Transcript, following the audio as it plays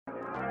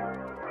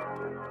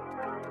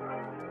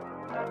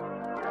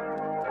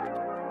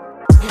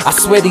I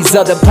swear these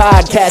other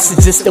podcasts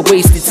are just a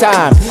waste of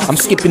time. I'm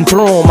skipping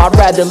through them, I'd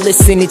rather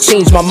listen and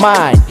change my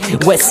mind.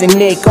 Wes and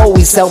Nick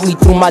always help me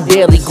through my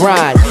daily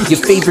grind. Your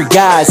favorite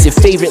guys, your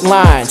favorite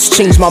lines,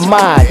 change my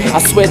mind. I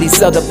swear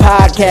these other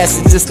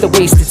podcasts are just a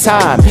waste of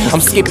time.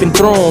 I'm skipping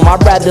through them,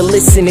 I'd rather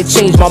listen and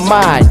change my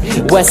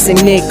mind. Wes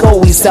and Nick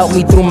always help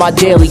me through my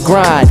daily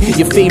grind.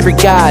 Your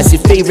favorite guys,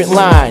 your favorite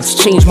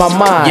lines, change my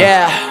mind.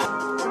 Yeah.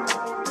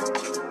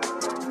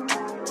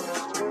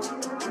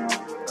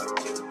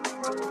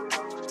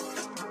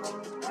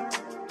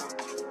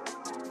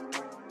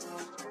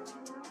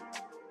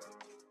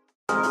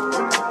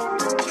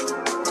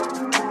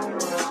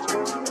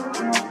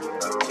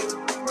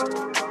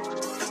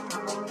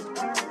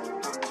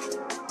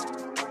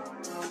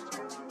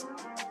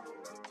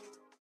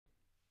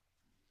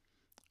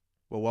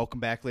 Well, welcome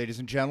back, ladies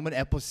and gentlemen.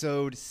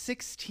 Episode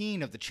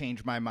 16 of the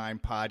Change My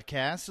Mind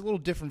podcast. A little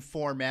different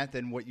format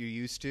than what you're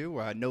used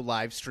to. No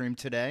live stream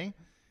today.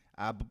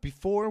 But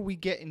before we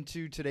get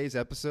into today's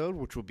episode,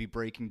 which will be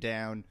breaking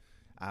down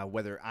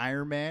whether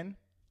Iron Man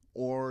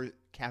or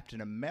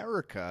Captain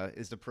America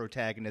is the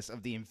protagonist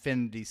of the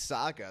Infinity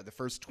Saga, the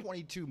first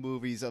 22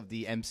 movies of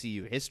the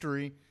MCU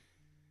history,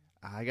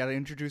 I got to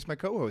introduce my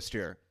co-host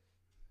here.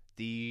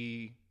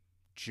 The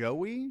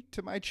Joey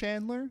to my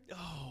Chandler.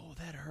 Oh,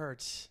 that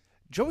hurts.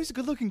 Joey's a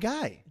good-looking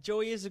guy.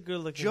 Joey is a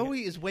good-looking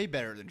Joey is way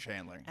better than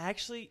Chandler.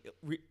 Actually,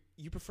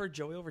 you prefer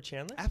Joey over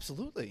Chandler?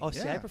 Absolutely. Oh,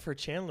 see, I prefer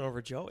Chandler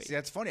over Joey. See,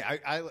 that's funny.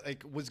 I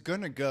was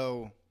going to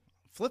go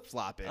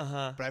flip-flop it,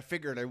 but I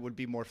figured it would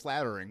be more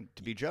flattering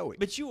to be Joey.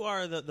 But you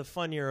are the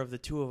funnier of the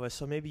two of us,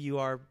 so maybe you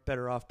are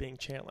better off being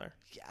Chandler.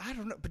 Yeah, I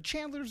don't know. But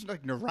Chandler's,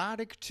 like,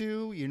 neurotic,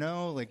 too, you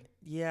know? Like,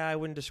 yeah, I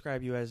wouldn't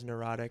describe you as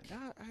neurotic.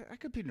 I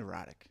could be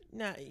neurotic.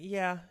 Nah,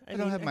 yeah. I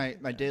don't have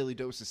my daily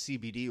dose of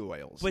CBD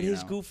oils. But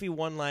his goofy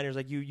one-liners,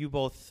 like you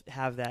both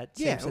have that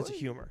same sense of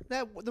humor.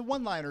 The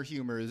one-liner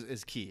humor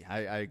is key. I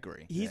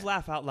agree. He's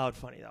laugh out loud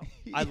funny though.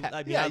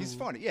 He's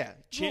funny. Yeah,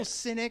 a little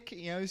cynic.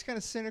 You know, he's kind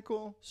of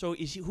cynical. So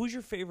who's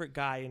your favorite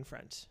guy in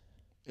Friends?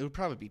 It would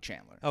probably be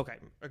Chandler. Okay,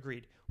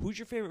 agreed. Who's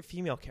your favorite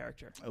female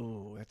character?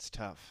 Oh, that's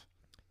tough.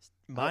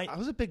 I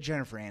was a big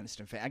Jennifer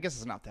Aniston fan. I guess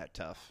it's not that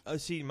tough. Oh,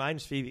 see,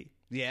 mine's Phoebe.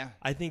 Yeah,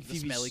 I think the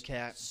smelly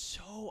cat.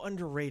 So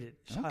underrated.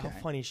 Okay. How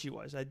funny she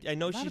was. I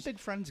know I'm she's a big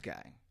Friends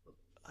guy.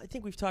 I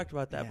think we've talked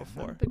about that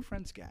before. I'm a big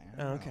Friends guy.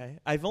 Okay.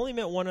 I've only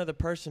met one other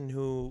person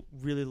who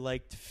really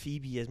liked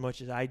Phoebe as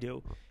much as I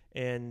do,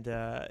 and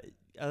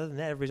other than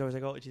that, everybody's always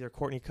like, "Oh, it's either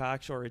Courtney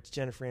Cox or it's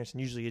Jennifer Aniston."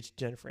 Usually, it's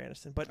Jennifer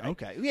Aniston. But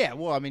okay, yeah.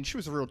 Well, I mean, she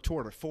was a real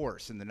tour de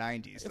force in the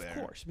 '90s. Of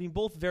course, I mean,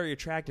 both very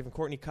attractive, and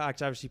Courtney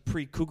Cox, obviously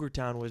pre-Cougar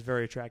Town, was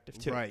very attractive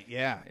too. Right?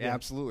 Yeah,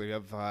 absolutely.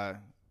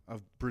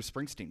 Of Bruce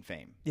Springsteen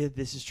fame. Yeah,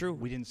 this is true.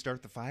 We didn't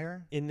start the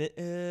fire.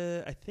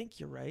 I think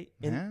you're right.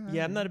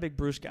 I'm not a big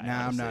Bruce guy. No,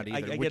 honestly.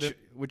 I'm not either.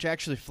 Which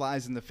actually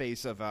flies in the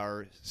face of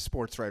our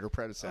sports writer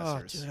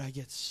predecessors. Oh, dude, I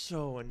get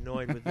so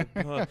annoyed with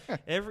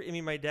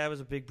it. My dad was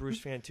a big Bruce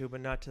fan too,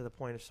 but not to the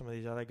point of some of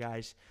these other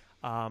guys.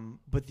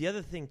 But the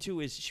other thing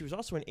too is she was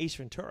also in Ace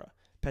Ventura,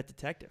 Pet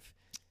Detective.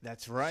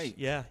 That's right.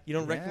 Yeah, you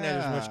don't recognize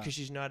her as much because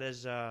she's not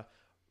as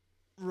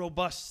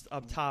robust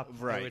up top,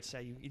 right. I would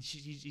say. It's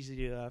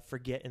easy to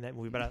forget in that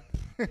movie, but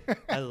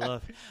I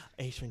love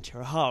Ace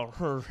Ventura.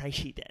 Oh, I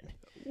see that.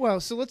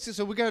 Well, so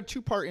we got a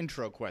two-part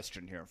intro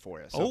question here for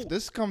you. So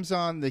this comes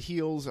on the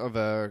heels of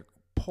a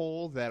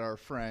poll that our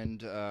friend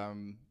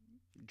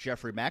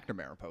Jeffrey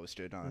McNamara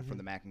posted from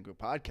the Mac and Go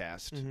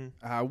podcast.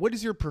 Mm-hmm. What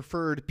is your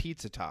preferred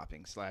pizza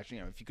topping? /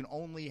 if you can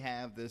only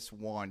have this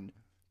one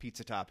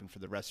pizza topping for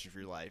the rest of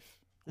your life,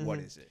 what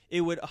is it?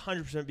 It would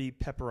 100% be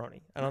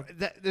pepperoni.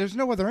 There's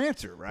no other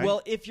answer, right?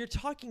 Well, if you're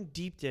talking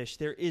deep dish,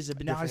 there is a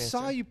different answer. Now,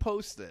 I saw you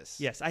post this.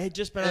 Yes, I had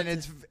just been and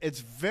it's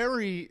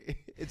very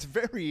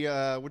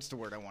what's the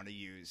word I want to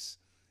use?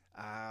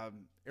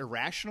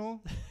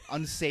 Irrational,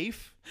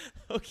 unsafe.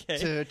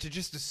 Okay. To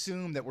just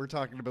assume that we're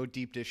talking about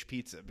deep dish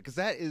pizza, because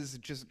that is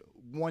just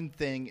one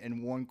thing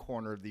in one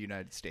corner of the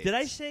United States. Did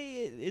I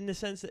say it in the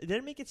sense that, did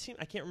it make it seem,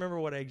 I can't remember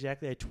what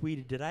exactly I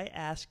tweeted. Did I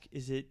ask,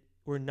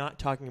 we're not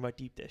talking about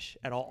deep dish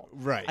at all?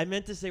 Right. I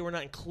meant to say we're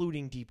not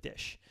including deep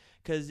dish.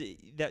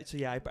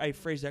 I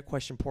phrased that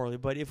question poorly.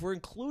 But if we're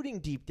including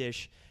deep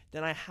dish,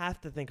 then I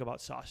have to think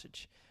about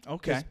sausage.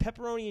 Okay. Because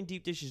pepperoni in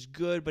deep dish is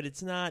good, but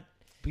it's not.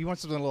 But you want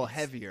something a little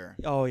heavier.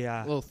 Oh,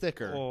 yeah. A little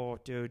thicker. Oh,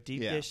 dude.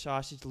 Deep dish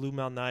sausage, Lou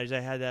Malnati's. I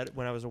had that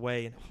when I was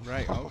away.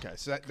 Right. Okay.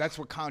 So that's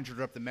what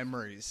conjured up the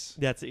memories.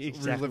 That's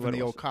exactly reliving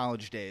the old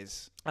college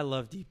days. I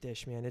love deep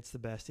dish, man. It's the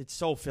best. It's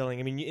so filling.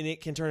 I mean, and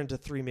it can turn into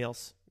 3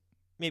 meals.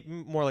 Maybe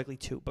more likely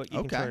 2, but you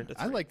can turn it into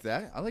 3. I like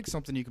that. I like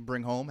something you can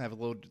bring home, have a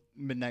little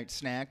midnight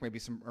snack, maybe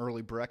some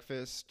early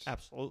breakfast.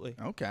 Absolutely.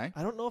 Okay.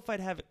 I don't know if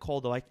I'd have it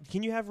cold, though.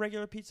 Can you have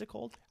regular pizza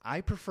cold?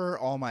 I prefer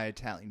all my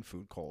Italian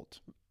food cold.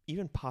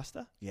 Even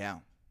pasta? Yeah.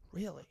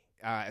 Really?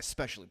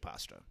 Especially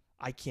pasta.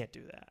 I can't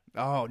do that.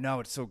 Oh,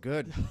 no, it's so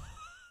good.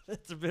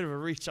 That's a bit of a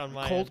reach on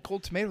my end.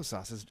 Cold tomato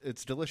sauce,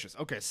 it's delicious.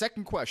 Okay,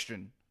 second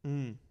question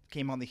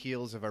came on the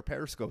heels of our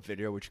Periscope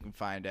video, which you can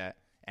find at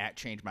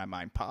Change My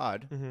Mind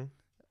Pod.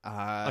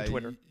 On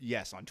Twitter.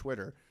 Yes, on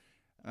Twitter.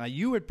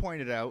 You had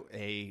pointed out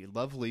a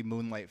lovely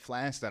Moonlight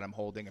flask that I'm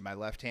holding in my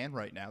left hand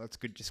right now. That's a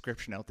good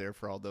description out there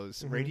for all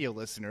those radio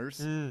listeners.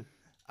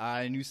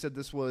 And you said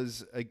this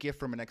was a gift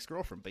from an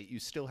ex-girlfriend, but you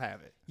still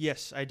have it.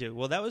 Yes, I do.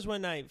 Well, that was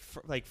when I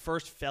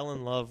first fell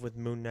in love with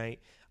Moon Knight.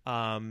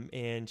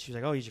 And she was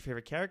like, "Oh, he's your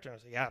favorite character?" I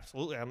was like, "Yeah,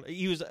 absolutely."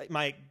 He was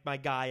my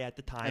guy at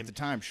the time. At the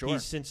time, sure.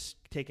 He's since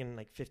taken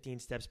like 15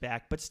 steps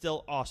back, but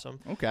still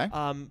awesome. Okay.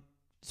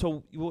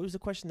 So what was the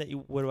question that you?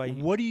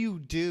 What do you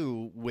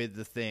do with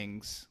the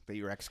things that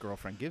your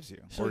ex-girlfriend gives you,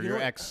 or your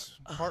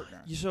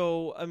ex-partner?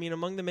 So I mean,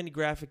 among the many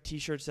graphic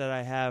T-shirts that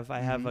I have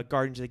a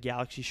Guardians of the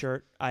Galaxy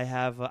shirt. I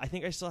have. I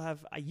think I still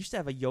have. I used to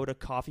have a Yoda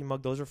coffee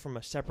mug. Those are from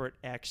a separate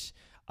ex.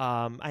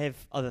 I have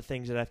other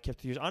things that I've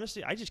kept to use.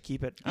 Honestly, I just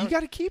keep it. You got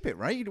to keep it,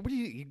 right? What do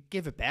you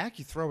give it back?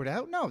 You throw it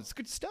out? No, it's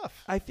good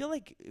stuff. I feel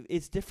like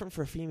it's different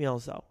for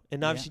females, though,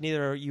 and obviously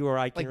neither you or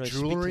I can really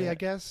jewelry, speak to that. I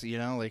guess.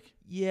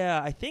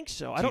 Yeah, I think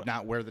so. I don't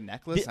not wear the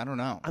necklace. I don't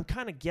know. I'm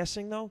kind of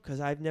guessing though,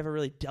 because I've never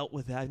really dealt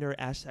with that. I've never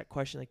asked that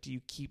question. Like, do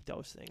you keep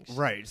those things?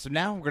 Right. So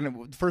now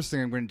the first thing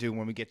I'm gonna do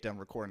when we get done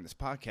recording this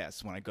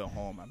podcast, when I go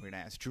home, I'm gonna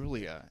ask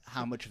Julia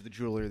how much of the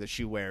jewelry that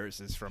she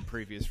wears is from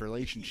previous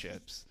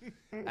relationships,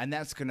 and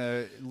that's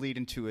gonna lead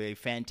into a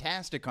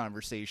fantastic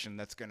conversation.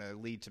 That's gonna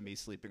lead to me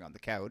sleeping on the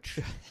couch.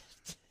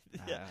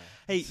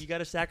 Hey, you got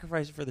to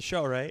sacrifice it for the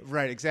show, right?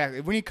 Right,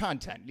 exactly. We need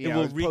content.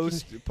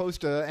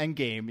 Post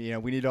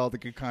Endgame. We need all the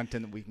good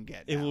content that we can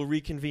get. Will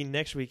reconvene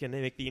next week and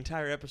they make the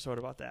entire episode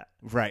about that.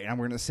 Right, and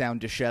we're going to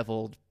sound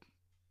disheveled,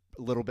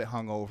 a little bit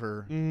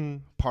hungover,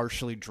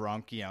 partially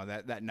drunk.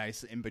 That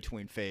nice in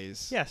between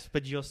phase. Yes,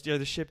 but you'll steer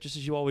the ship just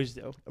as you always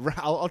do.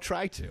 I'll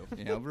try to.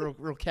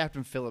 Real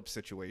Captain Phillips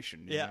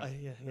situation. Yeah.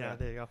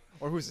 There you go.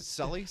 Or who's it?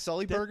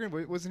 Sully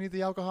Bergen? Wasn't he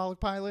the alcoholic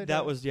pilot?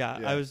 That was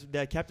I was.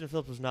 Captain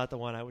Phillips was not the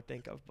one I would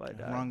think of, but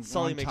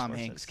Sully makes Tom more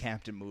Hanks sense.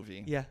 Captain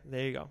movie. Yeah,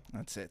 there you go.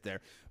 That's it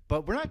there.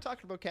 But we're not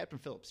talking about Captain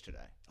Phillips today.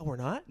 Oh, we're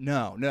not?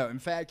 No. In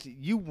fact,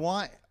 you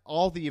want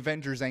all the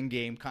Avengers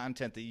Endgame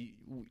content that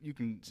you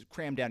can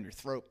cram down your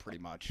throat pretty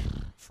much.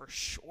 For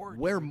sure.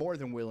 We're more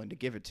than willing to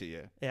give it to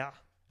you. Yeah.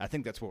 I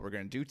think that's what we're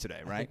going to do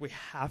today, right? I think we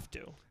have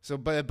to. So,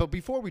 but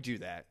before we do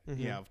that,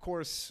 of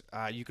course,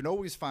 you can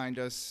always find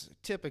us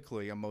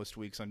typically on most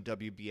weeks on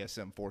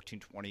WBSM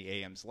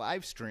 1420 AM's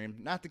live stream.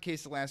 Not the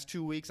case the last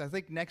 2 weeks. I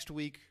think next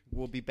week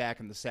we'll be back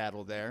in the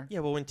saddle there. Yeah,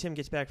 well, when Tim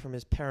gets back from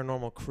his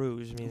paranormal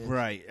cruise,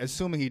 right?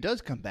 Assuming he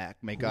does come back,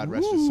 may God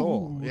rest his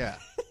soul. Yeah,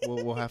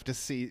 we'll have to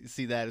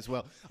see that as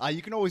well.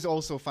 You can always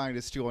also find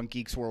us too on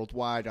Geeks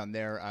Worldwide on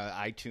their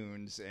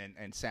iTunes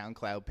and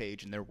SoundCloud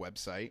page and their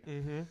website.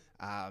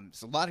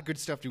 So a lot of good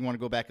stuff if you want to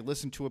go back and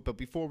listen to it. But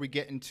before we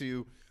get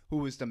into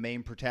who is the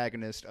main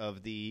protagonist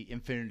of the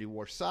Infinity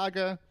War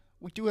saga,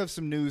 we do have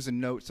some news and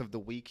notes of the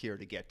week here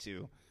to get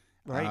to.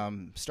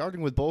 Right.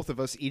 Starting with both of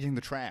us eating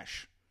the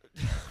trash,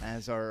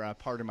 as our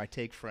Pardon My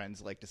Take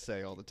friends like to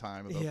say all the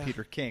time about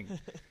Peter King.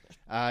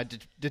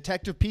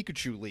 Detective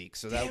Pikachu leak.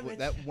 So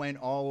that went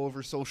all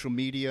over social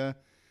media.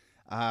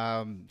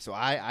 So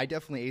I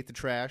definitely ate the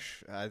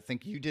trash. I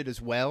think you did as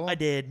well. I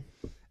did.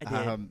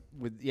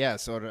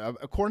 So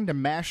according to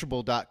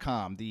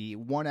Mashable.com, the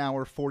 1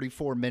 hour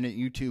 44-minute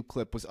YouTube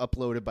clip was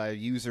uploaded by a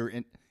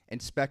user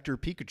Inspector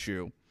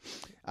Pikachu.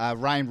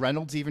 Ryan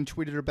Reynolds even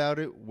tweeted about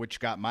it, which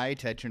got my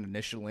attention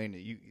initially, and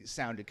you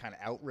sounded kind of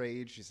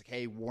outraged. He's like,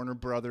 "Hey, Warner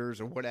Brothers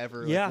or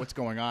whatever, what's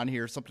going on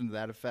here?" Something to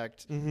that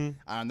effect.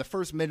 The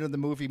first minute of the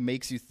movie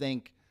makes you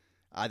think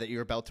that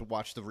you're about to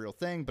watch the real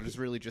thing, but it's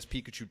really just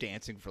Pikachu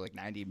dancing for like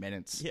 90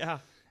 minutes. Yeah.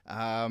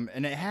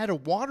 And it had a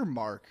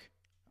watermark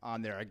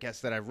on there, I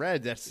guess, that I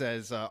read that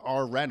says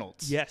R.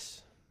 Reynolds.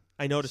 Yes.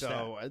 I noticed that.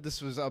 So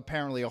this was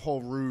apparently a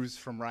whole ruse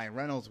from Ryan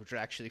Reynolds, which would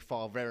actually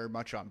fall very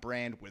much on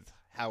brand with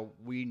how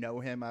we know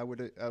him, I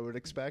would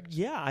expect.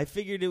 Yeah, I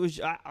figured it was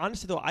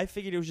honestly though. I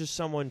figured it was just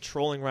someone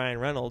trolling Ryan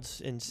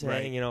Reynolds and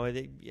saying,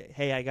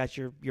 "Hey, I got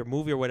your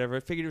movie or whatever."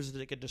 I figured it was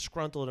like a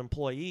disgruntled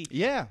employee.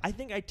 Yeah, I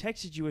think I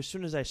texted you as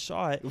soon as I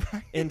saw it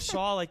and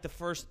saw like the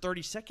first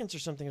 30 seconds or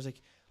something. I was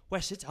like,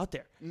 "Wes, it's out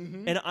there."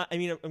 And I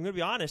mean, I'm gonna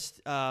be honest.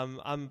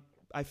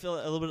 I feel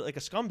a little bit like a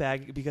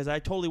scumbag because I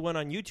totally went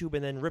on YouTube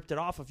and then ripped it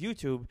off of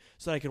YouTube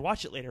so that I could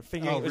watch it later,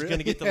 figuring it was going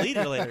to get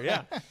deleted later.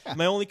 Yeah.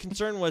 My only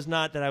concern was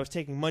not that I was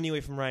taking money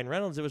away from Ryan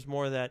Reynolds. It was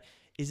more that,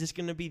 is this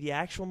going to be the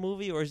actual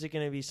movie or is it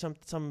going to be some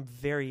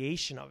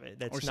variation of it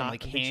that's some not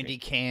like handy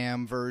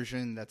cam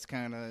version that's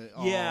kind of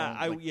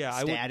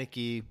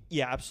staticky?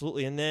 Yeah,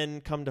 absolutely. And then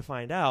come to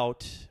find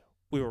out,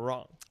 we were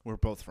wrong. We're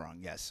both wrong,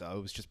 yes. So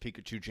it was just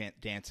Pikachu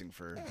dancing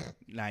for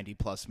 90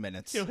 plus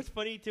minutes. You know what's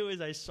funny too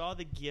is I saw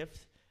the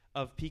GIF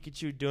of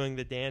Pikachu doing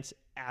the dance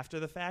after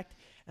the fact,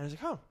 and I was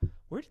like, "Oh,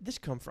 where did this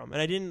come from?" And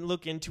I didn't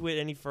look into it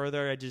any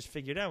further. I just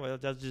figured out, well,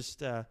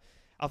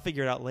 I'll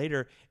figure it out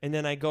later. And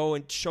then I go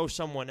and show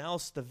someone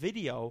else the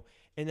video,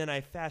 and then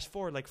I fast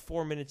forward like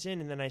 4 minutes in,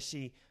 and then I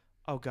see,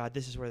 oh God,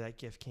 this is where that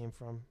GIF came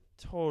from.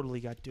 totally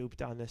got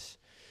duped on this.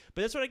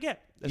 But that's what I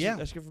get.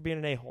 That's good for being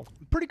an a-hole.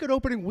 Pretty good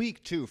opening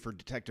week, too, for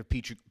Detective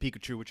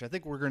Pikachu, which I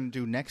think we're going to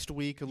do next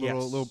week, a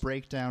little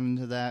breakdown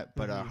into that.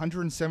 But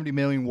 170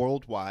 million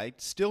worldwide,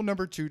 still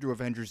number 2 to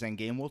Avengers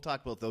Endgame. We'll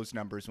talk about those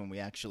numbers when we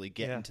actually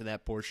get into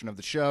that portion of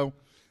the show.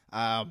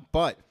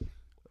 But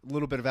a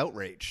little bit of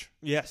outrage.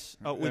 Yes.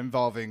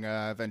 Involving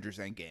Avengers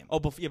Endgame.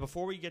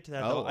 Before we get to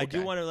that, though, I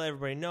do want to let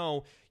everybody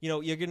know,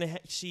 you're going to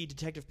see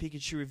Detective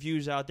Pikachu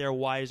reviews out there.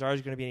 Why is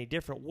ours going to be any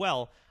different?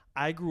 Well,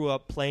 I grew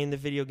up playing the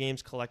video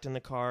games, collecting the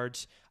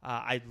cards.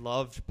 I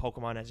loved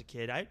Pokemon as a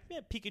kid.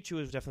 Pikachu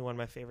was definitely one of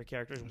my favorite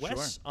characters. Sure.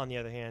 Wes, on the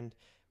other hand,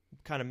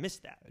 kind of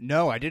missed that.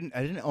 No, I didn't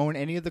own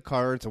any of the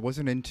cards. I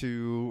wasn't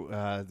into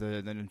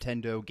the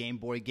Nintendo Game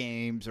Boy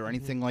games or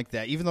anything like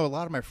that, even though a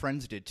lot of my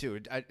friends did too.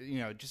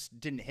 It just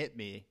didn't hit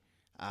me.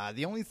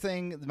 The only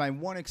thing, my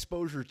one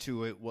exposure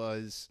to it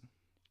was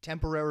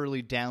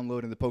temporarily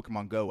downloading the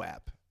Pokemon Go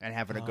app and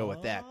having a go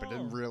at that, but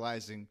then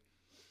realizing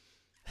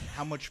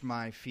how much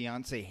my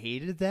fiance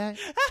hated that.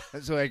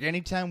 So like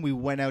anytime we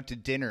went out to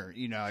dinner,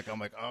 I'm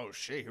like, oh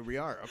shit, here we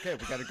are. Okay,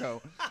 we gotta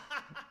go.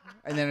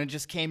 And then it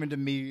just came into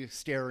me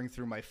staring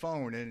through my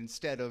phone, and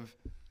instead of,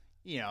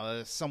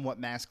 a somewhat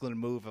masculine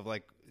move of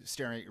like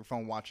staring at your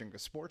phone watching a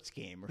sports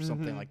game or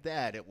something like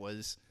that, it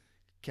was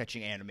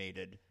catching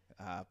animated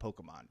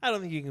Pokemon. I don't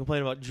think you can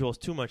complain about Jules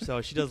too much, though.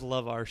 She does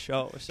love our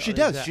show. So she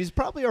does. She's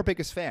probably our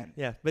biggest fan.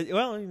 Yeah, but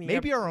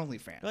maybe our only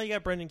fan. Well, you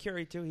got Brendan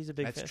Curie too. He's a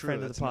big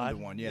friend of the pod.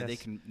 Another one. Yeah,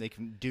 yes. They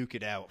can duke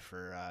it out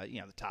for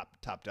the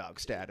top dog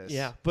status.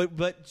 Yeah,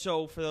 but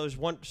so for those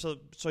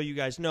so you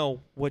guys know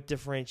what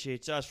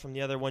differentiates us from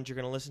the other ones you're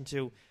going to listen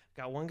to.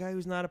 Got one guy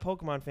who's not a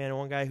Pokemon fan and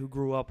one guy who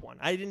grew up one.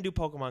 I didn't do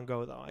Pokemon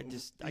Go though.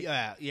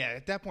 Yeah.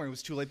 At that point it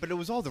was too late, but it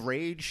was all the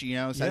rage,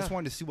 so I just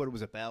wanted to see what it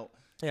was about.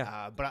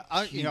 Yeah, but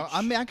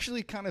I'm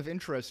actually kind of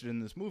interested in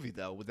this movie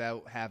though,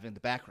 without having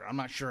the background. I'm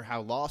not sure how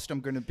lost I'm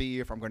going to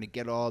be, if I'm going to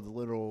get all the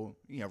little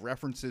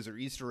references or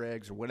Easter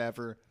eggs or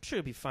whatever. I'm sure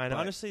it'll be fine. But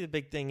honestly, the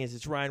big thing is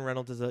it's Ryan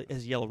Reynolds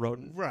as Yellow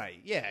Rodent. Right.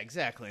 Yeah.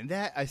 Exactly. And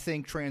that I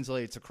think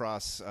translates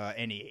across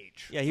any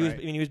age. Yeah.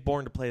 He was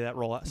born to play that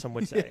role. Some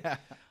would say. Yeah.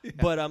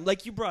 But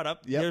like you brought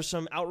up, there's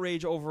some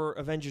outrage over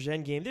Avengers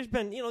Endgame. There's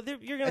been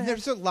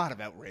there's a lot of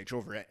outrage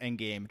over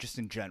Endgame just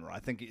in general. I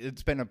think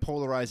it's been a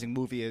polarizing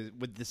movie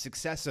with the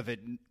success of it,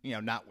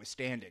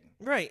 notwithstanding.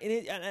 Right,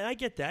 and I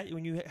get that.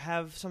 When you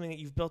have something that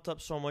you've built up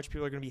so much,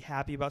 people are going to be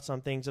happy about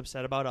some things,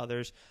 upset about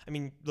others. I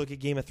mean, look at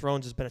Game of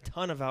Thrones. There's been a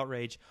ton of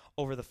outrage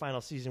over the final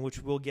season, which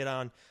we'll get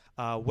on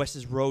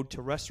Wes's road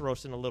to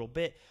Westeros in a little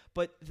bit.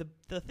 But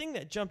the thing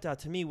that jumped out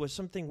to me was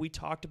something we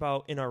talked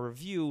about in our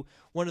review.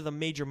 One of the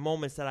major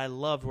moments that I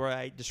loved, where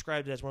I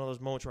described it as one of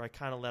those moments where I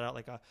kind of let out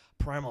like a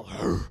primal,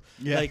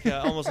 like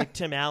almost like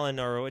Tim Allen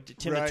or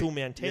Tim the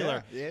Toolman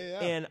Taylor.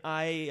 Yeah. And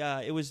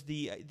it was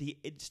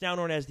it's now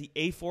known as the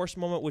A-Force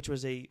moment, which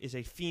is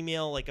a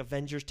female like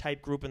Avengers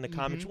type group in the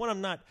comics. One I'm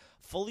not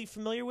fully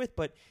familiar with,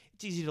 but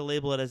it's easy to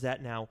label it as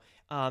that now.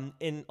 And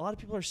a lot of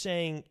people are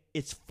saying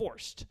it's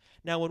forced.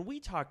 Now, when we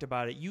talked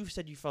about it, you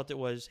said you felt it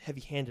was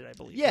heavy-handed, I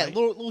believe. Yeah, right? a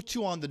little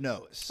too on the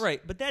nose. Right,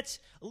 but that's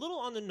a little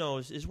on the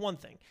nose is one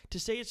thing. To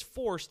say it's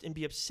forced and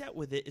be upset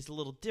with it is a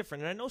little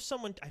different. And I know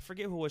someone, I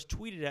forget who was,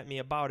 tweeted at me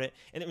about it.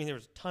 And I mean, there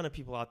was a ton of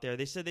people out there.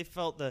 They said they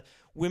felt the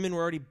women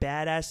were already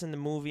badass in the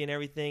movie and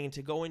everything, and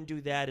to go and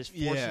do that is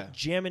forcing,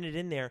 jamming it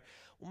in there.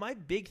 Well, my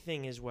big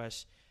thing is,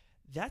 Wes,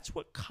 that's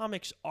what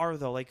comics are,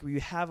 though. Like,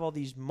 you have all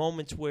these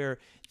moments where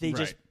they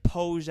just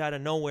pose out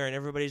of nowhere and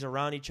everybody's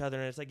around each other,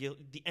 and it's like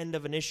the end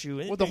of an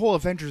issue. Well, the whole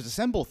Avengers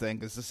Assemble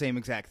thing is the same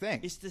exact thing.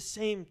 It's the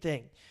same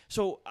thing.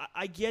 So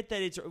I get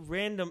that it's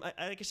random.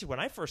 Like I said, when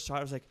I first saw it,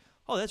 I was like,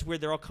 oh, that's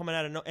weird. They're all coming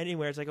out of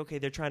anywhere. It's like, okay,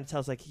 they're trying to tell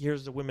us, like,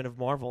 here's the women of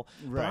Marvel.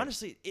 Right. But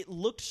honestly, it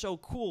looked so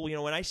cool.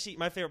 When I see,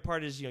 my favorite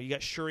part is, you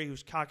got Shuri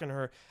who's cocking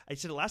her, I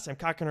said it last time,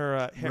 cocking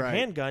her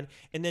handgun,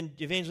 and then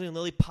Evangeline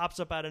Lilly pops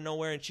up out of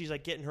nowhere, and she's,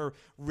 like, getting her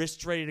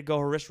wrists ready to go,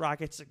 her wrist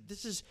rockets. Like,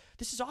 this is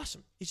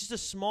awesome. It's just a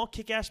small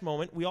kick-ass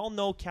moment. We all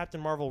know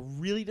Captain Marvel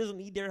really doesn't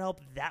need their help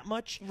that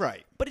much.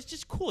 Right. But it's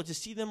just cool to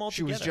see them all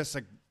together. She was just,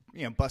 like,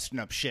 busting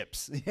up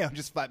ships,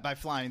 just by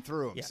flying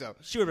through them. Yeah, so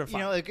she would have been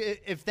fine. Like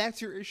if that's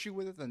your issue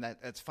with it, then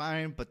that's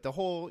fine. But the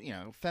whole,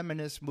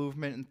 feminist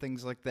movement and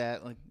things like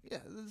that, like,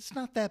 it's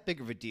not that big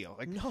of a deal.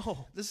 Like,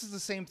 no, this is the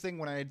same thing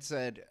when I had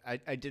said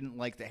I didn't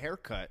like the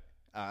haircut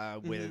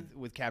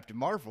with Captain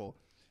Marvel.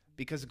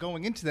 Because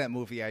going into that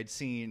movie, I'd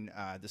seen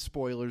the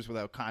spoilers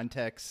without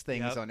context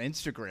things on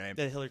Instagram.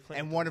 That Hillary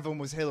Clinton. And one of them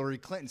was Hillary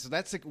Clinton. So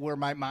that's like where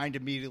my mind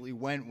immediately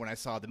went when I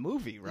saw the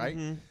movie, right?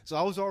 So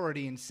I was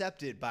already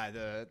incepted by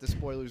the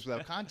spoilers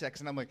without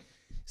context. And I'm like,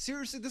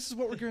 seriously, this is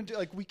what we're going to do?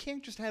 Like, we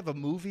can't just have a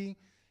movie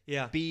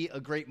be a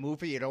great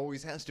movie. It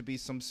always has to be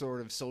some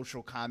sort of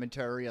social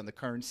commentary on the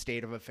current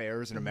state of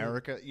affairs in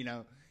America,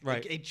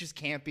 Right. It just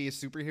can't be a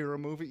superhero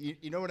movie.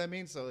 You know what I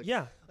mean? So,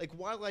 like,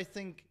 while I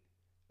think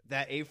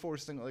that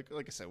A-Force thing, like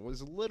I said,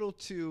 was a little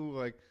too,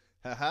 like,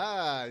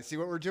 haha, see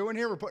what we're doing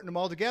here? We're putting them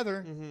all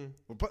together.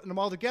 We're putting them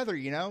all together,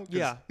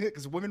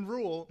 Because women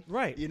rule.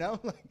 Right.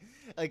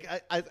 Like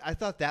I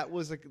thought that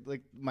was,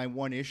 like my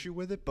one issue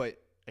with it, but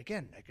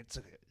again, like it's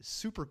a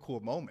super cool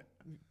moment.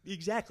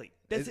 Exactly.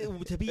 That's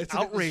to be It's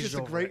outraged just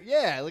a over great, it.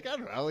 yeah. Like I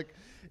don't know, like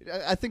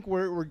I think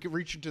we're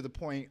reaching to the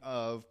point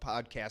of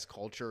podcast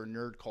culture,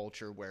 nerd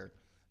culture, where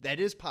that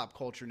is pop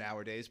culture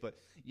nowadays. But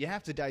you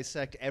have to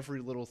dissect every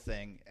little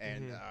thing,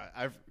 and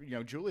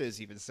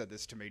Julia's even said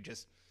this to me,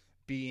 just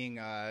being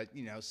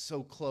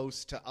so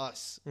close to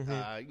us,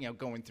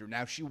 going through.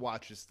 Now she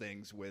watches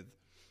things with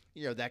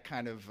that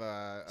kind of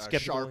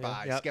sharp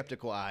eye,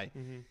 skeptical eye.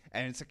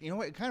 And it's like,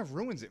 it kind of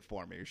ruins it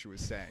for me, she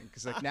was saying.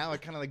 Because like now I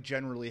kind of like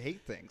generally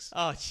hate things.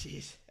 Oh,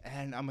 jeez.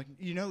 And I'm like,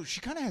 she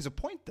kind of has a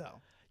point,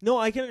 though. No,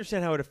 I can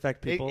understand how it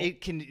affect people. It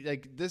can,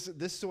 like, this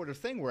sort of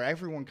thing where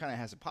everyone kind of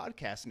has a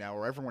podcast now,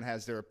 or everyone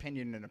has their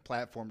opinion and a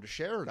platform to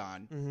share it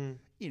on.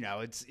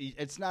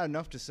 It's not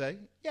enough to say,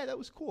 yeah, that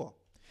was cool.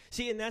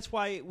 See, and that's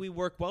why we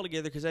work well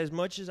together, because as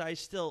much as I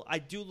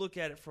do look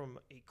at it from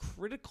a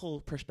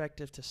critical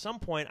perspective to some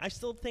point, I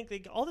still think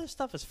that all this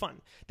stuff is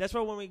fun. That's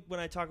why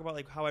when I talk about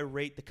like how I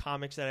rate the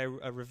comics that I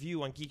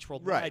review on Geeks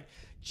Worldwide,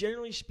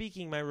 generally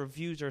speaking, my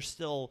reviews are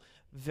still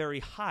very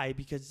high,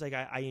 because it's like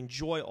I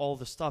enjoy all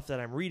the stuff that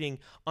I'm reading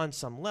on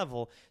some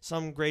level.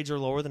 Some grades are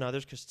lower than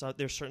others because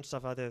there's certain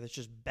stuff out there that's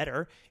just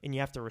better, and you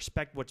have to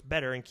respect what's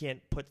better and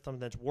can't put something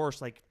that's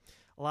worse, like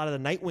a lot of the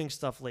Nightwing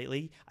stuff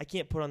lately, I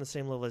can't put on the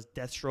same level as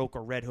Deathstroke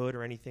or Red Hood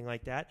or anything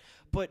like that.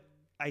 But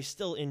I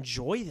still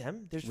enjoy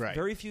them. There's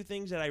very few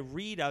things that I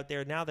read out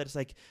there now that it's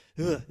like,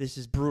 ugh, this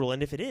is brutal.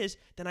 And if it is,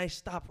 then I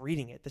stop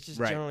reading it. That's just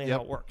generally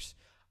how it works.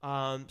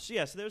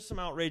 So there's some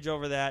outrage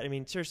over that. I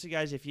mean, seriously,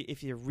 guys,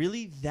 if you're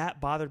really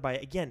that bothered by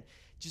it, again,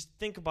 just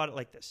think about it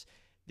like this.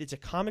 It's a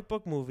comic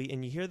book movie,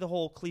 and you hear the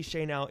whole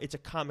cliche now, it's a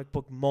comic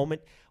book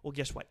moment. Well,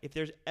 guess what? If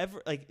there's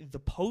ever, like, the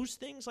Pose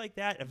things like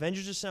that,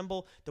 Avengers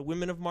Assemble, the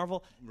Women of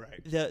Marvel,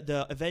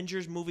 the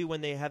Avengers movie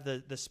when they have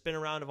the spin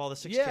around of all the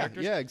six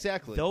characters. Yeah,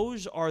 exactly.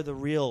 Those are the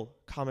real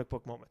comic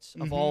book moments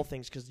of all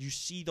things, because you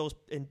see those,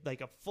 in like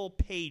a full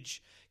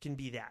page can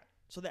be that.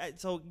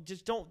 So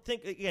just don't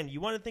think, again, you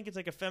want to think it's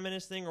like a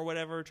feminist thing or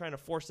whatever, trying to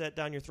force that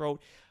down your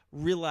throat.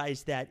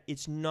 Realize that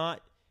it's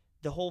not.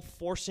 The whole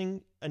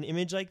forcing an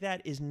image like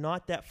that is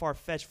not that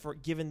far-fetched for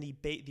given the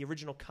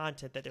original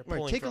content that they're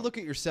pulling from. Take a look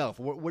at yourself.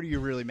 What are you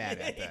really mad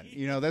at then?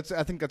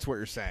 I think that's what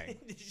you're saying.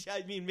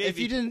 I mean, maybe if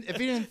you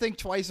didn't think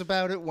twice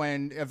about it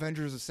when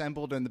Avengers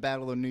assembled in the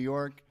Battle of New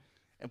York,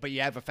 but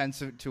you have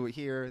offensive to it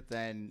here,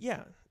 then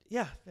yeah.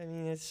 I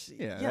mean, it's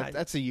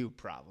that's a you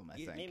problem. I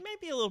think it might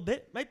be a little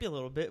bit,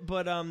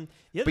 but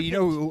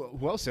who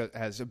else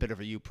has a bit of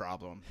a you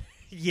problem?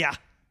 Yeah.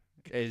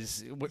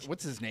 Is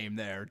what's his name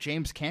there?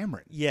 James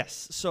Cameron.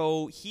 Yes.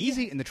 So he's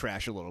eating the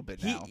trash a little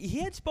bit now. He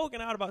had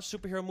spoken out about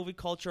superhero movie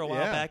culture a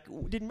while back.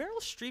 Did Meryl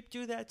Streep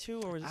do that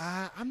too, or was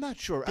I'm not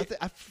sure.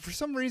 For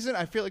some reason,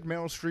 I feel like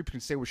Meryl Streep can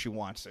say what she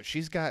wants. So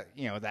she's got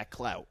that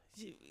clout.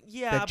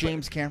 Yeah, that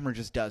James Cameron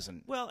just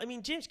doesn't. Well, I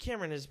mean, James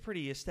Cameron is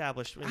pretty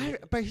established.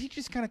 But he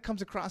just kind of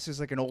comes across as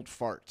like an old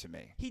fart to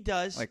me. He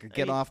does. Like a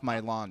get off my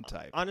lawn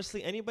type.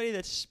 Honestly, anybody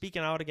that's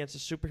speaking out against the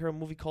superhero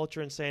movie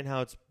culture and saying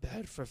how it's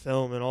bad for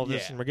film and all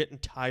this and we're getting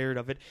tired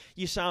of it,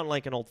 you sound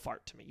like an old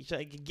fart to me. You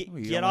say,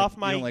 get off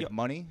my... You don't like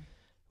money?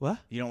 What?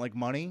 You don't like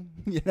money?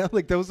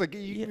 Like those, like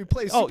you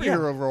play a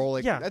superhero role,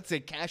 like that's a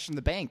cash in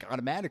the bank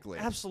automatically.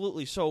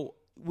 Absolutely. So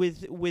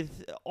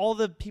with all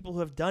the people who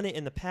have done it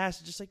in the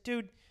past, it's just like,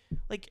 dude...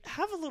 Like,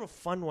 have a little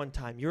fun one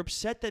time. You're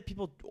upset that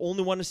people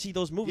only want to see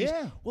those movies.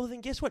 Yeah. Well, then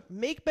guess what?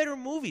 Make better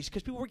movies,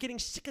 because people were getting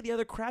sick of the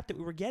other crap that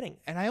we were getting.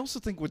 And I also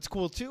think what's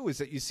cool, too, is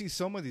that you see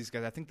some of these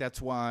guys. I think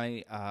that's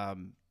why,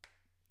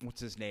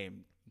 what's his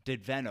name?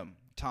 Did Venom,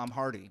 Tom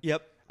Hardy.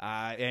 Yep.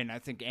 And I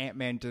think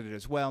Ant-Man did it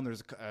as well. And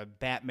there's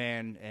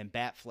Batman and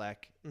Batfleck.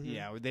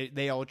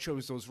 They all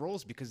chose those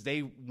roles because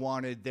they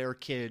wanted their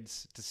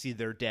kids to see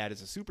their dad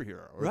as a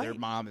superhero or their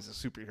mom as a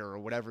superhero or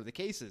whatever the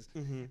case is.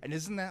 And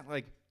isn't that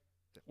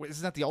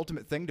the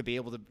ultimate thing, to be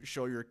able to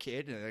show your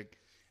kid and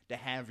to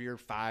have your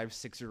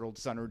 5-6-year-old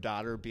son or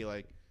daughter be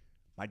like,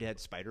 my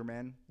dad's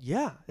Spider-Man.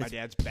 Yeah. My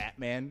dad's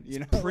Batman.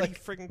 Pretty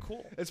freaking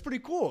cool. It's pretty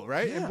cool,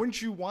 right? Yeah. And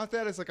wouldn't you want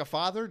that as like a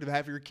father, to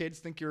have your kids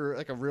think you're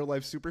like a real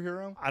life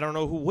superhero? I don't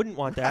know who wouldn't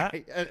want that.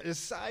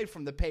 Aside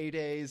from the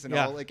paydays and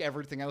all, like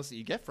everything else that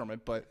you get from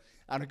it, but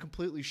on a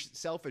completely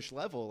selfish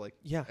level, like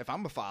if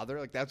I'm a father,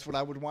 like that's what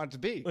I would want it to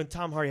be. And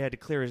Tom Hardy had to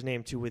clear his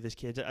name too with his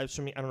kids. I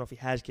don't know if he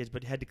has kids,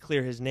 but he had to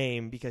clear his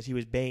name because he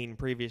was Bane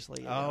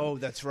previously. Oh,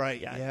 that's right.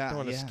 Yeah, don't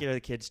want to scare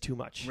the kids too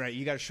much. Right,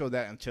 you got to show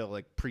that until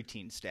like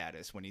preteen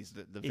status when he's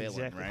the villain.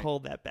 Exactly. Right?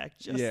 Hold that back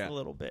just a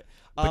little bit.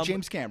 But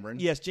James Cameron,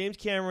 James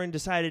Cameron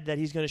decided that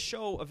he's going to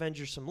show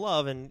Avengers some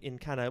love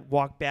and kind of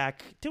walk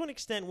back to an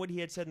extent what he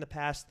had said in the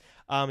past.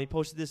 He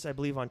posted this, I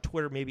believe, on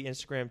Twitter, maybe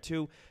Instagram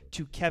too,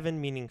 to Kevin,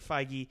 meaning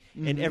Feige,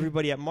 and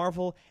everybody at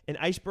Marvel. An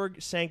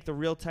iceberg sank the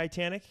real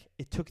Titanic.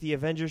 It took the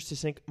Avengers to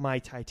sink my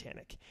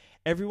Titanic.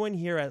 Everyone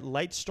here at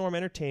Lightstorm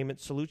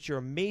Entertainment salutes your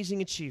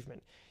amazing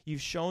achievement.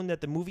 You've shown that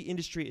the movie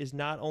industry is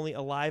not only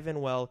alive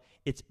and well,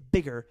 it's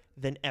bigger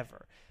than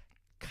ever.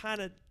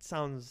 kind of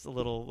sounds a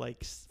little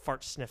like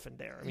fart sniffing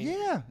there. I mean,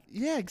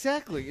 yeah,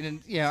 exactly.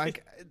 And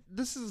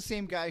this is the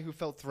same guy who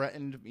felt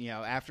threatened,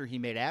 after he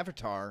made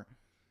Avatar.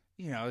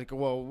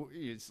 Well,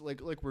 it's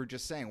like we were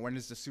just saying, when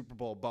is the Super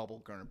Bowl bubble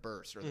going to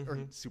burst, or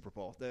Super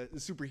Bowl, the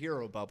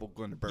superhero bubble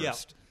going to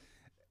burst? Yeah.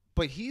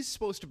 But he's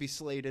supposed to be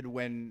slated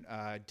when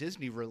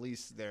Disney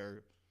released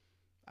their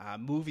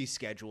movie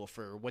schedule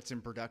for what's in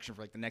production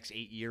for like the next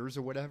 8 years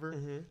or whatever.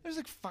 There's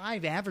like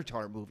 5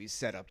 Avatar movies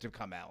set up to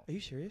come out. Are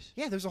you serious?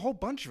 Yeah, there's a whole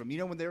bunch of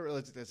them. When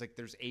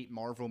there's 8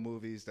 Marvel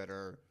movies that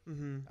are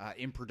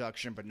in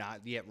production but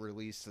not yet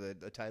released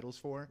the titles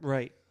for.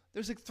 Right.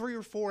 There's like 3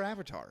 or 4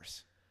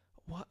 Avatars.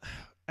 What?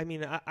 I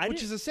mean,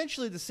 which is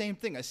essentially the same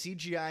thing, a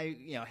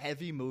CGI,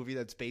 heavy movie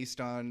that's based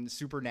on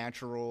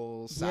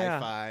supernatural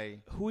sci-fi.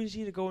 Yeah. Who is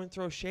he to go and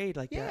throw shade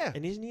like that?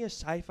 And isn't he a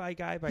sci-fi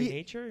guy by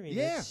nature? I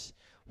mean,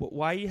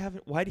 why do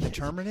you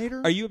Terminator?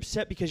 Are you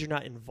upset because you're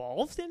not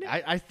involved in it?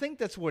 I think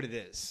that's what it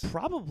is.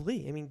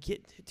 Probably. I mean,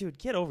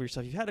 get over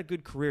yourself. You've had a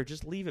good career.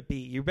 Just leave it be.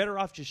 You're better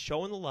off just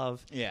showing the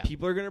love. Yeah.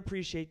 People are going to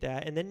appreciate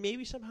that, and then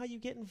maybe somehow you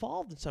get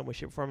involved in some way,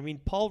 shape, or form. I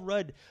mean, Paul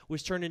Rudd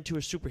was turned into a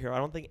superhero. I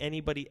don't think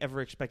anybody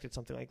ever expected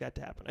something like that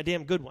to happen. A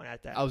damn good one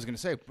at that. I was going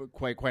to say,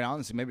 quite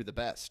honestly, maybe the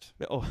best.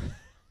 Oh.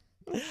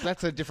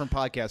 That's a different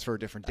podcast for a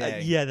different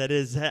day. Yeah, that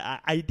is.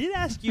 I did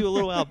ask you a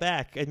little while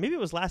back, and maybe it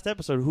was last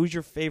episode, who's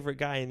your favorite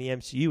guy in the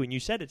MCU, and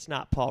you said it's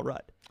not Paul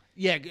Rudd.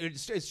 Yeah,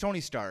 it's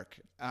Tony Stark.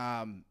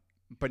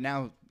 But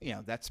now,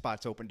 that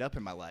spot's opened up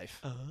in my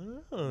life.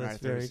 Oh, that's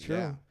very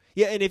true.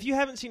 Yeah, and if you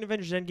haven't seen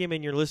Avengers Endgame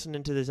and you're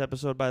listening to this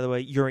episode, by the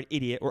way, you're an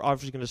idiot. We're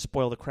obviously going to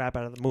spoil the crap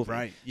out of the movie.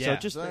 Right, yeah.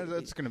 So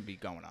that's going to be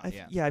going on,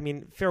 Yeah, I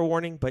mean, fair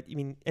warning, but I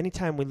mean,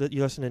 anytime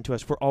you're listening to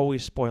us, we're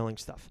always spoiling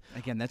stuff.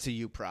 Again, that's a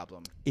you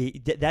problem.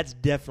 That's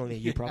definitely a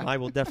you problem. I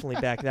will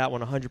definitely back that one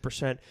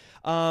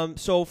 100%.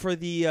 So for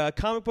the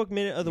comic book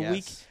minute of the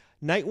week,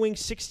 Nightwing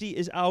 60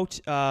 is out,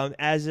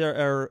 as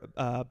are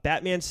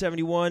Batman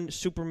 71,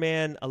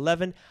 Superman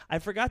 11. I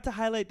forgot to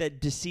highlight that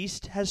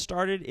Deceased has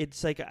started.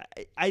 It's like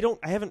I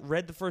haven't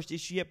read the first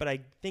issue yet, but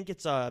I think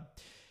it's a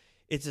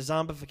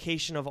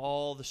zombification of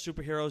all the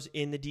superheroes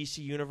in the DC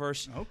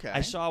universe. Okay.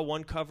 I saw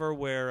one cover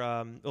where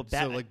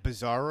so like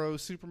Bizarro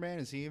Superman,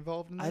 is he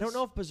involved in this? I don't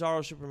know if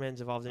Bizarro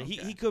Superman's involved in it.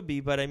 He could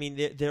be, but I mean,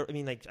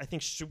 I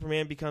think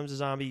Superman becomes a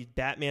zombie.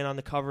 Batman on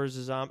the cover is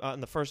a zombie.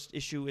 On the first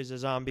issue is a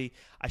zombie.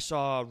 I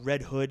saw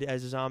Red Hood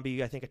as a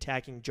zombie. I think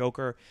attacking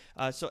Joker.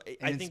 I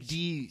think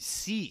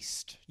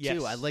Deceased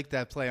too. I like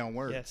that play on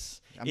words.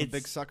 Yes. I'm a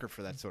big sucker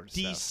for that sort of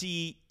stuff.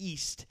 DC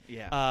East.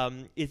 Yeah. I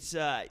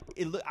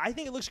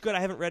think it looks good. I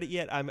haven't read it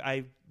yet.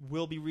 I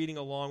will be reading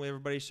along with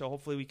everybody, so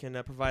hopefully we can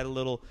provide a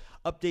little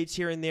updates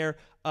here and there.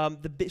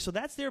 So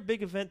that's their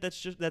big event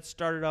that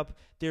started up.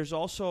 There's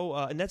also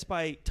and that's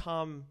by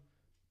Tom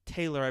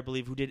Taylor, I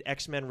believe, who did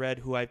X-Men Red,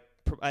 who I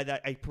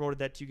promoted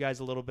that to you guys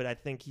a little bit. I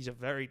think he's a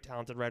very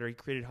talented writer. He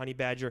created Honey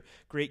Badger,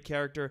 great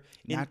character.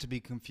 Not to be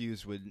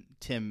confused with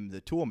Tim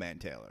the Toolman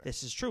Taylor.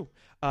 This is true.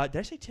 Did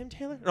I say Tim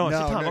Taylor? No, I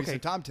said Tom. Okay,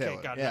 Tom Taylor.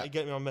 Okay, God, yeah. You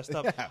get me all messed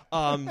up.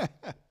 Yeah.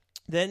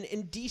 Then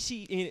in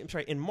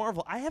in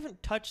Marvel, I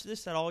haven't touched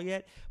this at all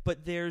yet,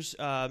 but there's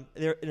an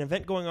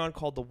event going on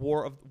called the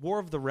War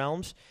of the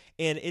Realms,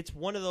 and it's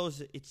one of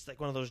those. It's like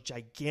one of those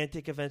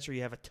gigantic events where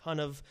you have a ton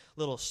of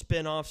little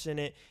spin-offs in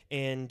it,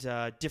 and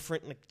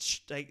different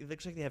it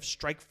looks like they have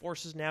strike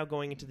forces now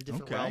going into the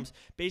different realms.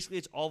 Basically,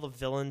 it's all the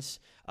villains.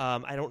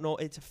 I don't know.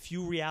 It's a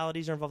few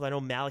realities are involved. I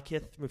know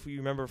Malekith, if you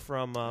remember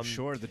from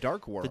the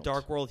Dark World. The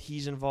Dark World,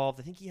 he's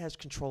involved. I think he has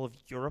control of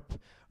Europe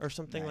or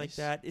something like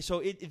that.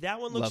 So that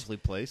one looks lovely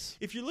place.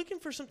 If you're looking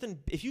for something,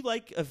 if you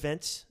like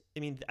events, I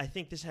mean, I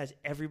think this has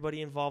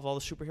everybody involved, all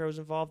the superheroes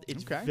involved.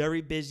 It's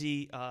very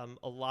busy.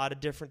 A lot of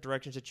different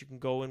directions that you can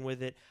go in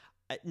with it.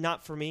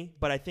 Not for me,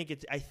 but I think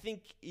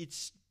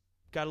it's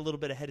got a little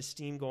bit of head of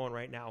steam going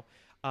right now.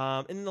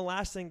 And then the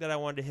last thing that I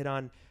wanted to hit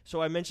on,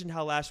 so I mentioned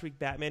how last week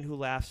Batman Who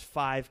Laughs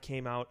 5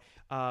 came out.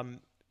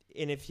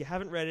 And if you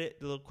haven't read it,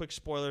 a little quick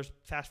spoilers,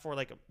 fast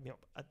forward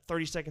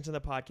 30 seconds in the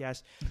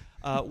podcast.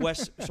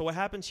 Wes, so what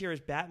happens here is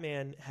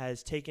Batman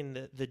has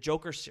taken the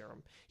Joker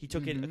serum. He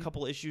took it a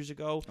couple issues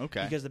ago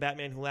because the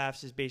Batman Who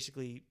Laughs is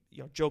basically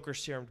Joker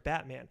serumed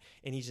Batman.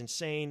 And he's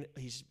insane.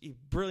 He's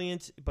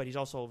brilliant, but he's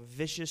also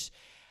vicious.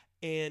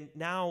 And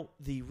now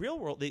the real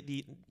world,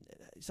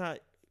 it's not...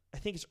 I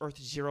think it's Earth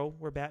Zero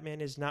where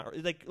Batman is not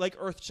like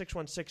Earth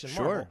 616 in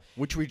Marvel.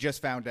 Which we just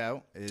found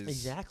out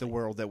is the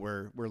world that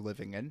we're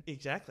living in.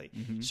 Exactly.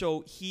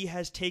 So he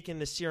has taken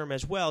the serum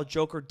as well.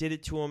 Joker did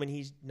it to him, and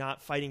he's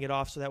not fighting it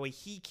off, so that way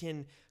he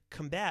can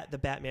combat the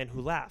Batman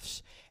Who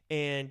Laughs.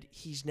 And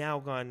he's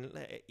now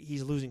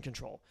he's losing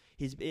control.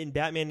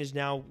 Batman is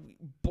now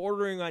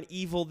bordering on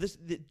evil.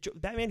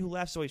 Batman Who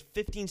Laughs is always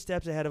 15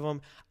 steps ahead of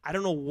him. I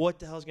don't know what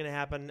the hell is going to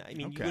happen. I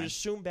mean, you would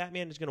assume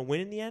Batman is going to win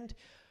in the end.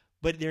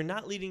 But they're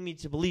not leading me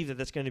to believe that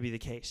that's going to be the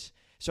case.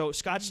 So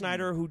Scott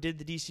Snyder, who did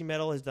the DC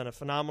Metal, has done a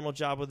phenomenal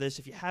job with this.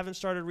 If you haven't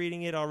started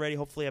reading it already,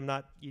 hopefully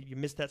you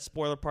missed that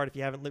spoiler part if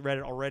you haven't read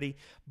it already.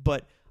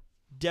 But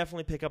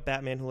definitely pick up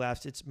Batman Who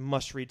Laughs. It's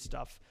must-read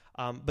stuff.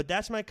 But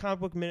that's my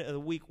comic book minute of the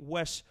week.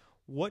 Wes,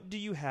 what do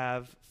you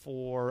have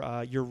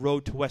for your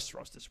road to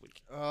Westeros this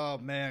week? Oh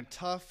man,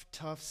 tough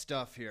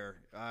stuff here.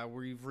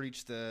 We've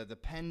reached the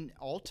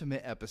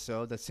penultimate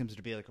episode. That seems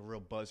to be like a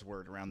real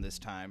buzzword around this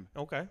time.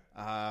 Okay.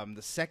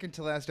 The second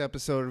to last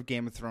episode of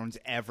Game of Thrones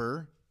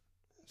ever.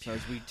 So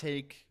as we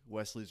take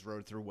Wesley's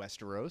road through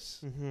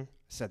Westeros,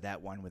 said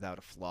that one without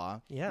a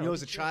flaw. Yeah.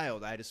 As a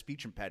child, I had a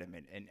speech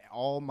impediment, and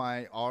all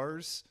my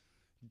R's,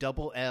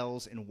 double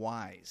L's, and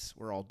Y's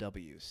were all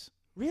W's.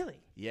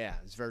 Really? Yeah,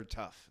 it's very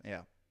tough.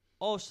 Yeah.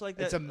 Oh, so like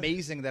that. It's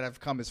amazing that I've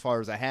come as far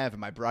as I have in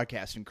my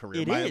broadcasting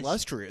career. It My is.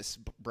 illustrious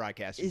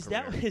broadcasting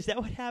career. Is that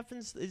what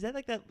happens? Is that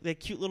like that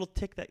cute little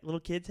tick that little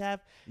kids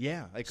have?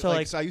 Yeah. So I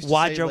used to say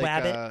Wadja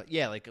like, Wabbit?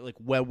 yeah, like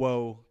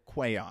Wewo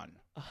Quayon.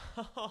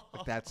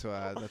 Like that's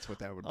what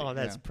that would be. Oh,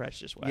 that's yeah.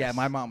 precious, Wes. Yeah,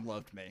 my mom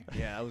loved me.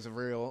 Yeah, I was a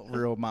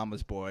real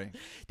mama's boy.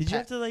 Did you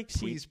have to like see?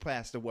 Please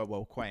pass the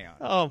Wewo Quayon.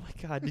 Oh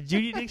my God! Did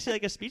you need to see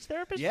like a speech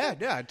therapist? Yeah,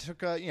 I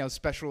took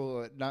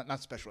special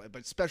not special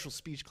but special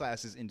speech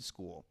classes in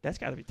school. That's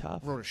got to be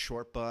tough. Rode a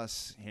short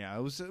bus.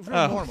 It was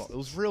real normal. It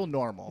was real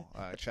normal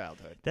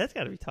childhood. That's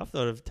got to be tough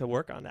though to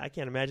work on that. I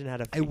can't imagine how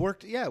to. It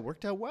worked. Yeah, it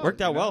worked out well.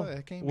 Worked out well.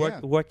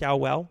 Worked out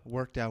well.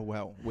 Worked out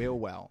well. Real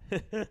well.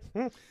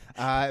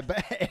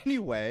 But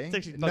anyway, it's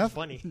actually Bugs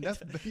Bunny.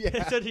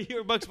 Yeah. So you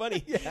were Bugs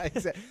Bunny. Yeah,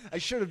 exactly. I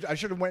should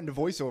have went into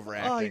voiceover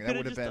acting. Oh, you that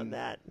would have have done been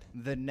that.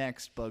 the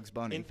next Bugs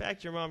Bunny. In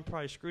fact, your mom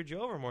probably screwed you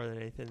over more than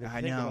anything. If you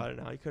I think know. about it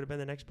now. You could have been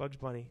the next Bugs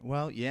Bunny.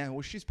 Well, yeah.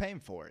 Well, she's paying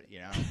for it.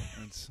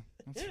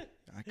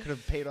 I could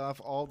have paid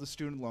off all the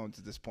student loans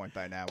at this point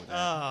by now. With that.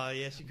 Oh,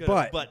 yes, you could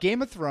have. But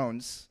Game of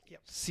Thrones, Yep.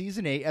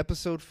 Season 8,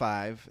 Episode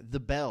 5, The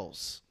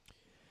Bells.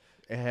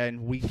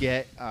 And we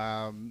get,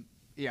 I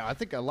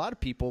think a lot of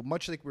people,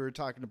 much like we were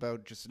talking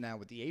about just now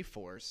with the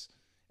A-Force,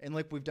 and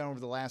like we've done over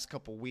the last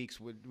couple weeks,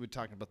 we're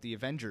talking about the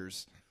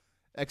Avengers,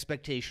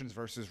 expectations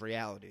versus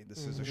reality.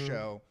 This is a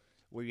show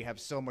where you have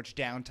so much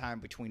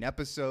downtime between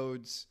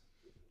episodes,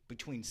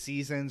 between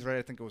seasons, right?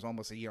 I think it was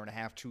almost a year and a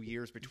half, 2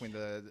 years between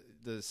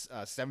the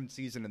seventh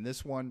season and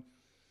this one.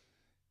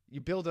 You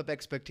build up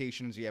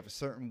expectations. You have a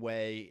certain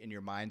way in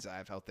your mind's eye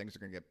of how things are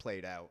going to get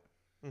played out.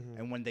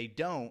 And when they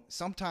don't,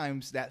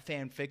 sometimes that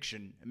fan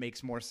fiction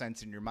makes more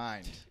sense in your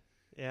mind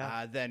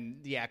than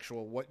the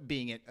actual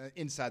being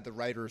inside the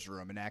writer's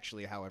room and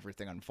actually how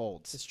everything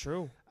unfolds. It's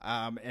true.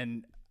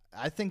 And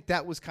I think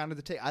that was kind of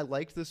the take. I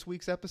liked this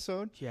week's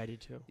episode. Yeah, I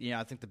did too.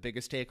 I think the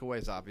biggest takeaway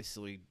is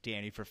obviously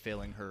Dany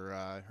fulfilling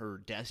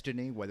her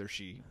destiny, whether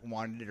she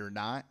wanted it or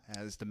not,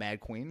 as the Mad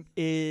Queen.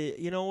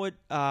 You know what?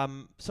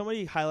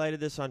 Somebody highlighted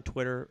this on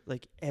Twitter.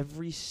 Like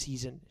every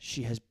season,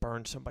 she has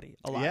burned somebody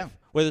alive. Yeah.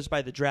 Whether it's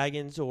by the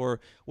dragons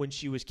or when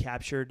she was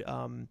captured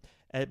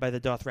by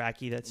the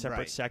Dothraki, that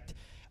separate sect.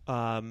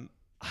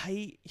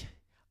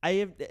 I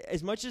have,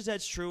 as much as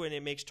that's true, and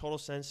it makes total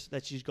sense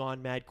that she's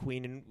gone Mad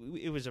Queen, and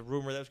it was a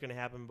rumor that was going to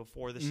happen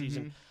before the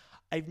season.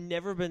 I've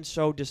never been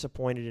so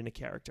disappointed in a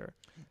character.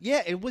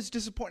 Yeah, it was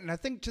disappointing. I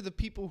think to the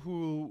people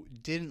who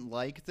didn't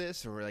like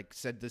this or like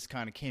said this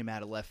kind of came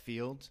out of left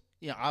field,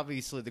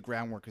 obviously the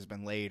groundwork has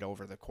been laid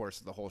over the course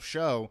of the whole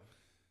show,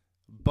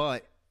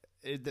 but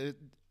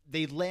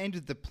they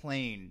landed the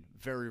plane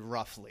very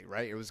roughly,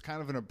 right? It was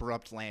kind of an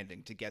abrupt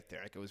landing to get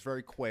there. Like it was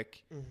very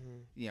quick.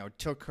 It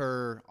took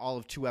her all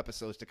of 2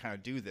 episodes to kind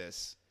of do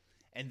this.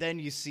 And then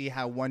you see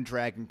how one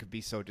dragon could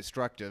be so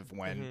destructive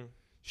when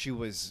she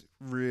was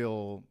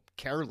real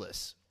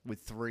careless with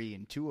 3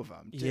 and 2 of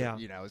them. Too,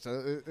 yeah.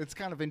 So it's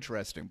kind of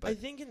interesting. But I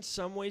think in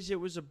some ways it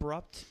was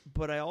abrupt,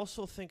 but I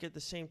also think at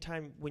the same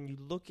time, when you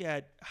look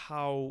at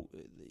how,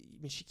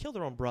 she killed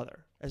her own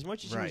brother. As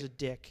much as she was a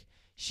dick,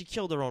 she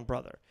killed her own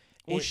brother.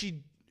 Well,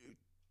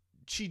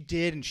 she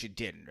did and she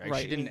didn't,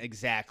 right? She didn't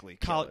exactly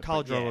kill it.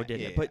 Khal Drogo did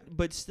it.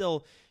 But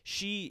still,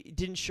 she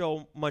didn't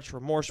show much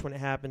remorse when it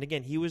happened.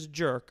 Again, he was a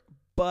jerk.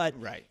 But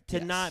to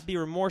not be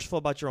remorseful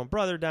about your own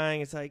brother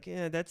dying, it's like,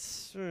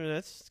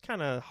 that's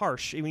kind of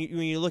harsh when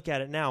you look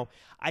at it now.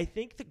 I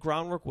think the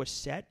groundwork was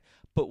set,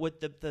 but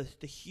what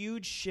the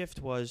huge shift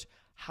was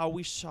how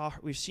we've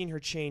seen her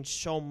change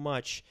so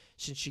much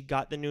since she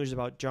got the news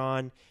about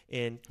Jon,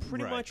 and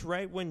pretty much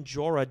right when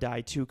Jorah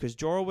died too, because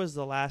Jorah was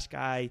the last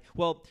guy.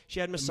 Well, she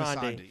had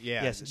Missandei.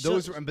 Yeah, yes.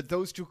 But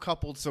those two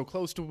coupled so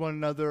close to one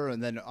another,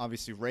 and then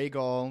obviously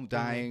Rhaegal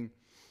dying.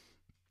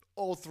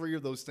 All 3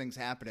 of those things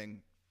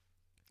happening,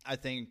 I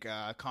think,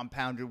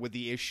 compounded with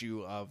the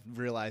issue of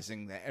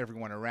realizing that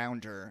everyone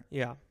around her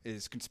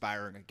is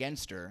conspiring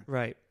against her.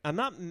 Right. I'm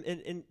not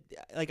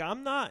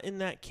I'm not in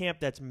that camp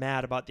that's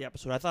mad about the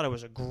episode. I thought it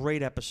was a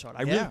great episode.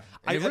 It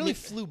really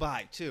flew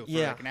by too for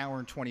like an hour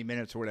and 20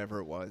 minutes or whatever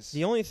it was.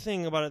 The only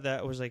thing about it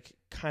that was like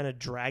kind of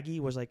draggy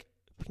was like,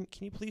 can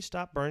you please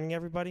stop burning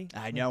everybody?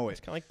 I know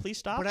it's kind of like, please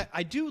stop. But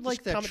I do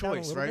like that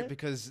choice, right? Bit.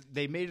 Because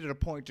they made it a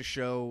point to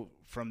show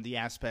from the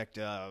aspect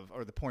of,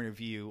 or the point of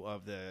view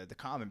of the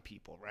common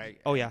people,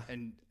 right? Oh, yeah.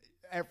 And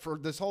for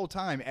this whole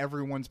time,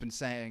 everyone's been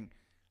saying,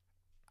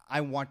 I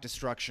want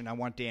destruction. I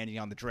want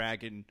Dany on the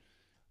dragon.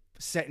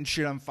 setting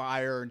shit on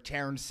fire and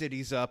tearing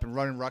cities up and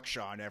running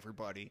ruckshaw on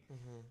everybody.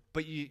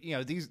 But you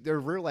know, there are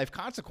real life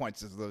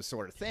consequences of those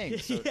sort of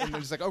things. So, and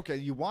it's like, okay,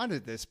 you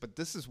wanted this, but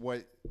this is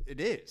what it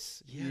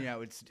is. You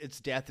know, it's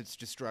death, it's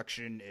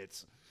destruction,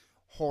 it's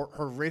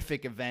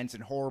horrific events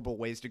and horrible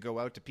ways to go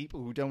out to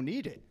people who don't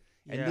need it.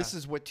 And this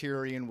is what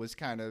Tyrion was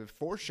kind of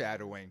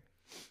foreshadowing,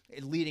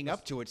 leading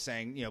up to it,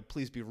 saying, you know,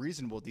 please be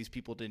reasonable. These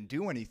people didn't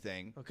do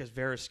anything. Because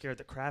Varys scared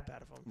the crap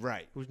out of him.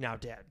 Right. Who's now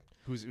dead.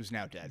 Who's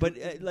now dead. But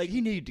like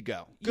he needed to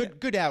go.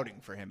 Good outing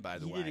for him, by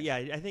the way.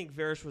 I think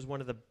Varys was one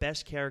of the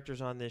best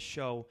characters on this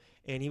show,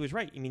 and he was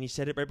right. I mean, he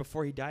said it right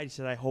before he died. He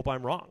said, "I hope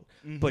I'm wrong,"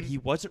 but he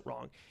wasn't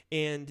wrong.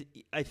 And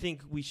I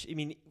think I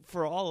mean,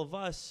 for all of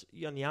us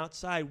on the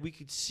outside, we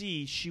could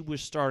see she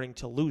was starting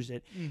to lose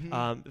it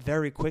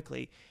very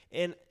quickly.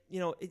 And you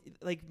know,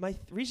 like my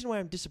reason why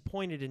I'm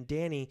disappointed in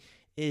Dany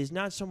is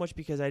not so much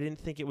because I didn't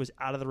think it was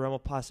out of the realm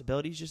of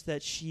possibilities, just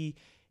that she,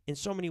 in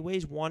so many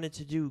ways, wanted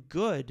to do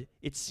good,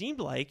 it seemed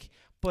like,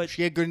 but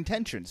she had good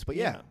intentions, but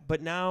yeah.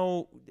 But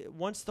now,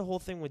 once the whole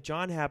thing with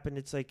Jon happened,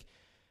 it's like,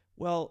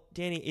 well,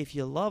 Dany, if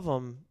you love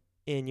him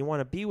and you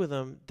want to be with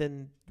him,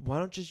 then why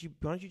don't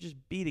you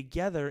just be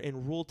together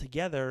and rule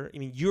together? I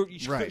mean,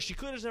 she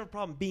could have a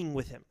problem being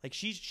with him. Like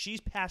she's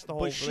past the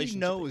whole. But she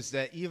knows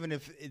that even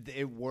if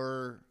it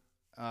were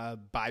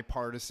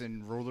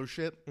bipartisan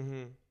rulership,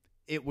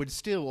 it would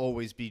still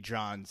always be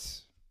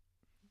Jon's.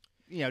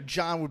 You know,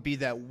 Jon would be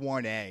that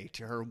 1A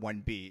to her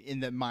 1B in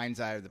the mind's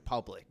eye of the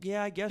public.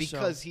 Yeah, I guess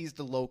because he's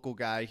the local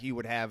guy, he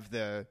would have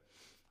the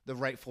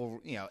rightful,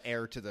 you know,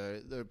 heir to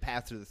the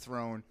path to the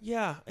throne.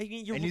 Yeah, I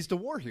mean, and he's the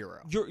war hero.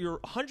 You're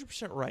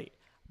 100% right.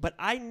 But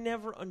I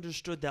never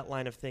understood that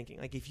line of thinking.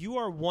 Like, if you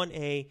are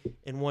 1A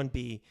and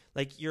 1B,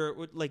 like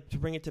to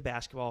bring it to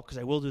basketball, because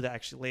I will do that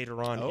actually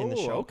later on in the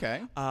show.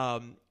 Okay.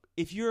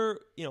 If you're,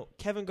 you know,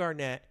 Kevin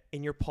Garnett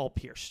and you're Paul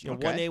Pierce, you know,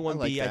 1A,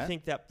 1B, I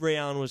think that Ray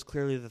Allen was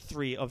clearly the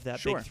 3 of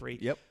that big 3.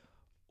 Yep.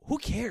 Who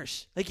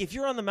cares? Like, if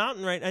you're on the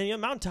mountain you're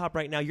mountaintop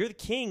right now, you're the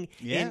king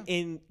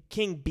in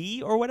King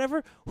B or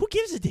whatever. Who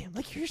gives a damn?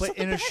 Like, you're but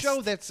in the a best.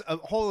 show that's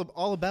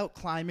all about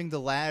climbing the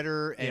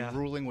ladder and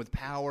ruling with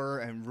power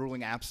and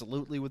ruling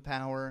absolutely with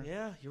power.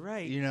 Yeah, you're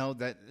right. You know,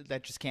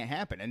 that just can't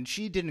happen. And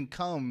she didn't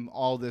come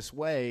all this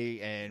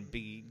way and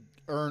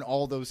earn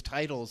all those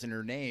titles in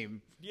her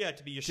name. Yeah,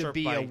 to be usurped to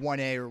be by a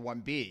 1A or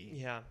 1B.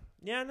 Yeah.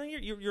 Yeah, no,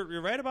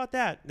 you're right about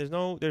that. There's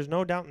no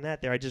doubt in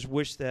that there. I just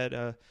wish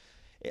that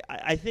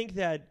I think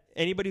that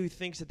anybody who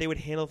thinks that they would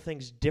handle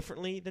things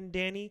differently than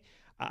Dany,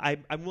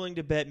 I'm willing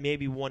to bet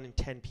maybe 1 in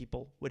 10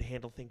 people would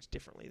handle things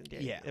differently than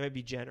Dany. Yeah. That might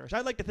be generous.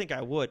 I'd like to think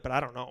I would, but I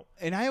don't know.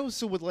 And I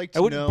also would like to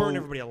know... I wouldn't burn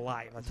everybody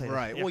alive, I'll tell you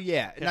right. that. Yeah. Well,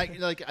 yeah. And I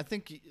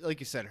think, like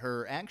you said,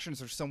 her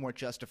actions are somewhat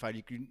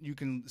justified. You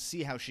can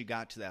see how she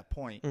got to that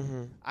point.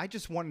 I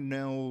just want to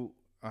know,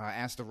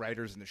 ask the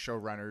writers and the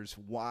showrunners,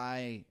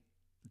 why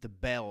the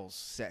bells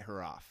set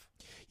her off.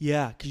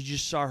 Yeah, because you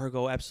just saw her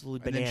go absolutely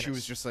bananas. And then she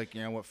was just like,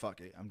 you know what,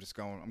 fuck it.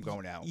 I'm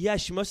going out. Yeah,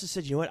 she must have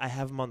said, you know what, I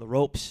have them on the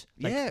ropes.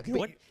 Like, yeah. You know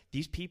what?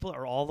 These people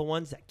are all the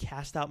ones that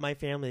cast out my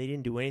family. They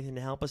didn't do anything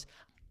to help us.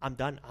 I'm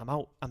done. I'm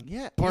out. I'm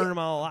burning them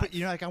all alive. But,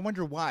 you know, like, I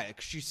wonder why.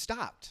 'Cause she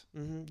stopped.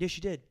 Yeah,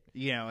 she did.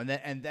 You know,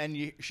 and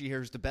then she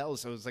hears the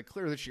bells. So it was like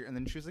clear that and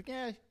then she was like,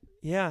 yeah.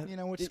 Yeah. You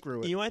know what,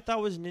 screw it. You know, I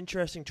thought was an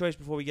interesting choice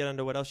before we get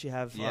into what else you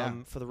have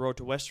for the road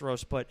to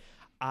Westeros. But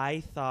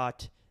I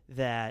thought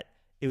that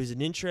it was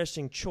an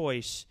interesting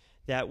choice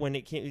that when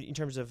it came in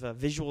terms of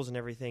visuals and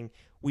everything,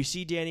 we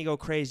see Dany go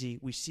crazy,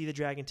 we see the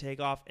dragon take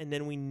off, and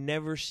then we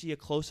never see a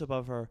close-up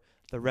of her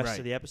the rest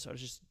of the episode.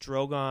 It's just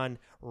Drogon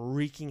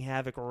wreaking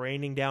havoc,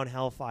 raining down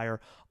hellfire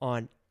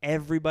on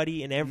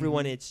everybody and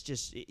everyone. It's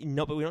just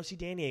but we don't see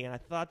Dany again. I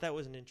thought that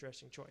was an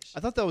interesting choice. I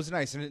thought that was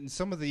nice. And in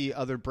some of the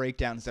other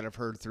breakdowns that I've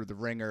heard through The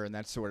Ringer and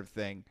that sort of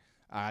thing,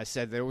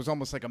 said that it was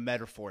almost like a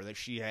metaphor that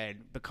she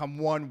had become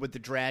one with the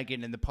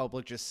dragon, and the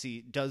public just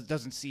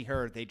doesn't see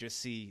her; they just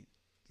see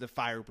the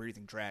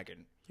fire-breathing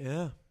dragon.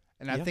 Yeah,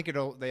 and I think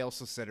they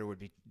also said it would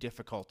be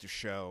difficult to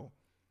show,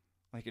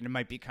 like, and it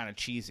might be kind of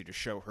cheesy to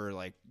show her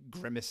like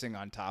grimacing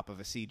on top of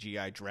a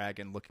CGI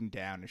dragon, looking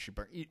down as she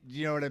burns.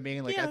 You know what I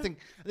mean? Like, I think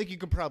you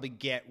could probably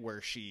get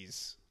where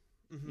she's.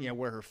 You know,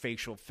 where her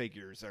facial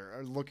figures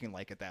are looking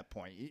like at that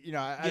point. You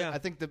know, I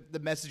think the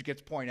message gets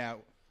pointed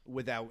out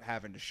without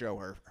having to show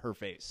her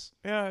face.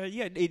 I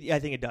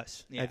think it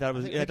does. Yeah. I thought it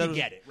was. I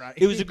get it, right?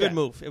 It was a good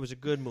move. It was a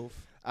good move.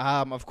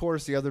 Of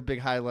course, the other big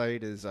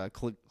highlight is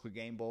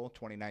Clegane Bowl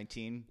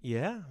 2019.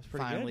 Yeah, it was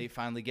pretty good.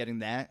 Finally getting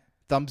that.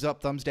 Thumbs up,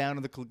 thumbs down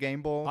to the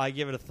Clegane Bowl. I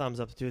give it a thumbs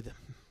up to them.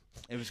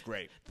 It was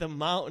great. The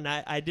mountain,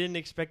 I didn't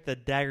expect the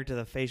dagger to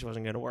the face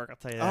wasn't going to work, I'll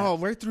tell you that. Oh,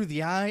 right through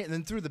the eye, and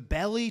then through the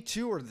belly,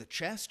 too, or the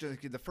chest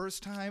the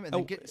first time, and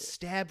then get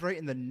stabbed right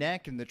in the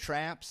neck and the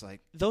traps.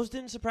 Like, those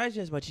didn't surprise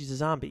me as much. He's a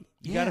zombie.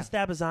 You got to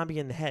stab a zombie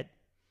in the head.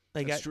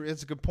 Like, that's true.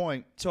 That's a good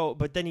point. So,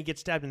 but then he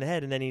gets stabbed in the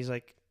head, and then he's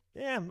like,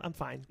 yeah, I'm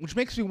fine. Which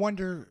makes me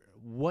wonder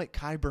what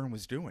Qyburn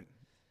was doing.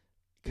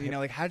 You know,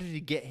 like, how did he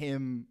get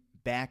him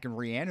back and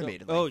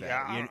reanimated. Oh, like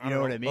that. yeah. You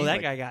know what I mean? Oh, that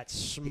Like, guy got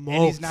smoked.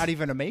 and he's not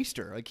even a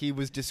maester. Like, he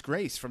was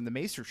disgraced from the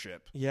maestership.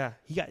 Yeah,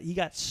 he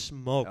got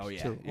smoked. Oh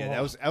yeah, too. yeah.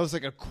 Oh. That was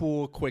like a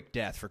cool, quick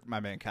death for my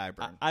man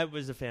Qyburn. I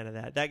was a fan of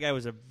that. That guy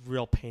was a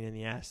real pain in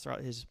the ass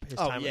throughout his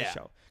Oh, time on yeah. the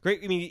show.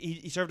 Great. I mean,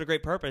 he served a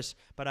great purpose,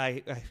 but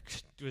I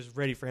was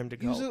ready for him to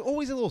He go. was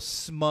always a little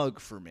smug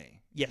for me.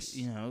 Yes.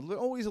 You know,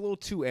 always a little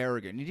too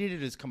arrogant. He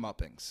needed his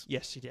comeuppings.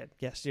 Yes, he did.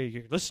 Yes,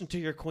 you listen to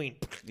your queen.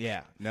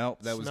 Yeah. No,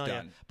 that was Smell ya.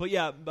 done. But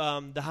yeah,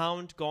 the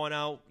Hound going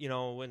out, in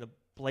the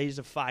blaze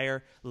of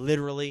fire,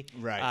 literally.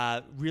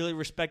 Right. Really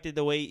respected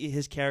the way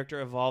his character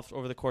evolved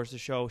over the course of the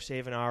show,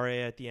 saving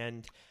Arya at the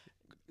end.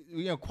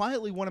 You know,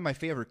 quietly one of my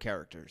favorite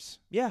characters.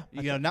 Yeah.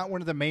 Not one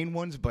of the main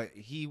ones, but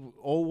he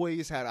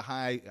always had a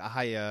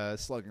high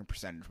slugging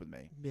percentage with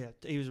me. Yeah,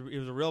 he was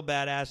a real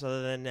badass.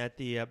 Other than at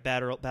the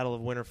Battle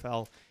of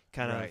Winterfell,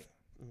 kind Right.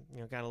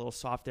 of got a little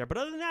soft there. But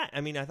other than that,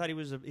 I mean, I thought he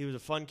was a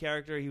fun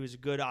character. He was a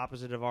good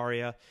opposite of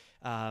Arya.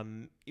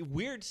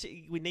 Weird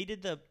when they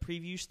did the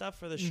preview stuff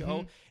for the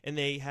show, and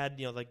they had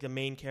like the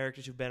main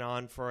characters who've been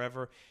on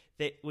forever.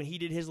 When he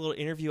did his little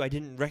interview, I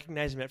didn't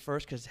recognize him at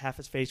first because half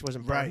his face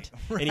wasn't burnt,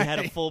 Right. and he had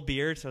a full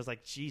beard. So I was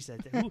like, "Geez,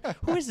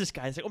 who is this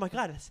guy?" It's like, "Oh my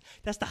god,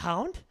 that's the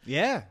Hound."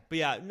 Yeah. But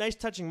yeah, nice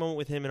touching moment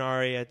with him and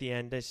Arya at the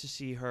end. Nice to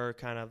see her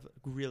kind of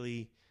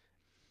really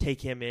take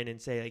him in and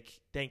say like,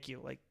 "Thank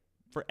you, like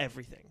for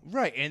everything."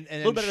 Right, and a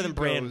little better she than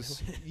Bran.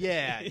 goes-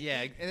 yeah,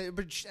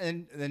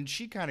 and then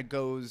she kind of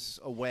goes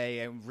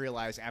away and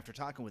realizes after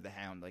talking with the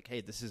Hound, like,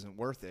 hey, this isn't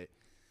worth it.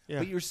 Yeah.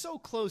 But you're so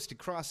close to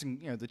crossing,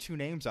 the two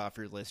names off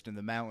your list in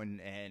the Mountain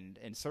and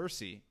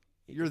Cersei.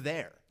 You're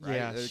there, right?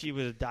 Yeah, she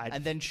would have died.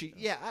 And then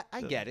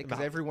I get it because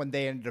Mountain. everyone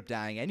they ended up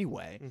dying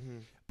anyway. Mm-hmm.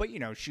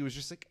 But she was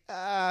just like,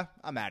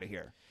 I'm out of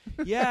here.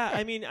 Yeah,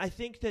 I mean, I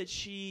think that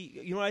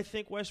she, what I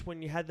think, Wes,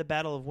 when you had the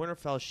Battle of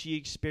Winterfell, she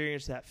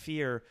experienced that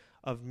fear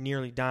of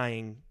nearly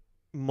dying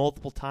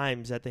multiple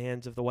times at the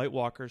hands of the White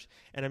Walkers,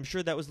 and I'm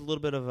sure that was a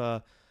little bit of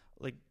a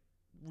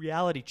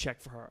reality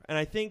check for her. And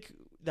I think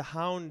the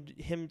Hound,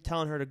 him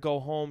telling her to go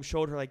home,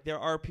 showed her there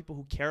are people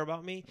who care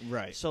about me.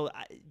 Right. So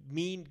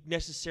me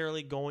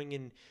necessarily going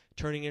and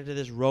turning into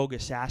this rogue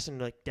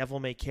assassin, devil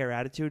may care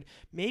attitude,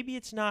 maybe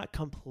it's not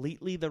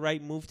completely the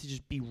right move to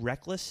just be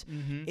reckless.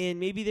 Mm-hmm. And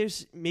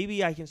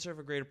maybe I can serve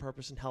a greater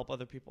purpose and help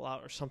other people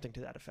out or something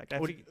to that effect.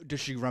 Does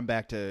she run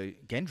back to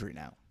Gendry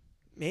now?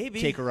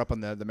 Maybe Take her up on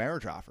the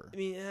marriage offer. I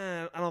mean,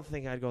 I don't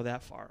think I'd go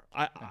that far.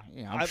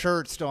 I'm sure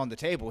it's still on the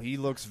table. He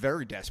looks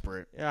very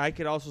desperate. I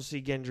could also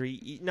see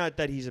Gendry. Not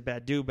that he's a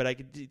bad dude, but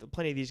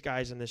plenty of these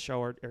guys on this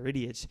show are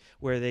idiots,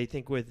 where they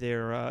think with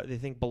their they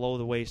think below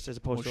the waist as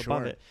opposed to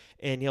above it,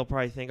 and he'll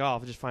probably think, I'll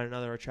just find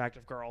another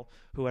attractive girl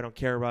who I don't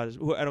care about as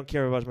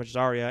much as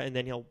Arya, and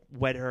then he'll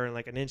wed her in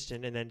an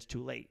instant, and then it's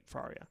too late for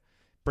Arya.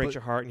 Breaks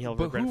your heart, and he'll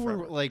regret it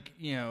forever.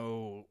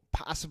 Who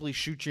possibly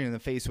shoot you in the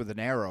face with an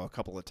arrow a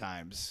couple of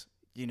times.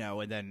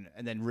 And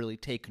then really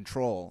take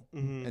control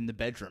in the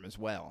bedroom as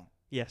well.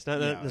 Yes,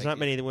 there's not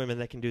many of the women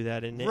that can do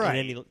that in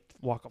any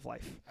walk of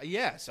life.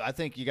 Yeah, so I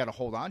think you got to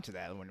hold on to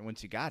that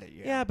once you got it.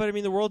 Yeah, but I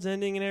mean, the world's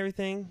ending and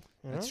everything.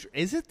 That's true.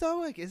 Is it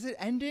though? Is it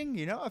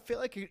ending? I feel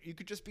like you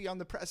could just be on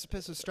the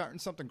precipice of starting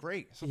something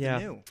great, something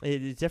new.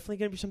 It's definitely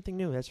going to be something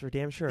new. That's for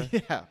damn sure.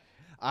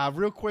 Yeah.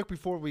 Real quick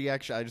before we I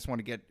just want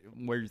to get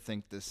where you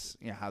think this,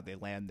 how they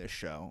land this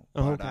show.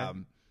 Oh, but, okay.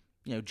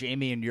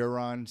 Jaime and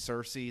Euron,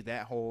 Cersei,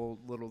 that whole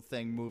little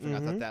thing moving.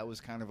 I thought that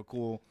was kind of a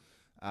cool,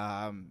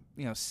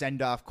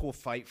 send off, cool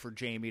fight for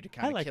Jaime to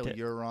kind of kill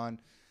Euron.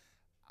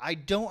 I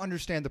don't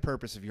understand the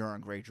purpose of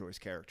Euron Greyjoy's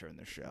character in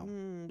this show.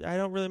 I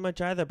don't really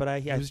much either,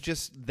 but He was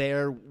just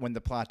there when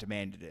the plot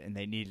demanded it, and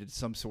they needed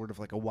some sort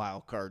of a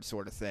wild card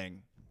sort of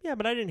thing. Yeah,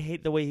 but I didn't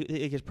hate the way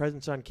his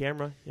presence on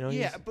camera.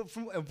 But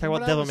from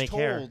what I was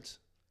told,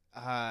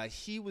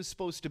 he was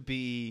supposed to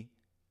be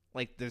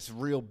this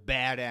real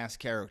badass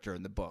character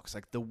in the books,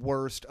 the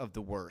worst of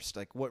the worst,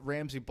 what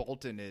Ramsay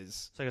Bolton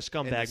is. It's like a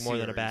scumbag more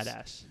than a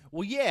badass.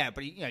 Well, yeah,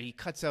 but he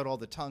cuts out all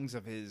the tongues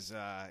of his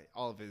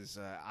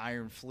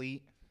Iron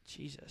Fleet.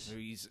 Jesus, So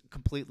he's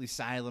completely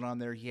silent on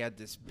there. He had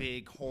this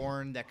big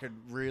horn that could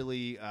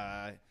really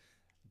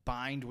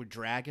bind with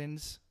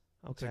dragons.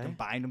 Okay, So he can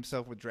bind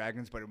himself with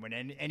dragons, but when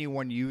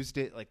anyone used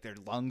it, their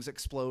lungs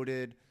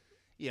exploded.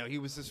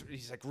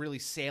 He's really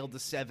sailed the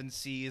 7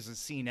 seas and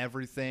seen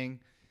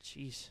everything.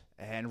 Jeez.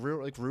 And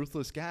real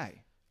ruthless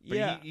guy. But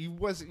Yeah. he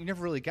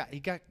never really got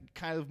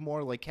kind of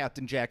more like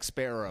Captain Jack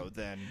Sparrow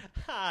than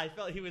I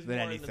felt he was than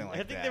more anything like I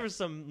think that. there was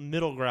some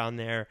middle ground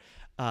there,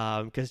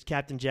 because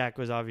Captain Jack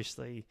was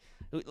obviously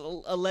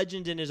a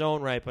legend in his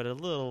own right, but a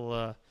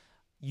little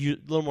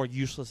more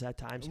useless at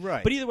times.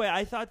 Right. But either way,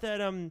 I thought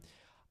that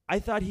I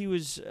thought he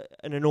was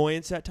an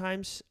annoyance at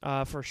times,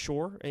 for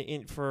sure,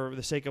 for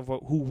the sake of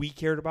who we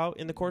cared about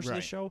in the course of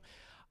the show.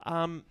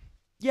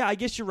 Yeah, I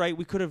guess you're right.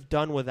 We could have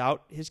done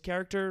without his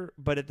character,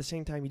 but at the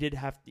same time,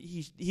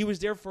 he was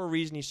there for a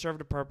reason. He served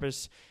a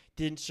purpose.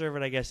 Didn't serve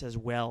it, I guess, as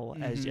well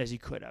as he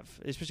could have,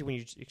 especially when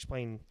you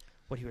explain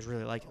what he was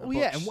really like in the books.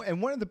 Yeah,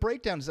 and one of the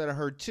breakdowns that I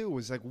heard too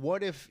was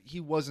what if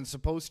he wasn't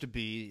supposed to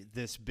be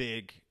this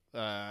big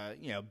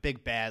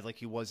big bad like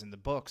he was in the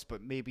books,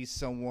 but maybe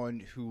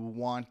someone who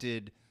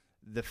wanted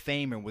the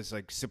fame and was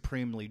like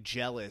supremely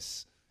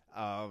jealous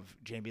of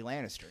Jaime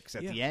Lannister, because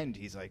at the end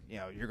he's like,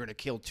 you're going to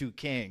kill 2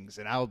 kings,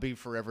 and I'll be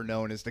forever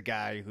known as the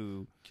guy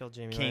who killed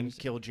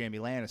Jaime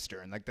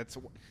Lannister. And like that's,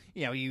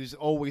 he was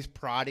always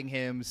prodding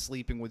him,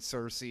 sleeping with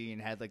Cersei,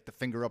 and had like the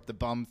finger up the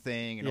bum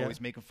thing, and always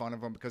making fun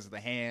of him because of the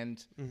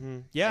hand. Mm-hmm.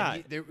 Yeah,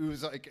 there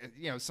was like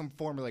some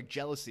form of like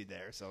jealousy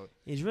there. So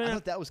I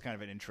thought that was kind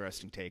of an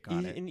interesting take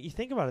on it. And you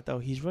think about it though,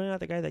 he's really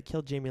not the guy that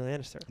killed Jaime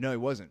Lannister. No, he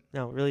wasn't.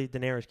 No, really,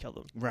 Daenerys killed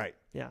him. Right.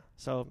 Yeah.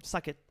 So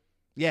suck it.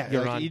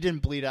 Yeah, he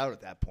didn't bleed out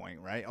at that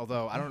point, right?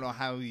 Although I don't know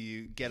how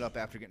you get up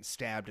after getting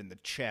stabbed in the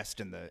chest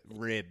and the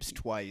ribs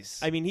twice.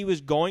 I mean, he was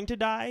going to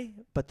die,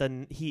 but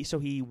then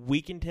he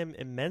weakened him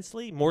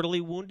immensely, mortally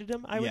wounded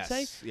him, I would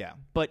say. Yeah.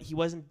 But he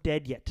wasn't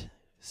dead yet.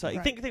 So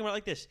think about it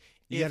like this.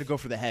 You got to go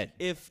for the head.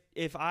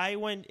 If I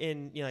went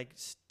and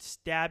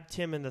stabbed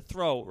him in the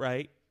throat,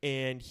 right,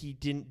 and he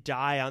didn't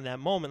die on that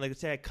moment, like let's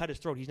say I cut his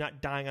throat, he's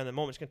not dying on the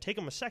moment. It's going to take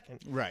him a second.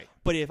 Right.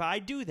 But if I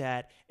do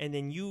that and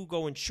then you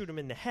go and shoot him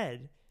in the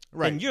head,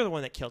 right, and you're the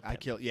one that killed him.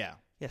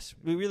 Yes,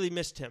 we really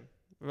missed him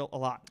a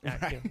lot,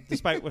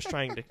 despite us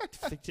trying to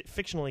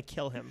fictionally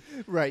kill him.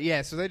 Right,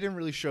 yeah, so they didn't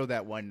really show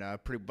that one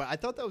but I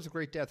thought that was a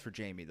great death for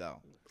Jaime, though,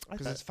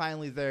 because it's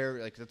finally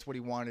there, like that's what he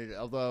wanted,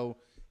 although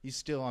he's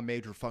still on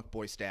major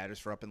fuckboy status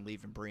for up and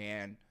leaving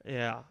Brienne.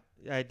 Yeah,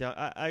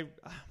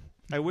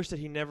 I wish that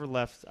he never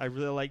left. I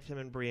really liked him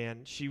and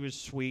Brienne. She was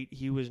sweet.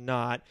 He was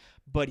not,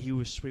 but he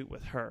was sweet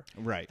with her.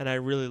 Right. And I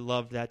really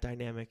loved that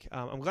dynamic.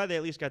 I'm glad they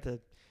at least got to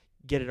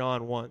get it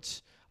on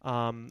once.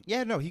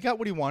 He got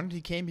what he wanted.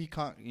 He came,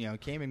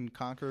 came and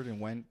conquered and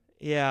went.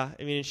 Yeah,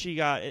 I mean, she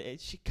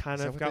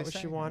kind of got what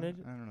she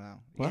wanted. I don't know.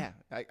 What?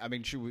 Yeah, I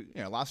mean, she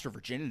lost her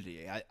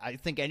virginity. I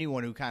think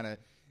anyone who kind of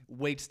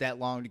waits that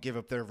long to give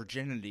up their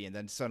virginity and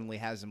then suddenly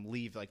has them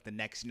leave like the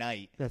next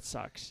night, that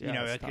sucks.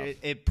 Yeah,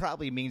 it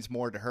probably means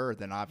more to her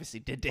than obviously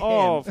did to him.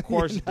 Oh, of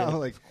course it did.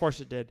 Of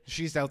course it did.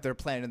 She's out there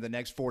planning the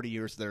next 40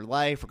 years of their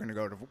life. We're going to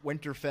go to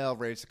Winterfell,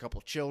 raise a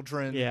couple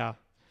children. Yeah,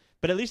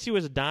 but at least he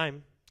was a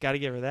dime. Got to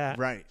give her that.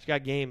 Right. She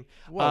got game.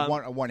 Well,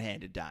 a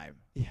one-handed dime.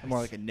 Yes. More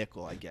like a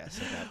nickel, I guess,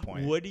 at that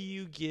point. What do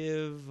you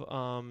give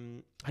how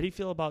do you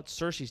feel about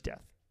Cersei's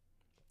death?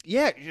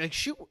 Yeah,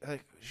 she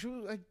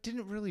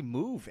didn't really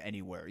move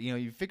anywhere.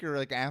 You figure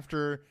like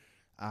after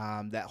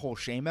that whole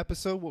Shame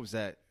episode, what was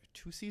that,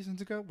 2 seasons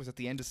ago? Was it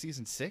the end of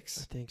season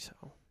 6? I think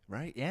so.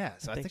 Right? Yeah.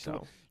 So I think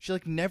so. She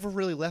never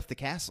really left the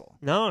castle.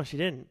 No, she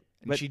didn't.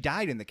 And she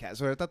died in the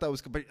castle. So I thought that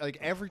was, but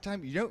every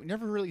time you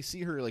never really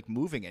see her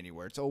moving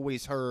anywhere. It's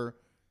always her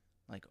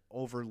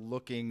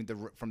overlooking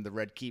from the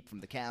Red Keep from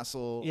the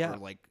castle,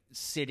 or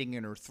sitting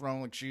in her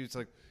throne. She was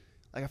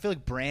I feel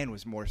like Bran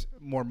was more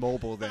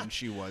mobile than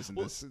she was in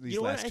these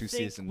last 2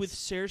 seasons. With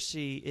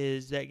Cersei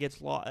is that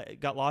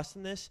got lost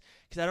in this,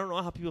 because I don't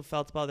know how people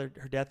felt about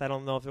her death. I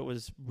don't know if it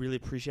was really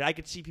appreciated. I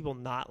could see people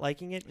not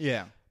liking it.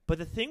 Yeah. But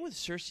the thing with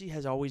Cersei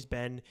has always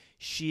been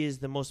she is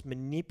the most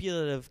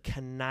manipulative,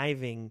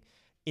 conniving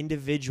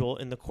individual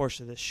in the course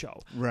of this show.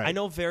 Right. I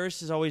know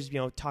Varys is always,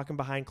 talking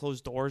behind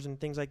closed doors and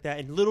things like that,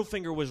 and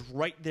Littlefinger was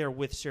right there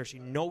with Cersei,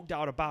 no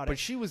doubt about it. But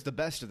she was the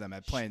best of them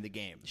at playing the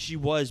game. She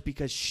was,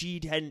 because she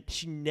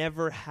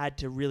never had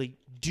to really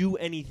do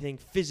anything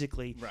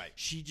physically. Right.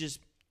 She just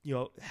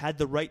had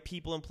the right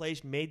people in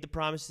place, made the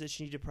promises that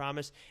she needed to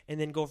promise, and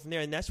then go from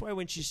there. And that's why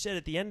when she said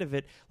at the end of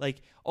it,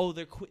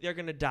 they're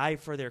going to die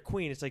for their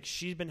queen, it's like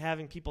she's been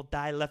having people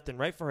die left and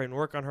right for her and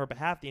work on her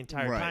behalf the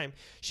entire time.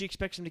 She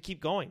expects them to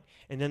keep going.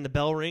 And then the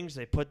bell rings,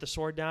 they put the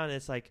sword down, and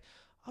it's like,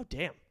 oh,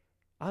 damn.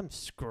 I'm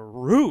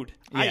screwed.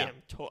 Yeah.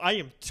 I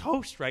am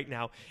toast right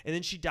now. And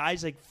then she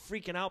dies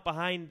freaking out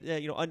behind,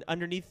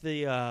 underneath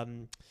the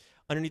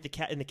in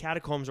the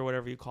catacombs or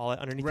whatever you call it,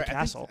 underneath the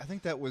castle. I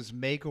think that was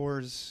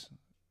Maegor's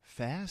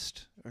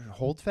fast or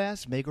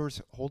holdfast.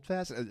 Maegor's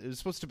holdfast. It was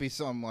supposed to be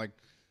some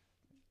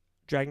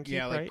Dragon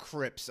Keep, right?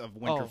 crypts of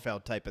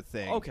Winterfell type of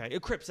thing. Okay,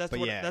 crypts. That's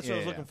what I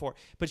was looking for.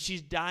 But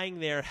she's dying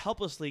there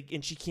helplessly,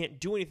 and she can't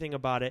do anything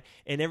about it.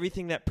 And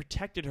everything that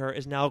protected her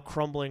is now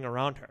crumbling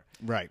around her.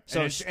 Right.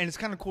 So it's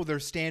kind of cool. They're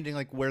standing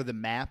where the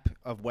map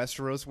of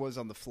Westeros was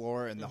on the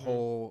floor, and the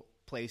whole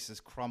place is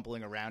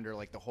crumbling around her,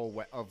 the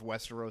whole of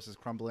Westeros is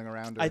crumbling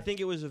around her. I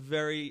think it was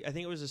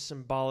a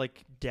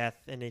symbolic death,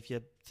 and if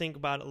you think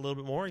about it a little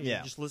bit more,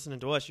 just listening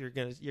to us, you're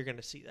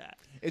gonna see that.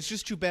 It's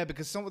just too bad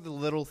because some of the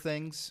little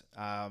things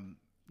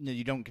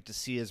you don't get to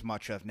see as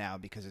much of now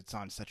because it's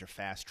on such a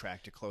fast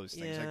track to close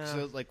things.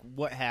 Yeah.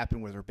 What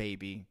happened with her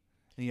baby?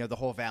 And, the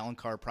whole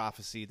Valonqar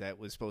prophecy that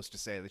was supposed to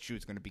say that she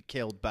was going to be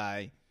killed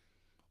by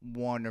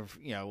one of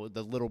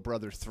the little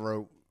brother's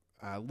throat.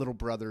 Little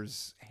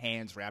brother's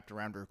hands wrapped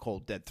around her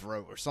cold dead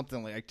throat or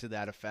something to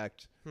that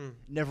effect.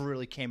 Never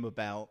really came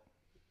about.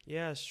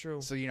 Yeah, it's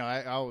true. So,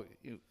 I'll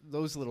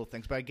those little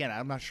things. But again,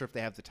 I'm not sure if they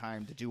have the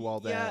time to do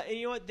all that. Yeah, and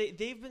you know what?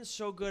 They've been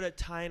so good at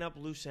tying up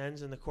loose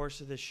ends in the course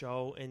of this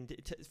show. And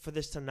for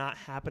this to not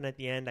happen at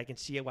the end, I can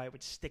see why it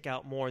would stick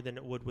out more than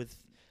it would with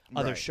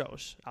other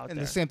shows out and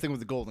there. the same thing with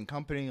the Golden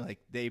Company. Like,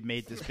 they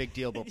made this big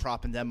deal about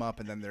propping them up,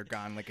 and then they're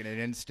gone like in an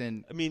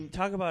instant. I mean,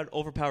 talk about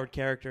overpowered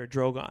character,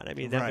 Drogon. I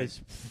mean, that Right.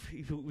 was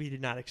we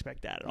did not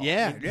expect that at all.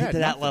 Yeah, I mean, yeah, to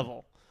that nothing.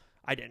 level.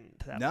 I didn't.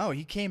 To that level. No,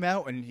 he came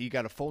out and he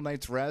got a full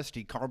night's rest.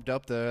 He carved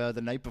up the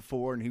night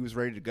before, and he was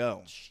ready to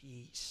go.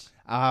 Jeez.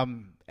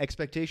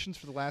 Expectations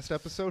for the last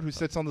episode? Who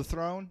sits on the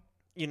throne?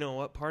 You know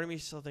what? Part of me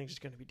still thinks it's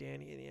going to be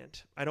Danny in the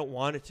end. I don't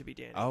want it to be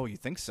Danny. Oh, you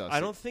think so? I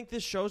don't think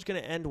this show's going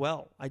to end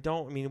well. I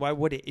don't. I mean, why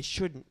would it? It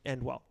shouldn't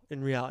end well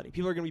in reality.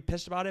 People are going to be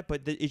pissed about it,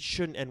 but it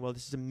shouldn't end well.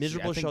 This is a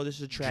miserable show. This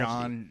is a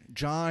tragedy.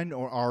 John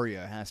or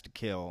Arya has to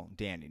kill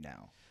Danny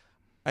now.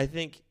 I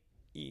think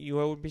you know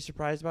what I would be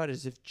surprised about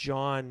is if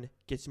John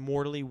gets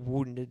mortally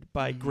wounded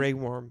by Grey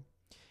Worm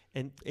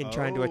and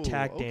trying to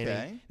attack Danny.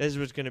 Okay. This is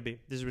what it's going to be.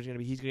 He's going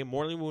to get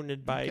mortally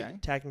wounded by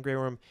attacking Grey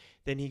Worm.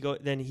 Then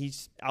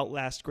he's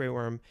outlast Grey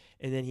Worm,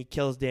 and then he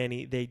kills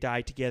Danny. They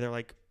die together,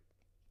 like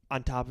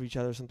on top of each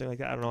other, or something like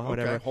that. I don't know,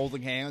 whatever.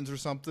 Holding hands or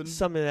something.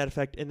 Something to that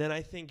effect. And then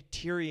I think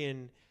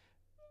Tyrion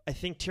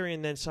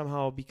then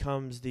somehow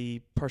becomes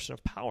the person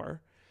of power.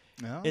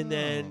 Oh. And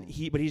then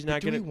he's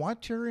not going to. Do we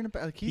want Tyrion?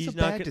 Like, he's a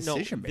not bad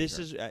decision maker.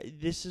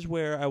 This is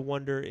where I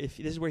wonder if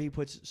this is where he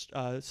puts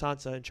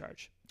Sansa in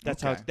charge.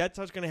 That's how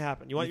it's going to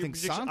happen. You want you your think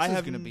prediction? Sansa's I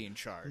have going to be in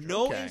charge?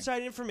 no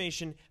inside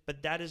information,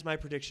 but that is my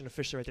prediction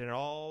officially right there. And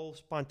all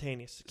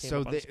spontaneous.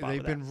 So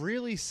they've been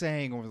really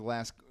saying over the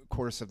last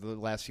course of the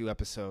last few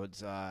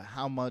episodes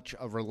how much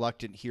a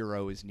reluctant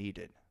hero is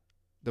needed.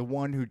 The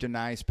one who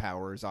denies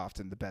power is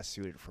often the best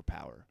suited for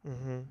power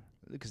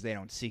because they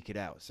don't seek it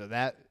out. So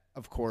that,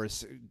 of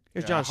course,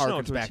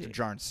 harkens back to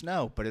Jon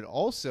Snow, but it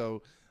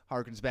also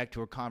harkens back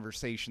to a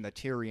conversation that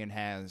Tyrion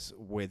has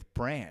with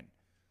Bran.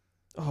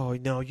 Oh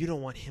no, you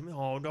don't want him.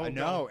 Oh no,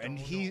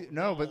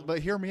 no, but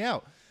hear me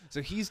out.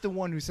 So he's the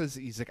one who says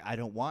he's like, I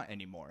don't want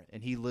anymore,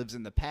 and he lives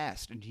in the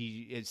past, and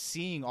he is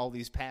seeing all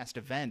these past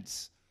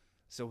events,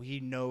 so he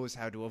knows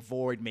how to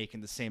avoid making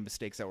the same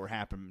mistakes that were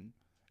happening.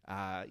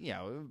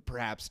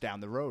 Perhaps down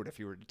the road if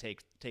he were to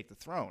take the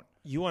throne.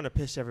 You want to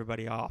piss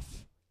everybody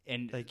off.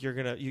 And like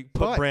you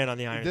put Bran on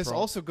the Iron Throne. This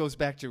also goes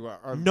back to our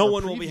one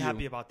preview. Will be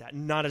happy about that.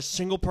 Not a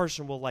single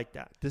person will like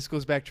that. This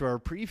goes back to our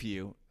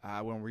preview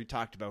when we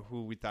talked about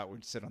who we thought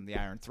would sit on the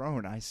Iron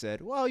Throne. I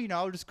said, well,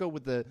 I'll just go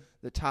with the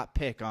top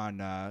pick on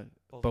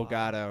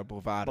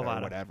Bovada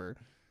or whatever.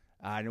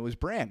 And it was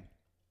Bran.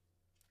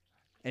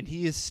 And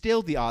he is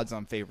still the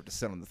odds-on favorite to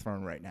sit on the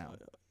throne right now.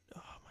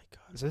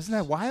 So isn't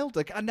that wild?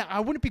 Like, I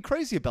wouldn't be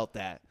crazy about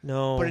that.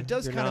 No, but it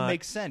does kind of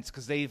make sense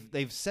because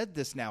they've said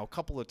this now a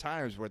couple of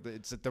times where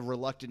it's the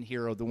reluctant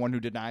hero, the one who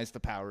denies the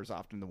power, is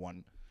often the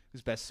one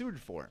who's best suited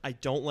for it. I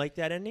don't like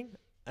that ending,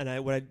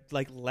 and what I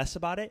like less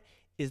about it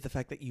is the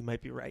fact that you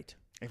might be right.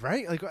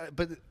 Right? Like,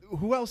 but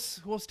who else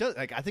does?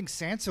 Like, I think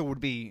Sansa would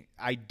be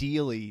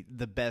ideally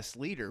the best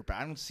leader, but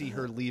I don't see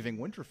her leaving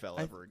Winterfell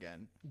ever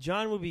again.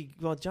 Jon would be.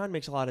 Well, Jon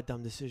makes a lot of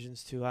dumb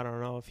decisions too. I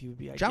don't know if he would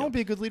be. Jon would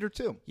be a good leader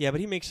too. Yeah, but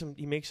he makes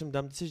some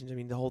dumb decisions. I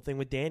mean, the whole thing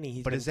with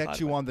Danny. But is that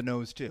too on the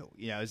nose too?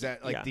 Is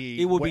that like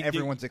what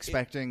everyone's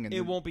expecting?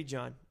 It won't be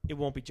Jon. It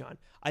won't be Jon.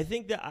 I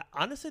think that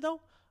honestly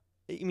though.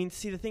 I mean,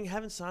 see, the thing,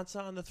 having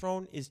Sansa on the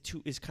throne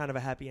is kind of a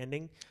happy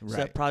ending, so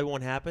that probably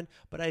won't happen.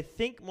 But I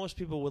think most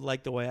people would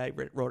like the way I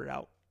wrote it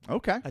out.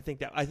 Okay, I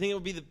think it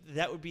would be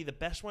that would be the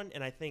best one,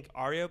 and I think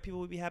Arya people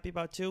would be happy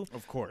about too.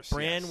 Of course,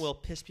 Bran will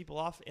piss people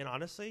off, and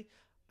honestly,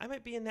 I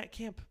might be in that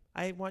camp.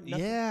 I want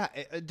nothing. Yeah,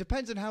 it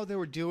depends on how they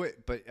would do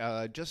it,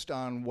 but just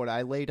on what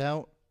I laid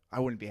out,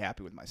 I wouldn't be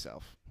happy with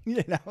myself.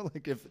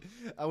 Like if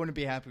I wouldn't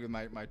be happy with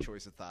my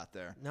choice of thought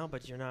there. No,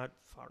 but you're not.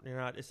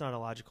 It's not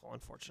illogical,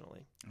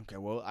 unfortunately. Okay,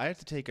 well, I have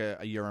to take a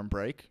urine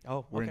break.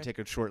 Oh, we're gonna take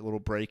a short little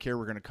break here.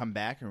 We're gonna come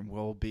back and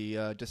we'll be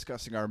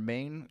discussing our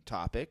main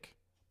topic,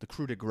 the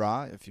coup de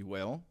grace, if you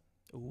will.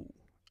 Ooh.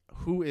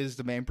 Who is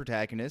the main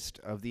protagonist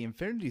of the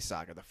Infinity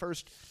Saga, the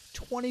first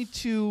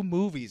 22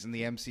 movies in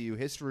the MCU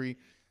history?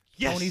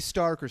 Yes! Tony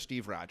Stark or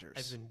Steve Rogers?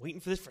 I've been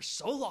waiting for this for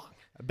so long.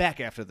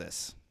 Back after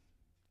this.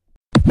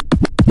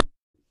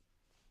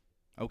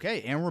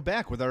 Okay, and we're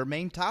back with our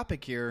main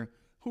topic here.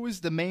 Who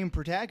is the main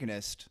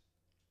protagonist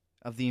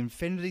of the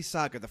Infinity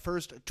Saga, the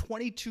first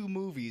 22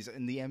 movies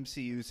in the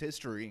MCU's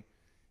history?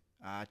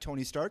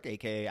 Tony Stark,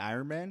 a.k.a.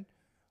 Iron Man,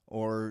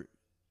 or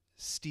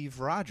Steve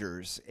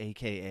Rogers,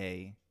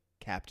 a.k.a.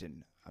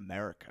 Captain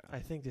America? I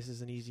think this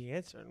is an easy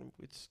answer.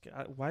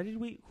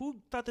 Who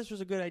thought this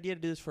was a good idea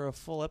to do this for a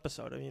full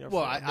episode? I mean,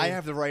 I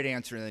have the right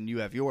answer, and then you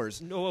have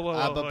yours.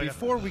 But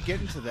before we get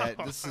into that,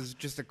 this is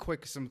just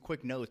some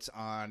quick notes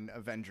on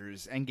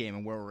Avengers Endgame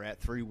and where we're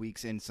at 3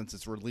 weeks in since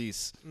its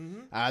release.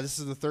 Mm-hmm. This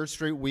is the third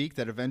straight week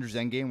that Avengers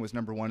Endgame was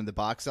number one in the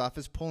box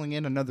office, pulling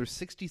in another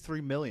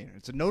 $63 million.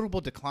 It's a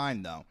notable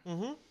decline, though.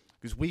 Mm-hmm.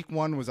 Because week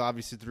one was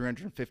obviously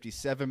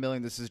 $357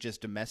 million. This is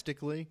just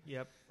domestically.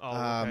 Yep.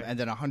 Okay. And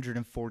then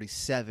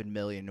 $147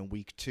 million in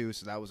week two.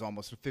 So that was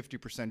almost a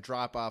 50%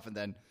 drop off. And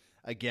then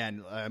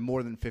again,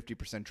 more than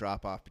 50%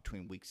 drop off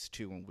between weeks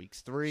 2 and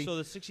weeks 3. So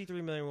the $63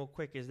 million, real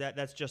quick,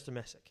 that's just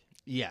domestic.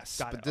 Yes,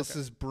 Got but it, this okay.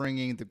 is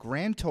bringing the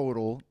grand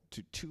total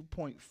to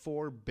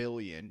 $2.4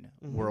 billion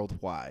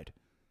worldwide,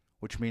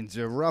 which means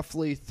they're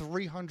roughly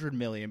 $300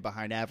 million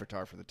behind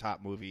Avatar for the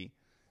top movie,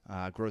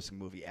 grossing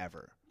movie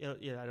ever.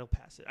 Yeah, it'll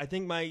pass it. I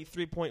think my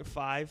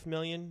 3.5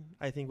 million,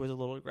 I think, was a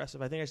little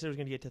aggressive. I think I said it was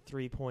going to get to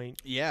 3.3,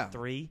 Yeah.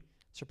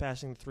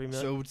 surpassing the 3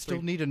 million. So it would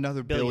still need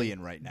another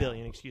billion right now.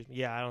 Billion, excuse me.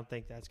 Yeah, I don't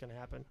think that's going to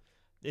happen.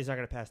 It's not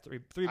going to pass 3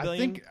 billion. I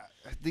think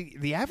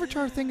the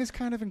Avatar thing is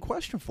kind of in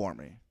question for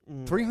me.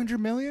 300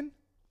 million?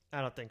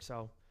 I don't think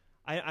so.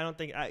 I don't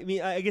think. I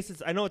mean, I guess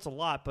it's. I know it's a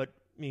lot, but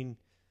I mean,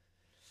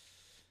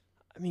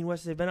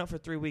 Wes, they've been out for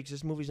 3 weeks.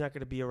 This movie's not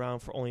going to be around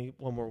for only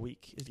one more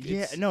week. It's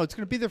going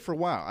to be there for a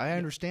while. I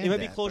understand. It might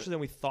be closer than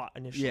we thought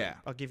initially. Yeah,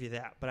 I'll give you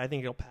that, but I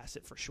think it'll pass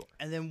it for sure.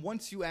 And then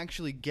once you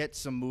actually get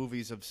some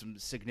movies of some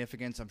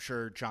significance, I'm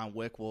sure John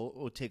Wick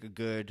will take a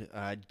good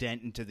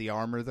dent into the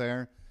armor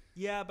there.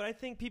 Yeah, but I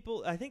think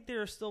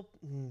there are still.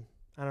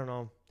 I don't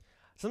know.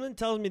 Something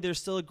tells me there's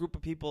still a group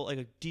of people, like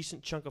a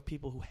decent chunk of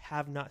people who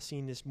have not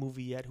seen this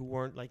movie yet, who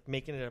weren't like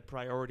making it a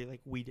priority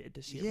like we did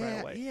to see it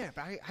right away. Yeah,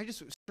 but I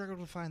just struggle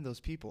to find those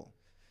people.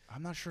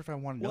 I'm not sure if I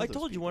want to know. Well, I those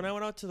told you people. when I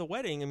went out to the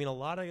wedding. I mean, a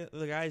lot of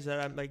the guys that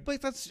I'm like.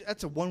 But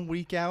that's a 1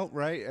 week out,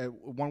 right?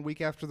 1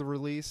 week after the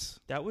release.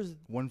 That was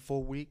 1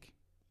 full week.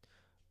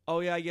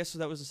 Oh yeah, I guess so.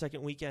 That was the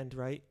second weekend,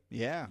 right?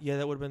 Yeah. Yeah,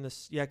 that would have been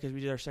this. Yeah, because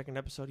we did our second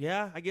episode.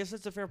 Yeah, I guess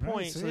that's a fair point.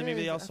 Right, so maybe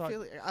they all saw.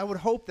 I would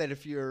hope that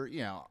if you're,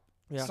 Yeah.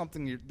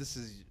 something this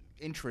is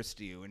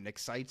interests you and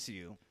excites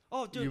you,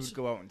 Oh, dude, you would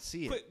go out and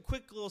see it.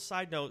 Quick little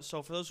side note.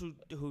 So for those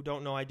who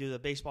don't know, I do the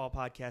baseball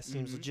podcast,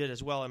 Seems Legit,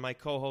 as well, and my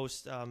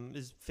co-host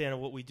is a fan of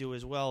what we do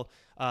as well,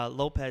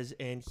 Lopez,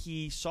 and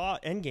he saw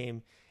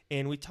Endgame,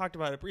 and we talked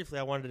about it briefly.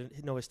 I wanted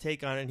to know his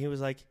take on it, and he was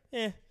like,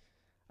 eh.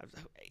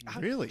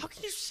 Really? How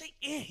can you say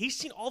eh? He's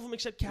seen all of them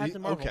except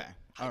Captain Marvel. Okay,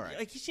 all right.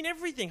 Like, he's seen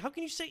everything. How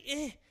can you say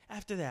eh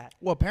after that?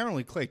 Well,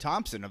 apparently Klay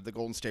Thompson of the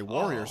Golden State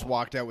Warriors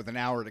walked out with an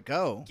hour to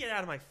go. Get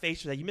out of my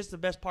face with that. You missed the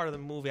best part of the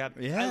movie. I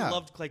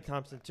loved Klay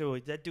Thompson, too.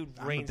 That dude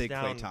rains down.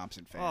 I'm a big Klay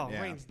Thompson fan.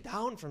 Rains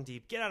down from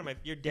deep. Get out of my...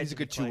 You're dead He's to a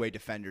good me, two-way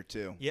defender,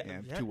 too. Yeah.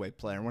 Two-way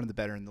player. One of the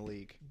better in the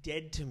league.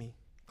 Dead to me,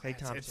 Klay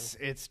Thompson.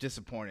 It's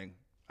disappointing.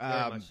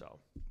 Very much so.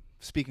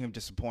 Speaking of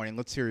disappointing,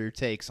 let's hear your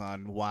takes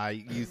on why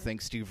you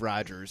think Steve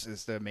Rogers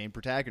is the main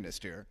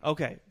protagonist here.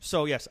 Okay,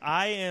 so yes,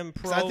 I am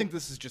pro. I think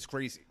this is just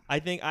crazy. I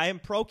think I am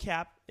pro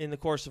Cap in the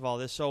course of all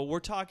this. So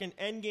we're talking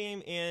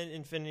Endgame and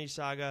Infinity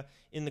Saga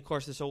in the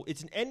course of this. So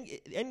it's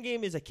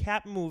Endgame is a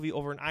Cap movie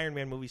over an Iron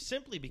Man movie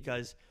simply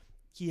because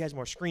he has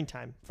more screen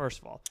time, first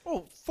of all.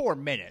 Oh, 4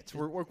 minutes.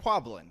 We're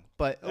quabbling,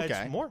 but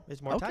okay.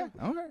 It's more time.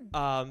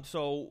 Okay.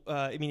 So,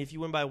 I mean, if you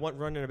win by 1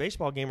 run in a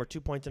baseball game or 2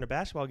 points in a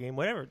basketball game,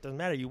 whatever, it doesn't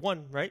matter. You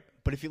won, right?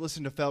 But if you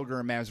listen to Felger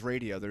and Mavs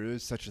radio, there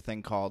is such a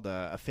thing called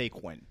a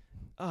fake win.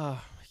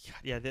 Oh,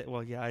 yeah.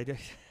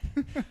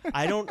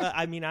 I don't.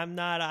 I mean, I'm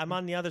not. I'm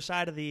on the other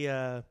side of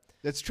the.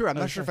 That's true. I'm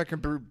not sure if I can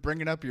bring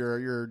it up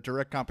your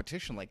direct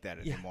competition like that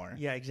anymore.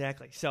 Yeah,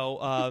 exactly.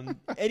 So,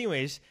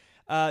 anyways.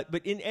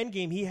 But in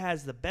Endgame, he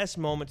has the best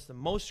moments, the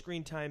most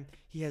screen time.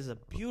 He has a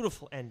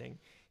beautiful ending.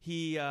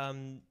 He,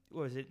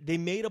 what was it? They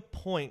made a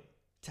point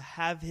to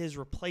have his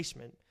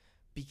replacement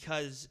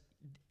because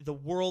the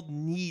world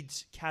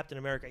needs Captain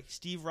America.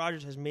 Steve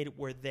Rogers has made it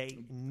where they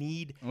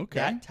need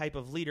that type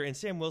of leader. And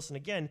Sam Wilson,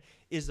 again,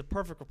 is the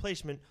perfect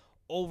replacement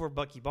over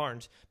Bucky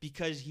Barnes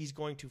because he's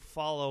going to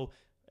follow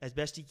as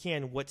best he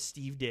can what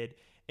Steve did.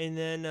 And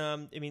then,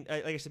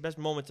 like I said, best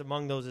moments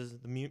among those is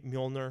the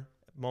Mjolnir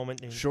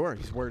moment. And, sure,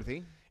 he's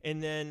worthy.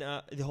 And then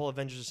the whole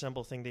Avengers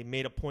Assemble thing, they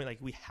made a point like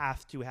we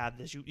have to have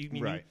this.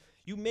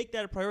 You make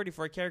that a priority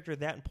for a character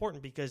that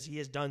important because he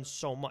has done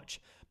so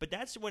much. But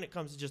that's when it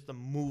comes to just the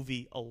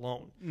movie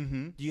alone.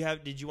 Mm-hmm.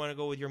 Did you want to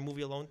go with your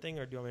movie alone thing,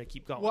 or do you want me to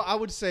keep going? Well, I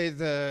would say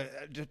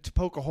to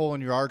poke a hole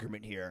in your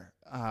argument here.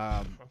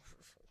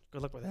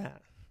 Good luck with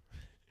that.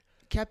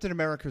 Captain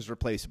America is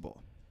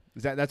replaceable.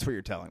 That's what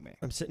you're telling me?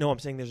 I'm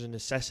saying there's a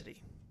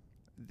necessity.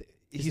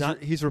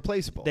 He's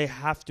replaceable. They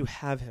have to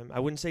have him. I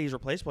wouldn't say he's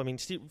replaceable. I mean,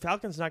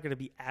 Falcon's not going to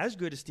be as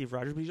good as Steve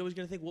Rogers, but he's always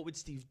going to think, what would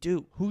Steve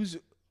do? Who's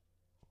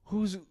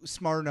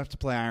smart enough to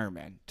play Iron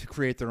Man to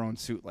create their own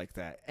suit like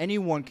that?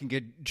 Anyone can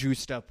get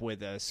juiced up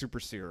with a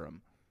super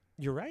serum.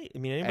 You're right. I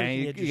mean,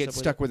 anybody can get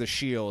stuck with a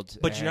shield.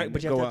 But you have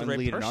to have the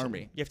right person.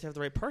 Army. You have to have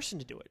the right person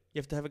to do it. You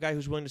have to have a guy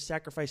who's willing to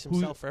sacrifice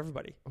himself for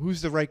everybody.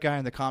 Who's the right guy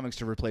in the comics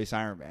to replace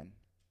Iron Man?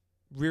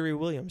 Riri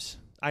Williams,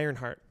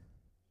 Ironheart.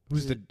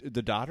 Who's the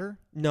daughter?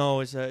 No,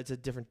 it's a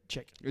different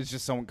chick. It's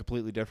just someone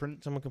completely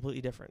different. Someone completely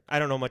different. I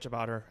don't know much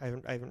about her. I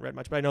haven't read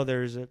much, but I know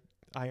there's a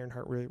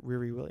Ironheart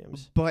Riri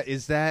Williams. But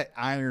is that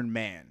Iron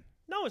Man?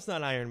 No, it's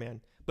not Iron Man.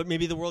 But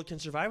maybe the world can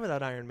survive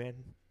without Iron Man.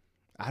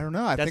 I don't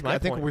know. I think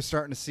point. we're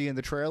starting to see in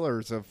the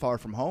trailers of Far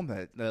From Home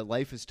that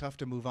life is tough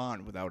to move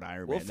on without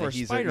Iron Man. For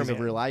he's Spider-Man,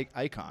 a real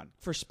icon.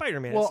 For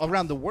Spider-Man, well,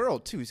 around the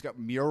world too. He's got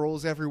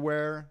murals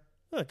everywhere.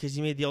 Because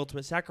he made the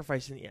ultimate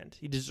sacrifice in the end.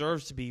 He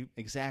deserves to be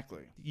He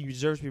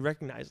deserves to be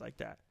recognized like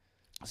that.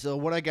 So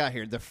what I got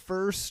here, the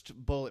first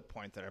bullet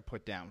point that I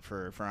put down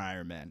for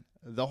Iron Man,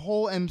 the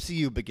whole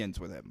MCU begins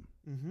with him.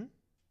 Mm-hmm.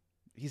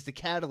 He's the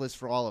catalyst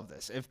for all of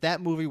this. If that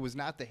movie was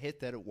not the hit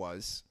that it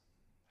was,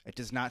 it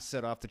does not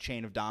set off the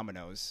chain of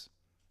dominoes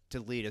to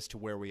lead us to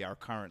where we are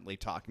currently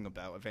talking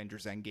about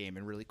Avengers Endgame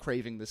and really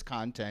craving this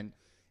content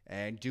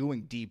and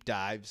doing deep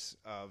dives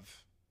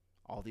of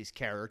all these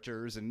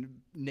characters and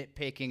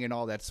nitpicking and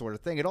all that sort of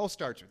thing. It all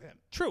starts with him.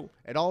 True.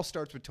 It all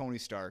starts with Tony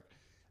Stark.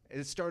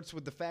 It starts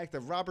with the fact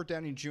that Robert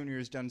Downey Jr.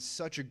 has done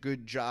such a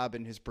good job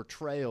in his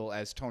portrayal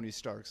as Tony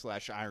Stark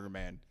 / Iron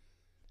Man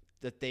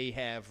that they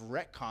have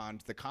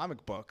retconned the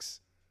comic books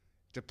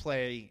to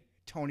play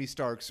Tony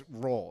Stark's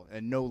role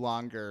and no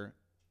longer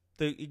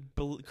the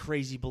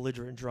crazy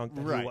belligerent drunk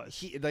that he was.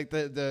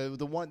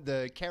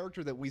 The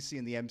character that we see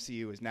in the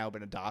MCU has now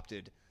been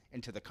adopted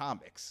into the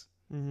comics,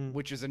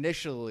 which is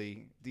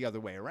initially the other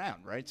way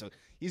around, right? So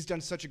he's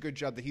done such a good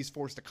job that he's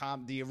forced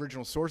the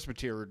original source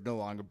material to no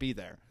longer be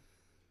there.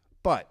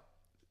 But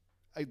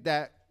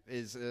that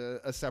is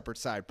a separate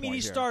side point. I mean,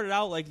 he started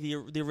out like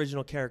the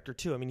original character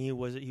too. I mean, he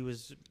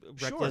was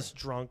reckless,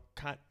 drunk.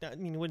 I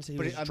mean, I wouldn't say he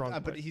was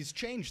drunk, but he's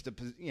changed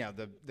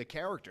the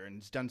character and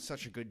he's done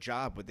such a good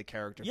job with the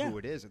character who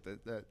it is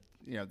that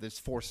this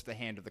forced the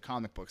hand of the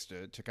comic books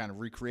to kind of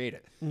recreate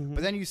it.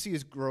 But then you see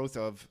his growth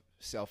of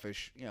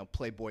selfish,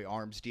 playboy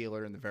arms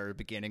dealer in the very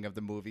beginning of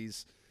the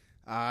movies,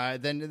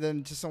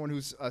 then to someone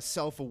who's a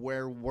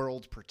self-aware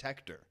world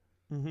protector.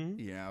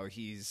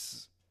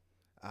 He's.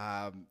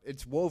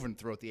 It's woven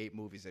throughout the 8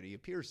 movies that he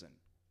appears in.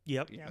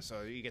 Yep.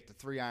 So you get the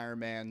 3 Iron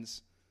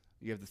Mans,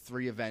 you have the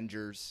 3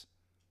 Avengers,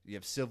 you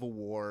have Civil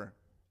War,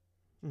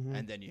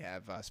 and then you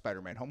have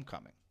Spider-Man: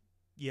 Homecoming.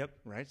 Yep.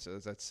 Right. So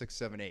that's 6,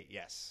 7, 8.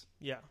 Yes.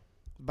 Yeah.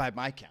 By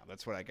my count,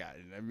 that's what I got.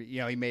 And, I mean,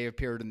 he may have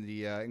appeared in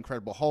the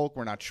Incredible Hulk.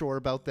 We're not sure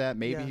about that.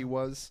 Maybe he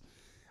was.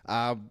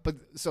 But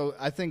so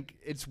I think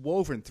it's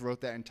woven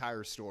throughout that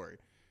entire story.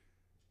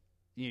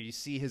 You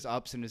see his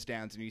ups and his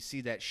downs, and you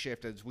see that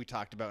shift as we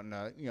talked about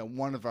in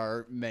one of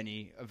our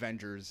many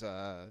Avengers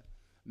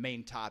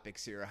main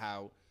topics here.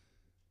 How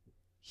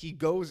he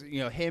goes,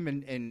 him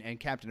and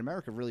Captain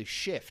America really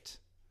shift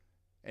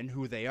in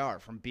who they are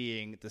from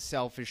being the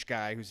selfish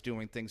guy who's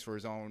doing things for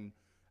his own,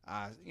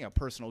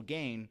 personal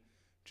gain,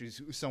 to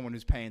someone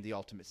who's paying the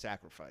ultimate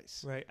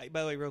sacrifice. Right.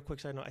 By the way, real quick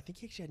side note, I think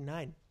he actually had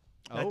 9.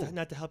 Oh.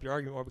 Not to help your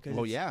argument more, because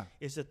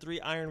it's the 3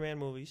 Iron Man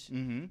movies,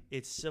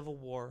 it's Civil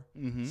War,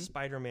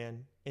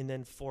 Spider-Man, and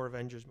then 4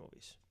 Avengers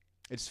movies.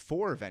 It's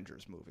 4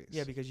 Avengers movies.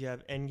 Yeah, because you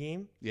have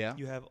Endgame. Yeah.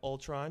 You have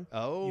Ultron.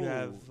 Oh. You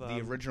have the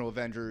original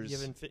Avengers. You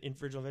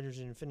have original Avengers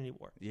and Infinity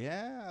War.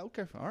 Yeah.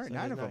 Okay. All right. So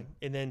 9 of them.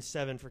 And then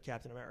 7 for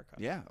Captain America.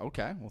 Yeah.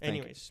 Okay. Well,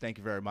 thank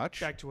you very much.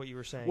 Back to what you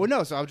were saying. Well,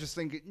 no. So I was just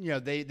thinking,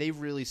 they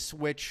really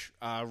switch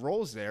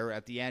roles there.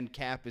 At the end,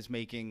 Cap is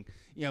making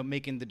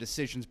the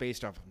decisions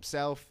based off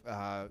himself.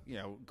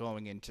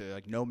 Going into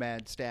like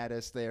nomad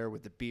status there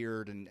with the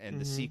beard and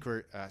the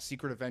secret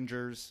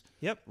Avengers.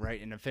 Yep.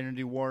 Right in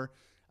Infinity War.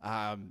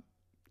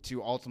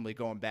 To ultimately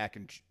going back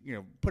and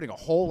putting a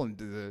hole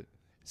into the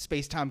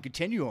space-time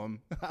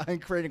continuum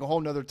and creating a whole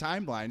nother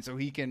timeline so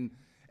he can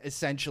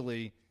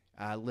essentially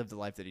live the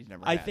life that he's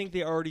never had. I think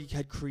they already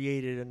had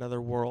created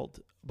another world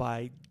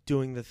by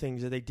doing the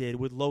things that they did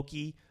with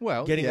Loki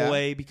getting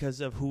away because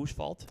of whose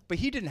fault. But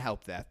he didn't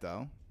help that,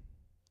 though.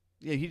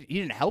 Yeah, he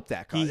didn't help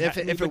that cause. If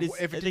it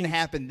didn't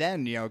happen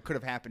then, it could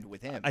have happened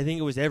with him. I think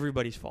it was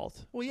everybody's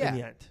fault. Well, yeah. In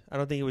the end, I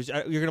don't think it was.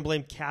 You're going to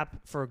blame Cap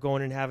for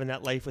going and having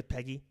that life with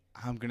Peggy.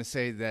 I'm going to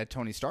say that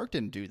Tony Stark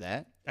didn't do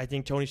that. I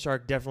think Tony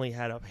Stark definitely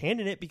had a hand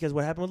in it, because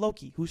what happened with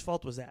Loki? Whose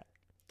fault was that?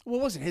 Well,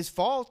 it wasn't his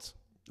fault.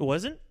 It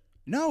wasn't?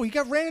 No, he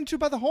got ran into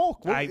by the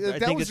Hulk. I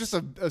that was just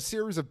a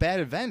series of bad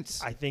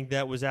events. I think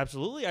that was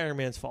absolutely Iron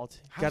Man's fault.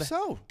 How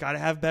so? Got to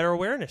have better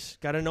awareness.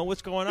 Got to know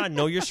what's going on.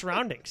 Know your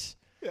surroundings.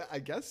 Yeah, I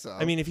guess so.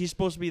 I mean, if he's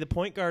supposed to be the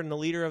point guard and the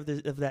leader of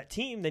that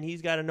team, then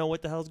he's got to know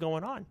what the hell's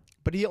going on.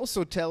 But he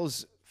also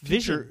tells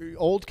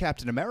old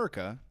Captain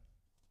America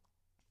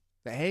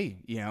that, hey,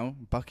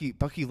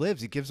 Bucky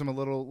lives. He gives him a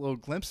little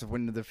glimpse of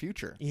into the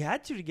future. He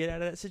had to get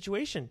out of that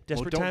situation.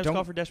 Desperate times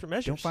call for desperate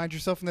measures. Don't find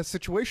yourself in that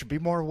situation. Be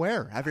more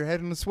aware. Have your head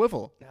in the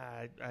swivel.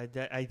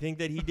 I think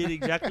that he did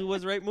exactly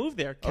was the right move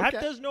there. Cap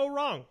does no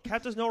wrong.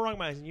 Cap does no wrong,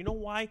 Miles. And you know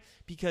why?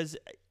 Because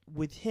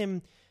with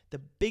him, the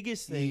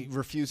biggest thing... He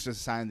refused to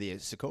sign the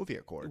Sokovia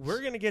Accords.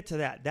 We're going to get to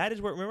that. That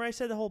is where... Remember I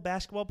said the whole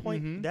basketball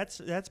point? That's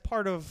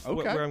part of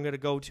where I'm going to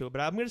go to.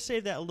 But I'm going to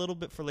save that a little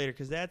bit for later,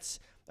 because that's,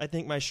 I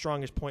think, my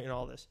strongest point in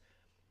all this.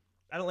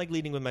 I don't like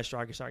leading with my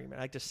strongest argument.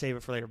 I like to save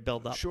it for later,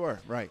 build up. Sure,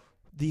 right.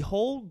 The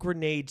whole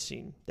grenade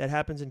scene that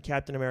happens in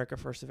Captain America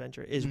First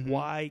Avenger is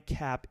why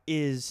Cap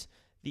is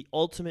the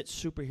ultimate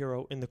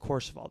superhero in the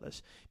course of all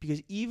this.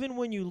 Because even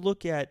when you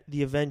look at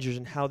the Avengers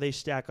and how they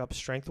stack up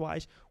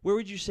strength-wise, where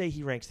would you say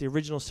he ranks? The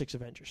original 6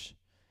 Avengers.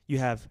 You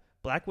have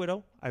Black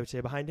Widow, I would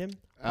say, behind him.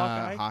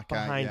 Hawkeye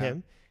behind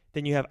him.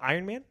 Then you have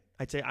Iron Man.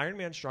 I'd say Iron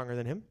Man's stronger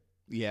than him.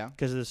 Yeah.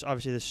 Because of this,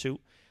 obviously, this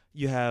suit.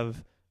 You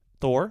have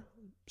Thor,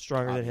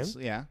 stronger than him.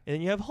 Yeah. And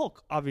then you have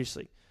Hulk,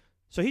 obviously.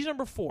 So he's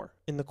number 4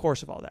 in the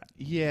course of all that.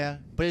 Yeah,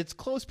 but it's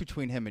close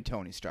between him and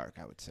Tony Stark,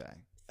 I would say.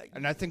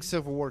 And I think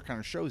Civil War kind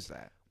of shows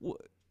that.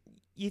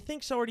 You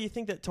think so, or do you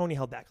think that Tony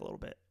held back a little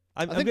bit?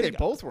 I think they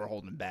both were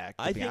holding back,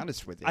 to be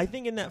honest with you. I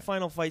think in that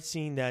final fight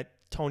scene that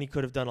Tony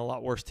could have done a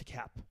lot worse to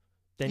Cap.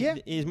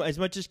 As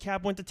much as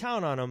Cap went to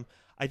town on him,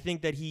 I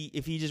think that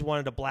if he just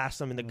wanted to blast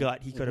him in the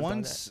gut, he could have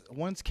done that.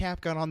 Once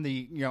Cap got on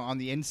the on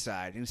the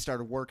inside and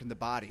started working the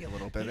body a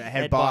little bit,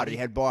 head body.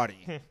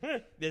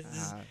 This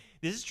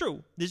is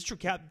true. This is true.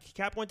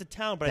 Cap went to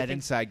town, but that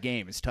inside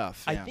game is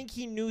tough. I think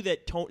he knew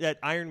that the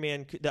Iron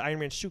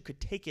Man suit could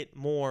take it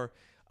more.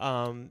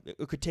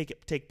 It could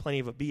take plenty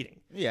of a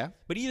beating. Yeah.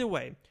 But either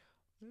way,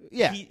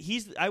 yeah,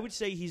 I would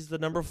say he's the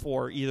number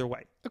 4 either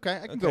way. Okay,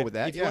 I can go with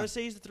that. If you want to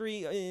say he's the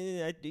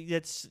 3,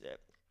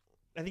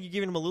 I think you're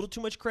giving him a little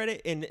too much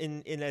credit, and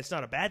it's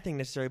not a bad thing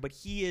necessarily, but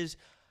he is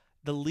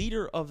the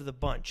leader of the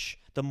bunch,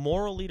 the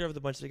moral leader of the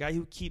bunch, the guy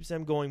who keeps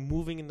them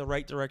moving in the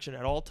right direction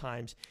at all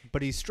times.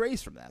 But he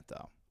strays from that,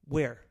 though.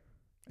 Where?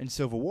 In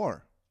Civil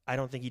War. I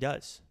don't think he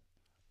does.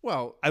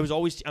 Well, I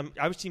was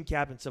Team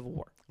Cap in Civil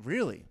War.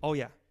 Really? Oh,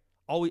 yeah.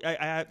 Always,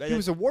 he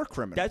was a war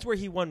criminal. That's where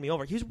he won me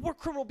over. He was a war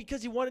criminal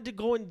because he wanted to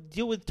go and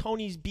deal with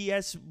Tony's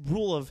BS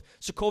rule of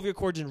Sokovia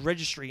Accords and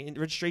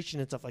registration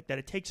and stuff like that.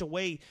 It takes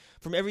away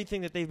from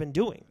everything that they've been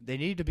doing. They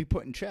need to be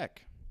put in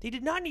check. They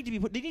did not need to be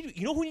put.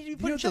 You know who needed to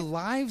be put in check? The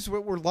lives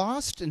were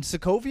lost in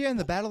Sokovia in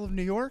the Battle of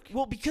New York.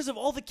 Well, because of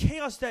all the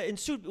chaos that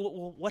ensued.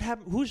 Well, what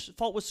happened? Whose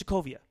fault was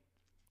Sokovia?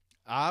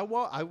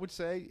 Well, I would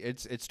say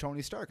it's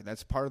Tony Stark, and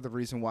that's part of the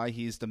reason why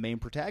he's the main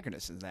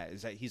protagonist in that,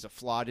 is that he's a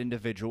flawed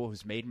individual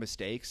who's made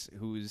mistakes,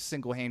 who's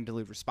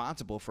single-handedly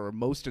responsible for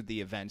most of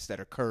the events that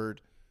occurred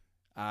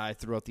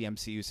throughout the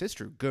MCU's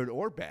history, good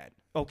or bad.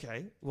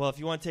 Okay. Well, if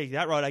you want to take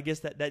that route, I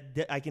guess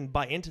that I can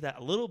buy into that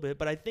a little bit,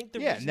 but I think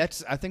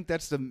I think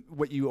that's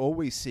what you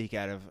always seek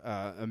out of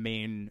a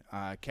main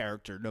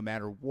character, no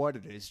matter what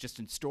it is, just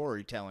in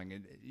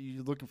storytelling.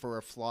 You're looking for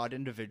a flawed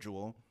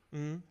individual.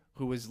 Mm-hmm.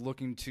 Who is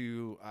looking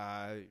to,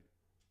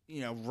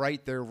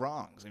 right their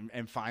wrongs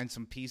and find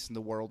some peace in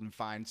the world and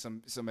find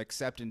some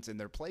acceptance in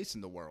their place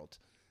in the world.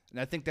 And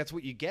I think that's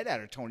what you get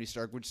out of Tony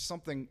Stark, which is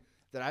something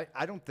that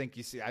I don't think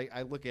you see.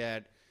 I look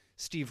at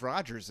Steve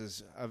Rogers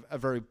as a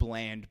very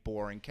bland,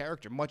 boring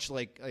character, much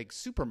like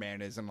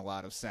Superman is in a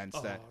lot of sense.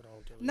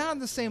 Not on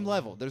the same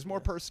level. There's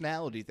more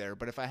personality there.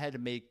 But if I had to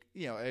make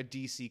a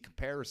DC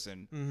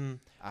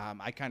comparison,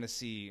 I kind of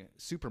see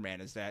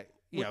Superman as that.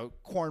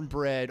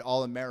 Cornbread,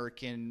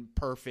 all-American,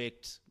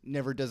 perfect,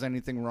 never does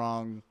anything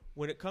wrong.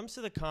 When it comes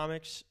to the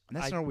comics, and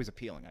that's not always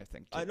appealing, I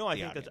think.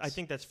 I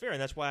think that's fair,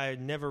 and that's why I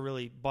never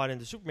really bought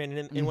into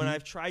Superman. And when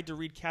I've tried to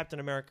read Captain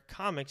America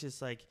comics,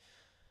 it's like,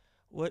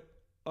 what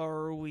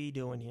are we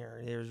doing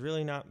here? There's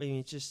really not. I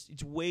mean,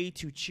 it's way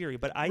too cheery.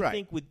 But I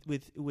think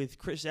with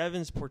Chris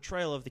Evans'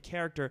 portrayal of the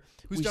character,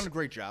 who's done a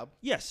great job.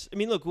 Yes, I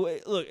mean, look.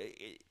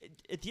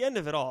 At the end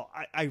of it all,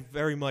 I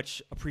very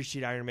much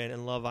appreciate Iron Man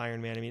and love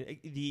Iron Man. I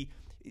mean,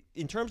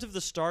 in terms of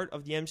the start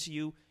of the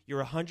MCU,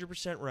 you're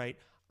 100% right.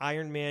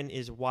 Iron Man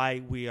is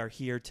why we are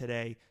here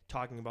today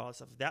talking about all this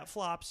stuff. If that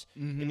flops, I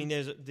mean,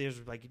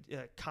 there's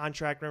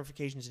contract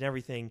ramifications and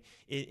everything.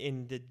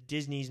 In the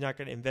Disney's not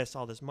going to invest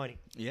all this money.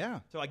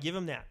 Yeah. So I give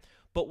him that.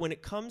 But when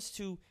it comes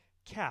to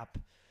Cap,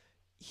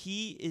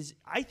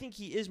 I think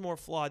he is more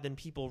flawed than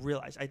people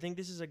realize. I think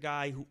this is a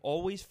guy who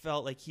always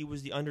felt like he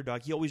was the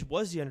underdog. He always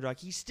was the underdog.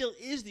 He still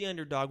is the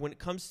underdog when it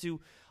comes to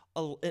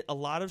a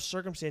lot of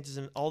circumstances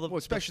and all the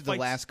especially the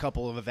last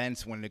couple of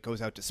events when it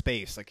goes out to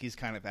space, like he's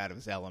kind of out of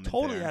his element.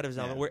 Totally out of his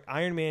element, where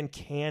Iron Man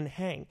can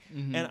hang.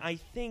 And I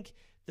think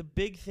the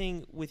big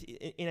thing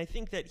and I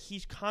think that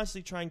he's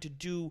constantly trying to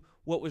do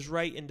what was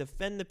right and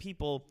defend the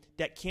people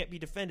that can't be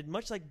defended,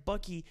 much like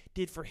Bucky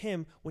did for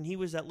him when he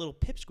was that little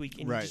pipsqueak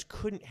and he just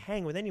couldn't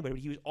hang with anybody.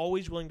 But he was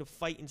always willing to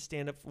fight and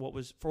stand up for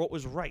what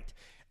was right.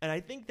 And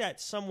I think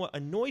that somewhat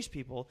annoys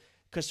people,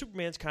 because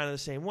Superman's kind of the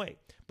same way.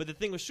 But the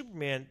thing with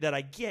Superman that I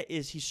get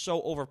is he's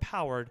so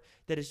overpowered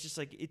that it's just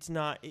like it's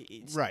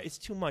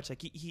too much.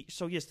 Like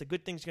so yes, the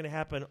good thing's going to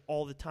happen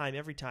all the time,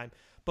 every time.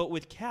 But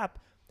with Cap,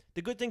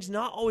 the good thing's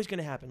not always going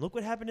to happen. Look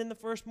what happened in the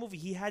first movie.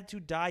 He had to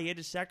die. He had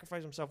to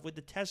sacrifice himself with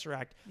the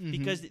Tesseract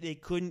because they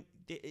couldn't.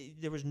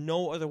 There was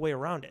no other way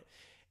around it.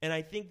 And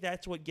I think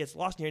that's what gets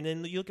lost here. And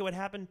then you look at what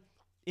happened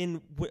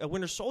in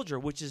Winter Soldier,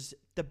 which is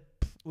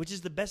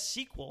the best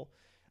sequel.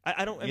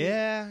 I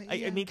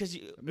mean, because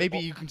maybe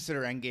you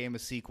consider Endgame a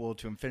sequel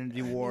to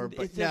Infinity War,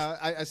 but no,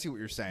 I see what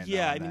you're saying.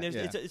 Yeah, I mean,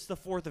 it's the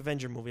fourth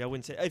Avenger movie. I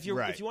wouldn't say if you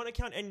want to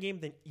count Endgame,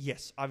 then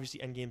yes,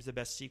 obviously Endgame's the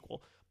best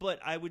sequel. But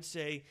I would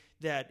say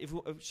that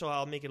so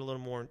I'll make it a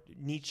little more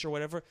niche or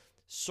whatever.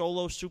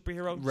 Solo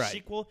superhero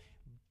sequel,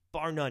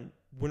 bar none.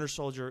 Winter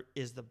Soldier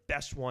is the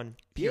best one.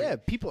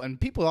 Period. Yeah,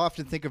 people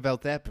often think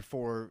about that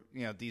before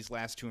these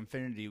last two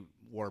Infinity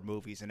War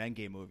movies and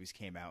Endgame movies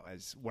came out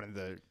as one of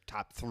the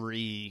top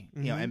three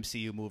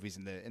MCU movies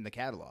in the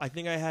catalog. I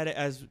think I had it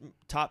as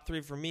top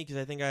three for me because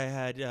I think I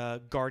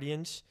had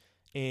Guardians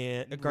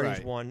and Guardians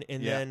Right. 1,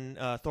 and Yeah.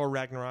 then Thor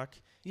Ragnarok.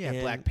 Yeah,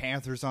 and Black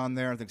Panther's on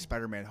there. I think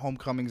Spider-Man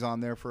Homecoming's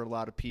on there for a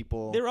lot of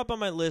people. They're up on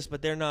my list,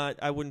 but they're not.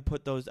 I wouldn't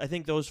put those. I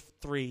think those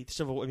three,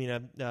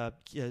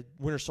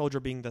 Winter Soldier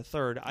being the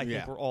third, I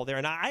think were all there.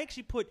 And I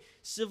actually put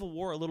Civil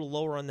War a little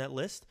lower on that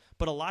list,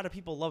 but a lot of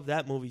people love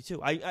that movie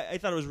too. I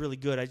thought it was really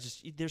good.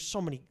 There's so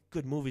many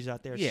good movies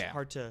out there. It's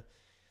hard to,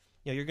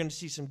 you're going to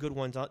see some good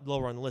ones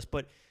lower on the list.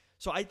 But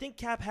so I think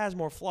Cap has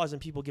more flaws than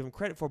people give him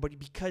credit for, but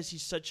because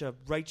he's such a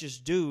righteous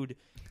dude,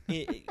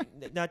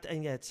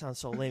 it sounds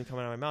so lame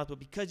coming out of my mouth, but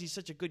because he's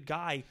such a good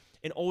guy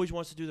and always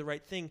wants to do the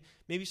right thing,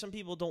 maybe some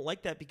people don't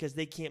like that because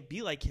they can't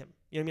be like him.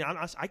 You know what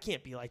I mean? I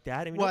can't be like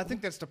that. I mean, I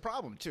think that's the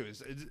problem too.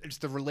 It's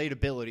the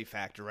relatability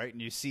factor, right?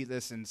 And you see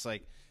this, and it's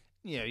like,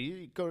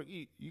 you go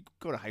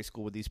to high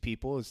school with these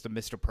people. It's the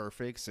Mr.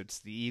 Perfects. It's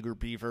the Eager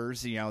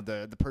Beavers.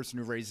 The person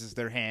who raises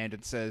their hand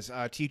and says,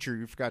 "Teacher,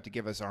 you forgot to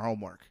give us our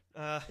homework."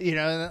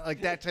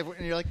 Like that type of,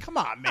 and you're like, "Come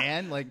on,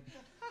 man!"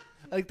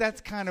 Like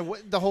that's kind of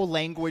what the whole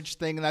language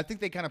thing, and I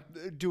think they kind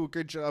of do a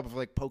good job of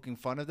like poking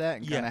fun of that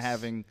and kind of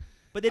having.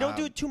 But they don't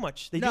do it too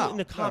much. They do it in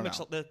the comics.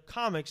 No. The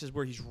comics is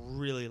where he's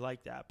really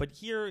like that. But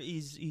here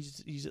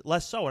he's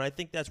less so, and I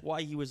think that's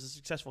why he was a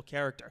successful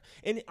character.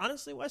 And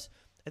honestly, Wes,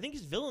 I think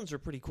his villains are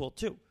pretty cool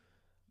too.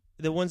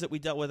 The ones that we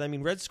dealt with. I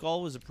mean, Red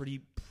Skull was a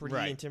pretty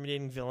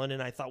intimidating villain,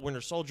 and I thought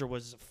Winter Soldier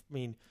was.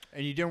 And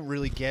you don't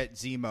really get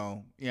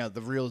Zemo,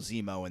 the real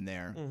Zemo in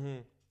there. Mm-hmm.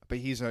 But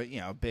he's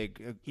a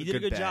big. He did a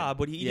good job,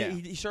 but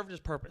he served his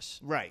purpose.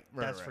 Right.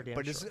 That's for damn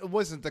But sure. It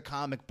wasn't the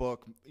comic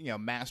book,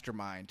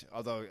 mastermind.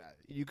 Although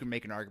you can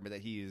make an argument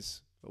that he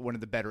is one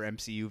of the better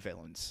MCU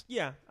villains.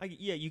 Yeah,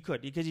 you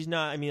could, because he's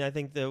not. I mean, I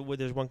think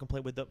there's one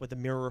complaint with the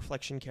mirror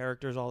reflection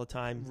characters all the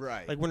time.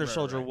 Right. Like Winter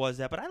Soldier was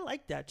that, but I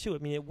like that too. I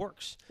mean, it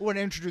works. Well, it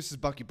introduces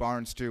Bucky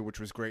Barnes too, which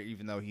was great,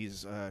 even though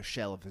he's a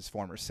shell of his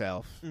former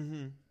self.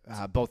 Mm-hmm.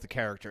 Both the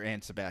character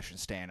and Sebastian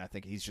Stan, I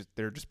think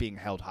they're just being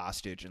held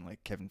hostage in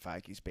like Kevin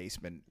Feige's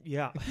basement.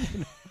 Yeah.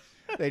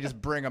 They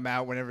just bring them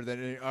out whenever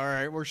all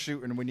right, we're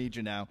shooting, we need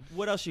you now.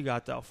 What else you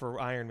got though for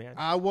Iron Man?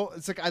 Well,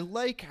 it's like I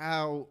like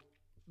how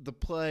the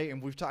play,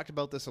 and we've talked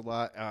about this a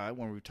lot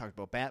when we've talked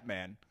about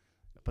Batman,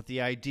 but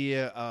the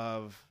idea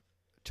of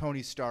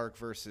Tony Stark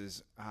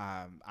versus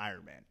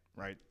Iron Man,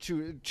 right?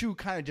 Two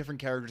kind of different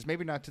characters,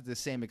 maybe not to the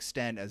same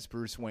extent as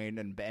Bruce Wayne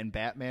and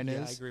Batman is.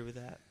 Yeah, I agree with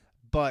that.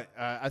 But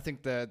I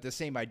think the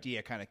same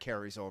idea kind of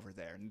carries over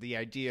there. And the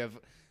idea of,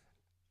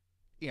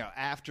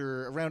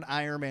 after around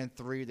Iron Man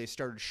 3, they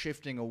started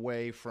shifting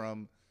away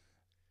from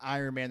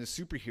Iron Man the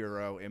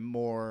superhero and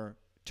more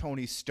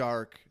Tony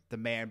Stark, the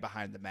man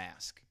behind the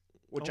mask,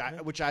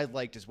 which I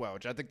liked as well,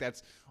 which I think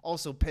that's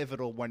also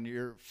pivotal when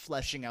you're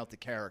fleshing out the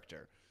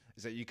character,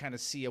 is that you kind of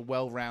see a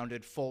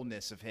well-rounded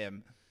fullness of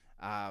him,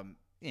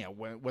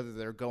 whether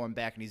they're going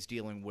back and he's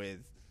dealing with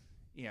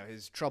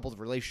his troubled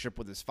relationship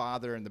with his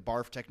father and the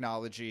barf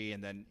technology,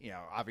 and then,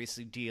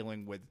 obviously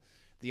dealing with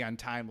the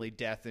untimely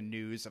death and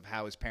news of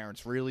how his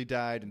parents really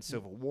died in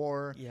Civil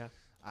War. Yeah.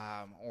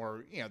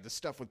 Or, the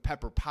stuff with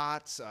Pepper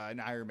Potts in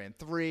Iron Man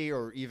 3,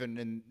 or even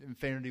in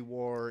Infinity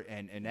War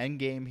and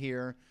Endgame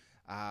here.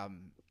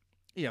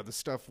 The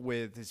stuff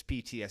with his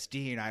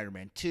PTSD in Iron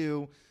Man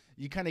 2.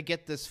 You kind of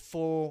get this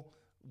full,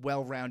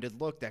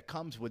 well-rounded look that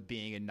comes with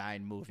being in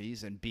 9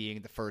 movies and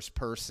being the first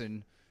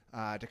person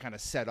to kind of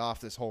set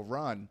off this whole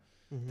run,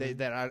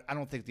 that I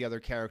don't think the other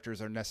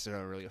characters are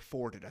necessarily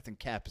afforded. I think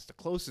Cap is the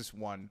closest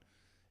one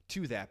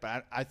to that,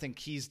 but I think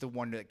he's the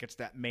one that gets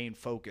that main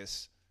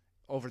focus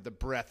over the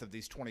breadth of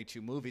these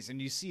 22 movies.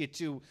 And you see it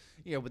too,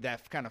 with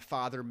that kind of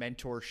father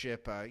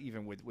mentorship,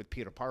 even with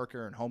Peter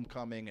Parker and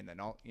Homecoming, and then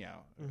all,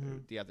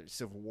 the other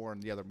Civil War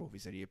and the other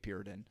movies that he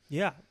appeared in.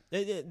 Yeah,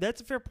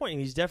 that's a fair point.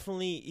 There's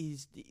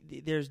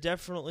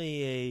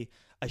definitely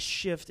a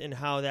shift in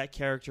how that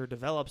character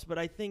develops. But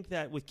I think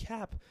that with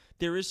Cap,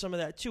 there is some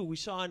of that too. We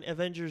saw in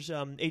Avengers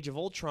Age of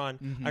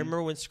Ultron, I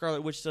remember when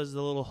Scarlet Witch does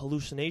the little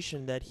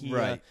hallucination that he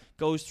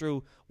goes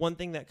through. One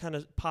thing that kind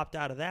of popped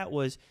out of that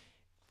was,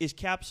 is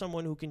Cap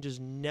someone who can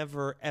just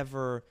never,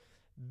 ever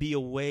be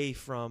away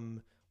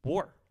from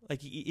war?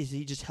 Like, is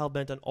he just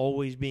hell-bent on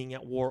always being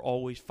at war,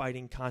 always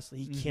fighting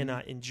constantly? He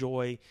cannot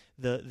enjoy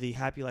the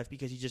happy life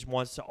because he just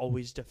wants to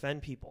always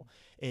defend people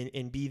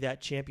and be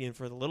that champion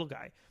for the little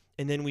guy.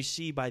 And then we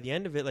see by the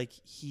end of it, like,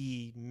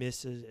 he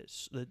misses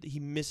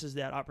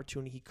that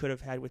opportunity he could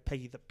have had with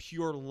Peggy, the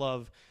pure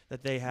love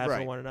that they had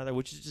for one another,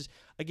 which is just,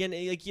 again,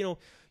 like,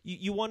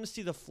 you want to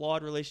see the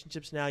flawed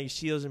relationships now. You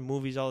see those in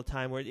movies all the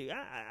time where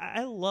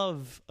I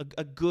love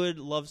a good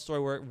love story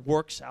where it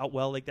works out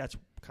well. Like, that's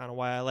kind of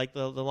why I like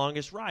the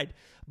Longest Ride.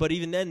 But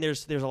even then,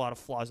 there's a lot of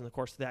flaws in the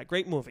course of that.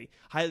 Great movie.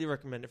 Highly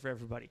recommend it for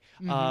everybody.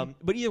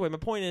 But either way, my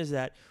point is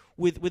that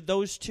with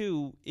those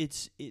two,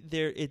 it's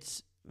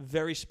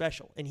very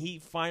special. And he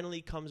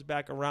finally comes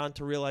back around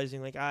to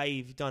realizing, like,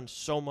 I've done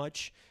so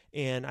much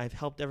and I've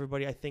helped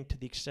everybody, I think, to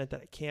the extent that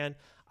I can.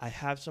 I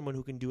have someone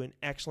who can do an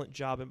excellent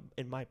job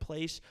in my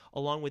place,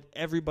 along with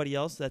everybody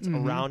else that's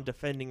around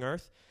defending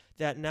Earth,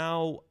 that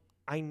now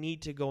I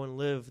need to go and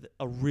live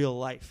a real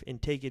life and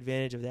take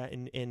advantage of that.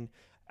 And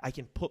I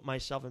can put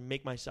myself and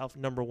make myself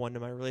number one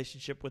in my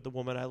relationship with the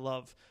woman I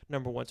love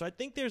number one. So I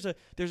think there's a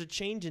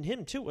change in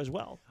him too as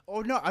well.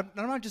 Oh no, I'm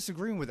not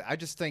disagreeing with it. I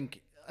just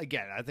think,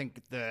 again, I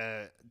think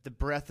the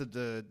breadth of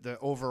the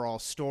overall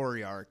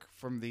story arc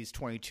from these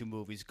 22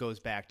 movies goes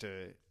back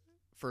to,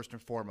 first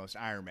and foremost,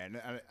 Iron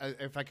Man.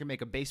 If I can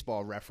make a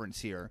baseball reference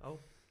here,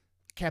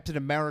 Captain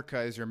America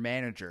is your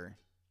manager.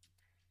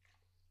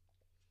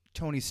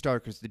 Tony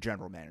Stark is the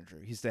general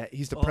manager. He's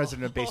the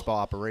president of baseball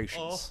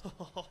operations.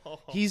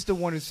 He's the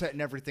one who's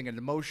setting everything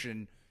into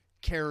motion,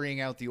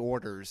 carrying out the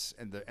orders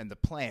and the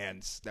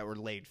plans that were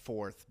laid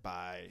forth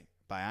by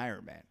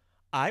Iron Man.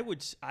 I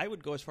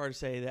would go as far to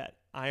say that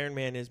Iron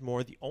Man is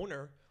more the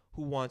owner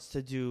who wants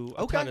to do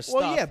a ton of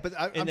stuff. Well, yeah, but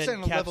I'm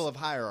saying a level of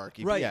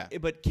hierarchy. Right, yeah.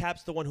 But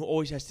Cap's the one who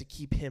always has to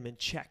keep him in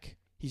check.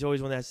 He's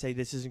always one that say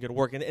this isn't going to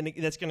work, and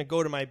that's going to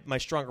go to my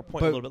stronger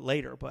point a little bit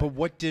later. But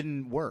what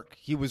didn't work?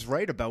 He was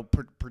right about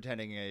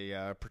pretending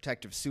a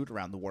protective suit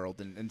around the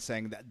world and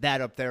saying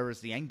that up there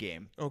is the end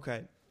game.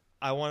 Okay,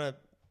 I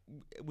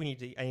need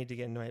to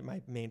get into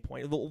my main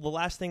point. The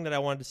last thing that I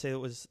wanted to say that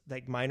was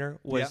like minor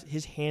was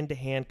his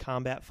hand-to-hand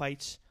combat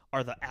fights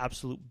are the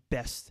absolute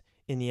best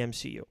in the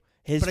MCU.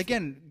 But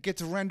again,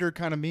 gets rendered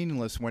kind of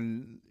meaningless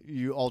when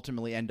you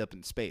ultimately end up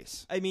in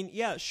space. I mean,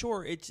 yeah,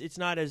 sure, it's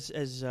not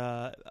as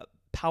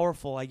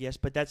powerful, I guess,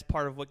 but that's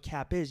part of what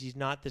Cap is. He's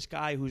not this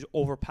guy who's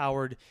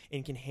overpowered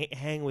and can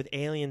hang with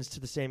aliens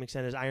to the same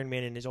extent as Iron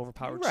Man in his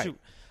overpowered suit.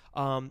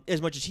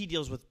 As much as he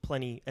deals with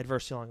plenty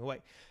adversity along the way.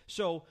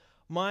 So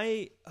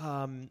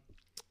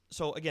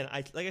so again,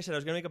 like I said, I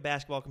was going to make a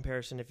basketball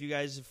comparison. If you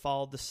guys have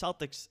followed the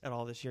Celtics at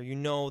all this year, you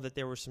know that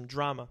there was some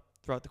drama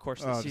throughout the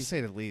course of the season. To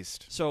say the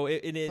least. So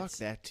fuck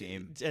that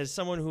team. As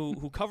someone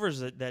who covers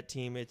that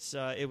team,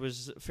 it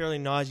was fairly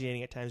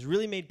nauseating at times.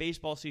 Really made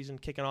baseball season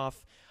kicking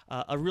off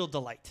a real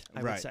delight,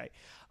 I would say.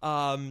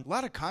 A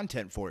lot of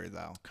content for you,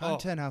 though.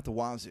 Content out the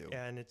wazoo.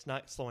 Yeah, and it's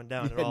not slowing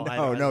down at all.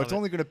 No, it's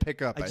only going to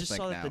pick up, I just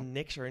saw that now. the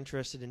Knicks are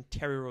interested in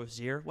Terry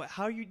Rozier.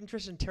 How are you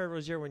interested in Terry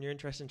Rozier when you're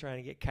interested in trying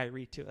to get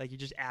Kyrie, too? Like, you're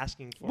just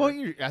asking for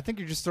it. I think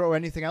you just throw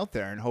anything out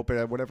there and hope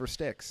it whatever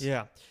sticks.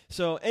 Yeah.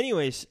 So,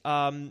 anyways,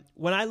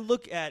 when I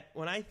look at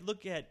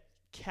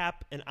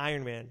Cap and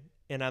Iron Man,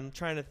 and I'm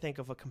trying to think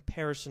of a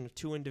comparison of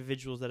two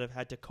individuals that have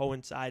had to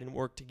coincide and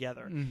work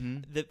together.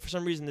 Mm-hmm. That for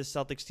some reason, this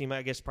Celtics team,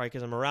 I guess probably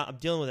because I'm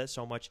dealing with it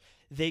so much,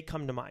 they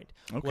come to mind.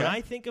 Okay. When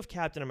I think of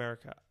Captain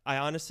America,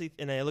 I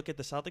look at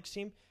the Celtics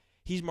team,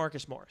 he's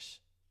Marcus Morris.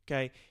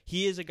 Okay,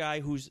 he is a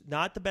guy who's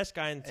not the best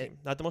guy on the team,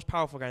 not the most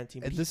powerful guy on the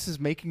team. And this is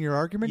making your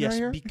argument right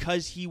here? Yes,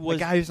 because he was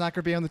the guy who's not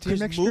going to be on the team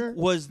next year. Mook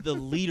was the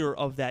leader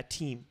of that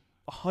team.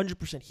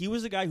 100%. He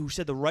was the guy who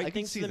said the right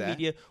things to the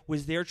media,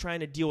 was there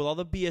trying to deal with all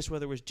the BS,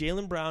 whether it was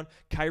Jaylen Brown,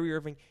 Kyrie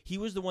Irving. He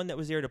was the one that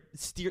was there to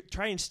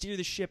try and steer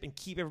the ship and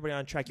keep everybody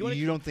on track.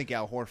 You don't think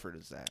Al Horford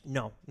is that?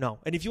 No.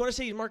 And if you want to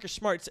say Marcus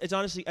Smart, it's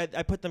honestly,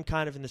 I put them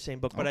kind of in the same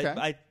book, but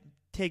I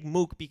take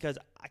Mook because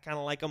I kind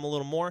of like him a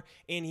little more,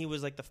 and he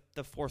was like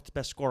the fourth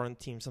best scorer on the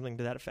team, something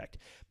to that effect.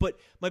 But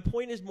my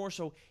point is more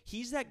so,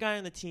 he's that guy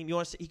on the team. You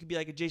want to say he could be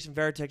like a Jason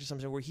Varitek or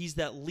something, where he's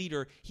that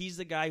leader. He's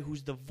the guy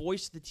who's the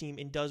voice of the team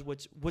and does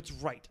what's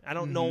right. I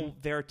don't know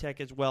Varitek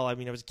as well. I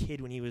mean, I was a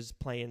kid when he was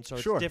playing, so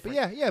it's different.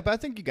 But but I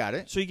think you got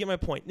it. So you get my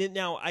point.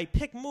 Now, I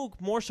pick Mook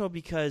more so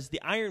because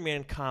the Iron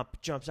Man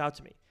comp jumps out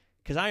to me,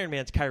 because Iron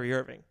Man's Kyrie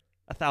Irving,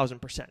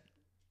 1,000%.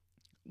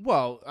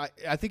 Well,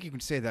 I think you can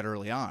say that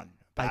early on.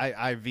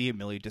 I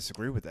vehemently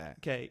disagree with that.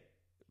 Okay.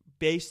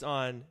 Based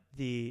on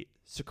the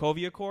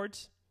Sokovia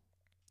Accords,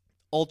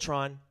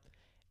 Ultron,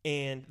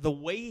 and the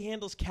way he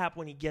handles Cap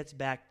when he gets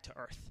back to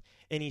Earth.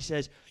 And he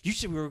says, you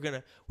said we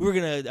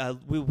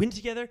win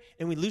together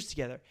and we lose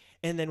together.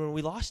 And then when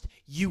we lost,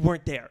 you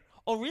weren't there.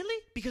 Oh,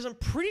 really? Because I'm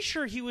pretty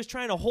sure he was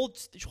trying to hold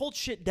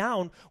shit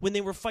down when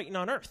they were fighting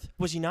on Earth.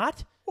 Was he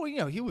not?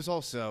 Well, he was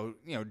also,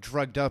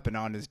 drugged up and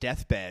on his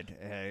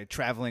deathbed,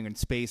 traveling in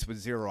space with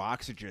zero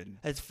oxygen.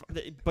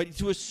 But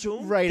to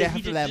assume right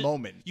after that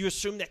moment, you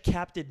assume that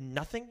Cap did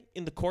nothing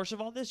in the course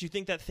of all this? You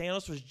think that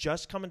Thanos was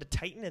just coming to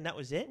Titan and that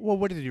was it? Well,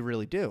 what did he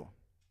really do?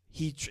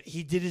 He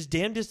did his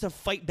damnedest to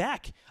fight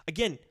back.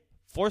 Again,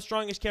 fourth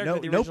strongest character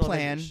of the original No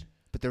plan. Avengers.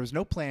 But there was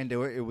no plan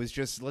to it. It was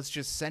just, let's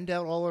just send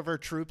out all of our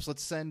troops.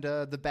 Let's send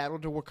the battle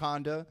to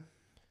Wakanda,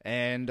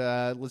 and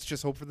let's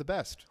just hope for the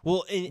best.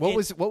 Well,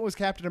 what was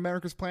Captain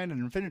America's plan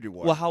in Infinity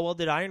War? Well, how well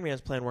did Iron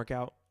Man's plan work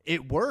out?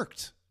 It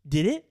worked.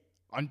 Did it?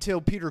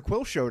 Until Peter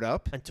Quill showed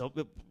up. Until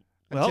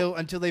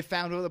they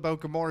found out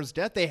about Gamora's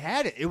death. They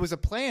had it. It was a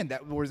plan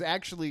that was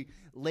actually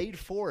laid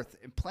forth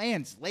and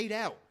plans laid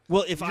out.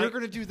 Well, if you're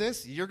going to do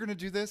this, you're going to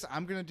do this,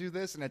 I'm going to do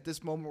this, and at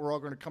this moment we're all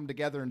going to come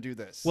together and do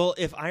this. Well,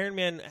 if Iron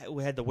Man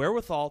had the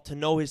wherewithal to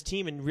know his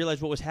team and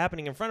realize what was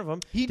happening in front of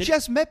him. He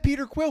just met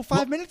Peter Quill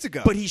 5 minutes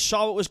ago. But he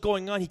saw what was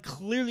going on. He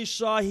clearly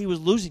saw he was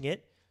losing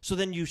it. So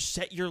then you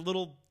set your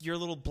little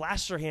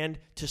blaster hand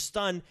to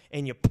stun,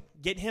 and you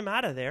get him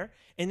out of there,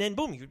 and then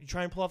boom, you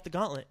try and pull off the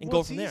gauntlet and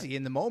Well, go from there. It's easy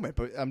in the moment,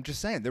 but I'm just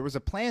saying there was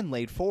a plan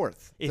laid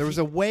forth. If There was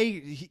a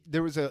way.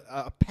 There was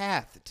a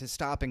path to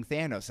stopping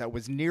Thanos that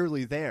was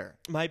nearly there.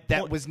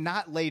 That was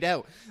not laid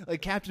out.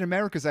 Like Captain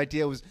America's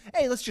idea was,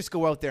 hey, let's just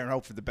go out there and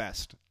hope for the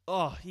best.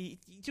 Oh,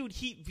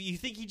 dude, you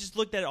think he just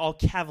looked at it all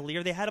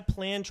cavalier? They had a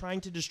plan trying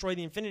to destroy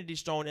the Infinity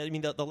Stone. I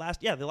mean, the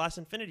last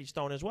Infinity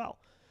Stone as well.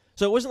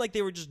 So it wasn't like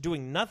they were just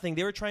doing nothing.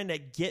 They were trying to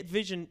get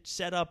Vision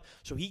set up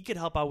so he could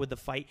help out with the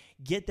fight,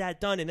 get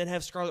that done, and then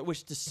have Scarlet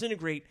Witch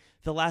disintegrate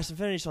the last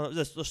Infinity Stone,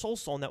 the Soul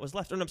Stone that was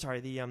left. Or no, I'm sorry,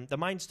 the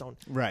Mind Stone.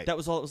 Right. That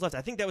was all that was left.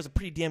 I think that was a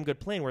pretty damn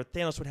good plan where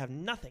Thanos would have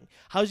nothing.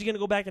 How's he going to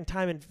go back in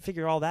time and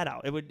figure all that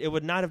out? It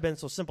would not have been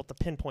so simple to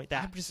pinpoint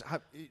that.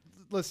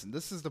 Listen,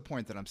 this is the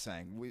point that I'm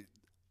saying.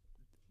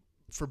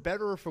 For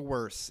better or for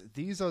worse,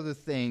 these are the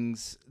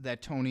things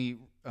that Tony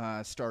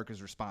Stark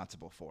is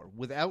responsible for.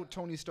 Without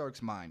Tony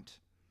Stark's mind,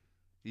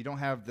 you don't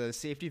have the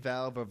safety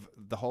valve of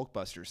the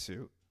Hulkbuster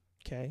suit.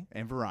 Okay.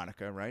 And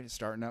Veronica, right?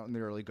 Starting out in the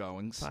early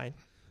goings. Fine.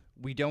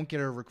 We don't get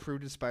a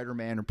recruited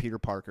Spider-Man or Peter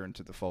Parker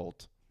into the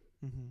fold.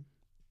 Mm-hmm.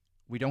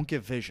 We don't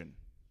get Vision.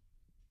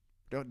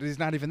 He's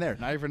not even there.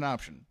 Not even an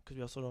option. Because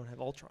we also don't have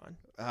Ultron.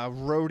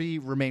 Rhodey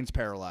remains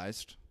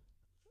paralyzed.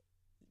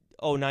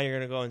 Oh, now you're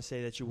going to go and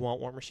say that you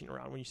want War Machine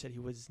around when you said he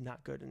was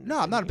not good. No,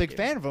 I'm not a big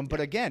fan of him. But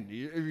again,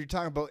 you're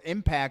talking about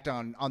impact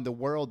on the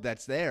world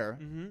that's there.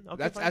 Mm-hmm.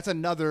 Okay, that's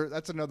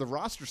another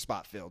roster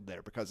spot filled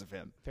there because of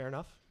him. Fair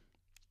enough.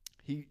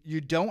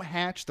 You don't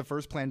hatch the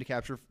first plan to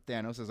capture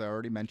Thanos, as I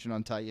already mentioned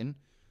on Titan.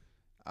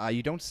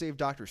 You don't save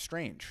Doctor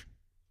Strange.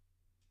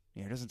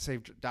 It doesn't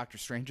save Doctor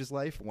Strange's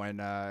life when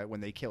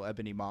they kill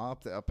Ebony Maw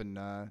up in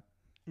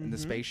the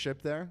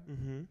spaceship there.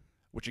 Mm-hmm.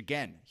 Which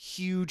again,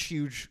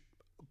 huge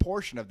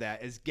portion of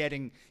that is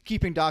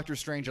keeping Doctor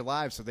Strange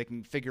alive so they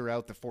can figure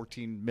out the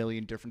 14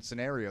 million different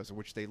scenarios in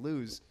which they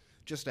lose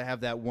just to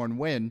have that one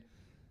win.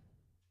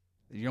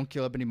 You don't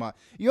kill Ebony Maw.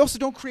 You also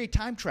don't create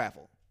time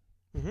travel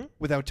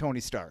without Tony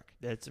Stark.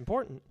 That's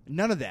important.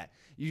 None of that.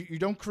 You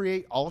don't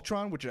create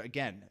Ultron, which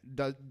again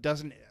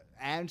doesn't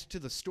add to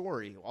the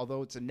story,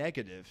 although it's a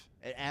negative.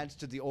 It adds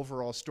to the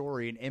overall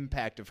story and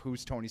impact of who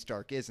Tony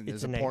Stark is and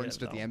his importance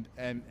to the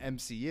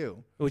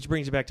MCU. Which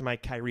brings you back to my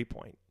Kyrie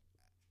point.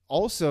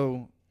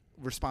 Also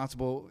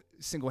responsible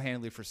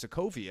single-handedly for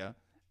Sokovia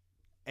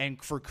and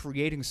for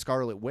creating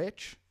Scarlet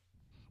Witch.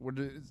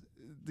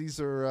 These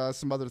are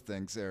some other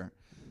things there.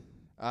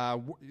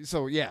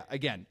 So, yeah,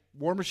 again,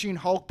 War Machine,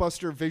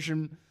 Hulkbuster,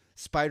 Vision,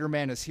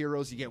 Spider-Man as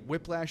heroes. You get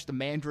Whiplash, the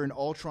Mandarin,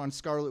 Ultron,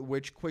 Scarlet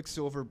Witch,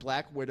 Quicksilver,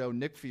 Black Widow,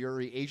 Nick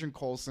Fury, Agent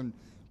Coulson,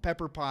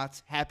 Pepper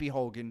Potts, Happy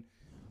Hogan,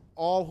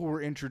 all who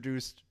were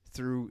introduced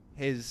through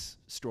his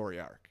story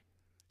arc.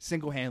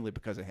 Single-handedly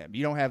because of him.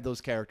 You don't have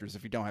those characters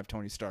if you don't have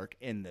Tony Stark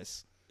in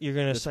this. You're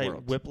going to cite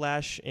world.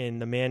 Whiplash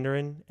and the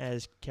Mandarin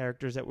as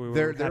characters that we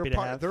were happy to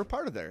have? They're a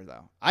part of there,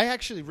 though. I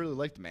actually really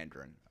liked the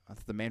Mandarin. I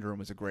thought the Mandarin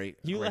was a great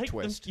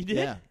twist. You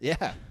did?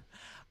 Yeah.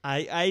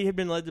 I had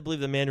been led to believe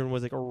the Mandarin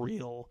was like a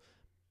real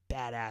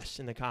badass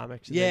in the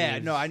comics. Yeah,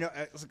 no, I know.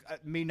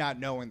 Me not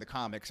knowing the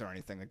comics or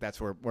anything, like that's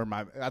where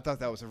I thought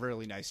that was a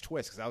really nice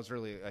twist because I was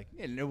really like,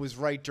 and it was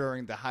right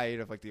during the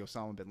height of like the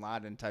Osama bin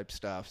Laden type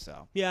stuff.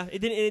 So yeah,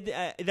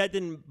 that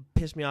didn't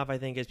piss me off. I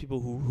think as people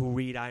who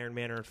read Iron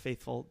Man are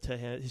faithful to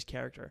his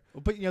character.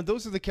 But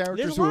those are the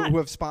characters who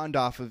have spawned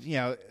off of.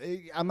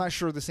 I'm not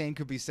sure the same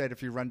could be said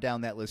if you run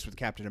down that list with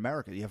Captain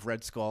America. You have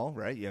Red Skull,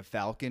 right? You have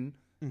Falcon.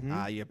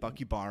 Mm-hmm. You have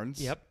Bucky Barnes.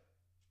 Yep.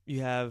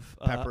 You have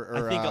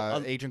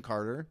Agent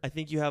Carter. I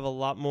think you have a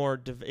lot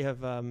more. You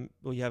have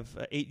you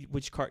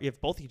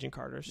have both Agent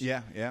Carters.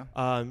 Yeah.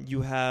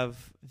 You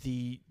have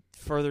the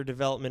further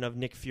development of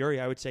Nick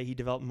Fury. I would say he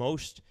developed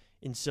most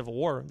in Civil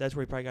War. That's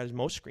where he probably got his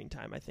most screen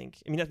time. I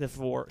think. I mean, not the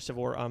Civil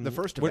War. The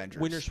first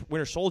Avengers.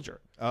 Winter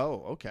Soldier.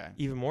 Oh, okay.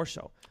 Even more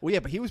so. Well,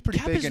 yeah, but he was pretty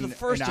big in the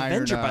first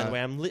Avenger. By the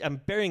way,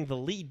 I'm burying the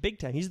lead big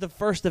time. He's the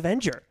first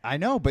Avenger. I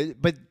know, but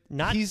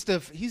he's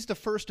the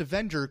first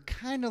Avenger,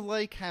 kind of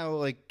like how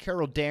like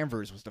Carol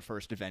Danvers was the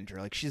first Avenger.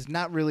 Like she's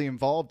not really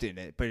involved in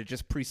it, but it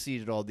just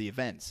preceded all the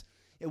events.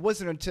 It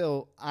wasn't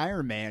until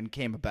Iron Man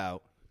came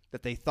about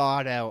that they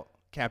thought out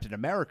Captain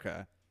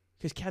America.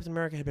 Because Captain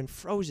America had been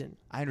frozen.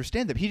 I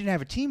understand that. But he didn't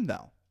have a team,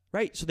 though.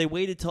 Right, so they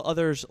waited till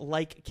others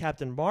like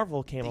Captain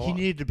Marvel came along. He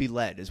needed to be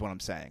led, is what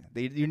I'm saying.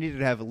 You needed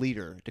to have a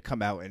leader to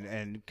come out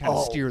and kind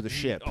of steer the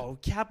ship. Oh,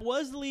 Cap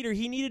was the leader.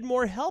 He needed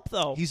more help,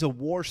 though. He's a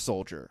war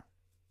soldier.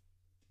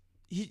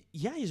 He's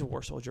a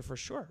war soldier for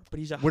sure. But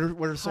he's a What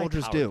do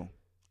soldiers do?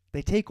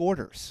 They take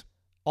orders.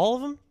 All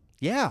of them?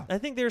 Yeah. I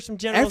think there's some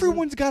generals.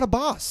 Everyone's got a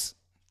boss.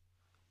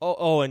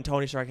 Oh, and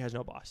Tony Stark has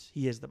no boss.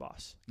 He is the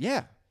boss.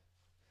 Yeah.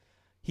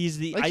 He's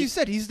the you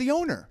said, he's the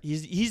owner.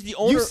 He's the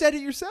owner. You said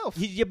it yourself.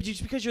 Yeah, but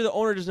just because you're the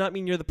owner does not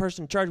mean you're the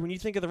person in charge. When you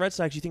think of the Red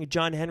Sox, you think of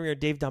John Henry or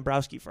Dave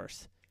Dombrowski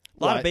first.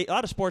 A lot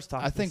of sports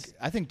talk. I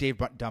think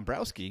Dave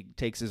Dombrowski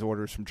takes his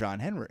orders from John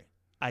Henry.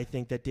 I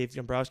think that Dave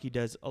Dombrowski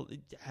does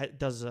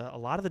a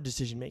lot of the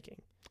decision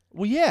making.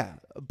 Well, yeah,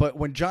 but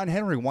when John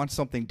Henry wants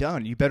something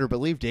done, you better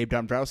believe Dave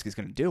Dombrowski is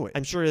going to do it.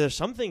 I'm sure there's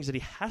some things that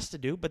he has to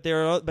do, but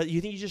but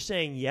you think he's just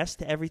saying yes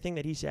to everything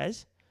that he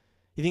says?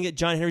 You think that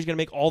John Henry's going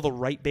to make all the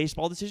right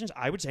baseball decisions?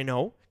 I would say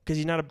no, because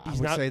he's not. I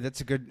would say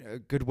that's a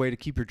good way to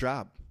keep your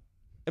job.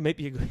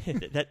 Maybe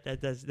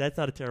that's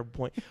not a terrible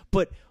point,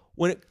 but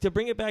to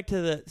bring it back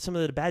to some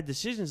of the bad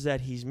decisions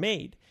that he's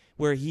made,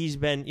 where he's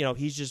been,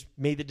 he's just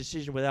made the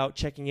decision without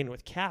checking in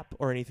with Cap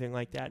or anything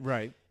like that.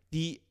 Right.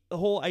 The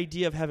whole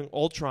idea of having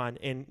Ultron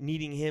and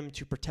needing him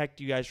to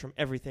protect you guys from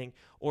everything,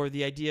 or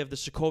the idea of the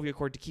Sokovia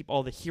Accord to keep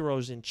all the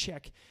heroes in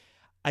check.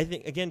 I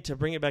think, again, to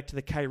bring it back to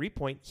the Kyrie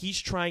point, he's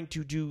trying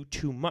to do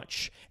too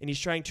much, and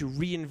he's trying to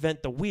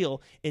reinvent the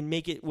wheel and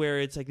make it where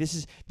it's like this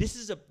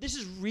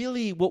is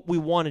really what we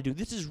want to do.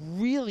 This is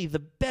really the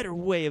better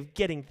way of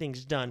getting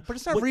things done. But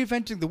it's not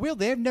reinventing the wheel.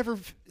 They have never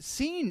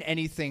seen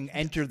anything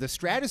enter the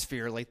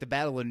stratosphere like the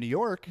Battle of New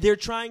York. They're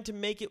trying to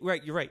make it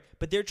right. You're right,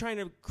 but they're trying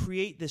to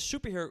create this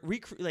superhero,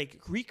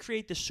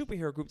 recreate the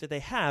superhero group that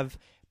they have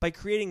by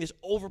creating this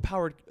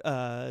overpowered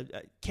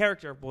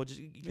character. We'll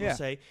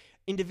say.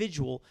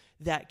 Individual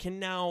that can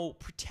now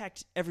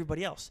protect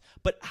everybody else.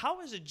 But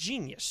how, as a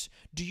genius,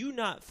 do you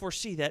not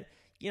foresee that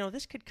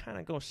this could kind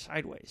of go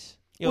sideways?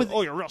 You're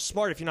real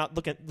smart if you're not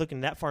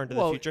looking that far into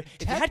the future.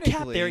 If you had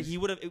Cap there, he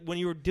would have, when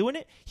you were doing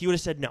it, he would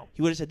have said no.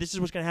 He would have said, "This is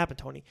what's going to happen,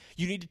 Tony.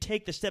 You need to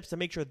take the steps to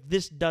make sure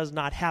this does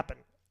not happen."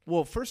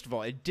 Well, first of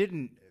all, it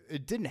didn't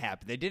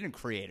happen. They didn't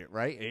create it,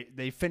 right?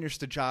 They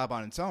finished the job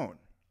on its own.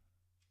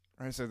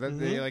 Right, so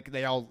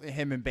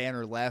him and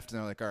Banner left, and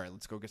they're like, all right,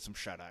 let's go get some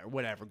shut-eye or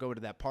whatever, go to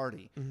that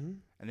party. Mm-hmm.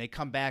 And they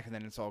come back, and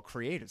then it's all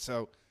created.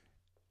 So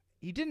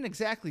he didn't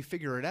exactly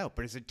figure it out,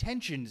 but his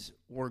intentions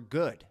were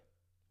good.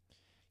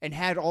 And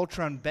had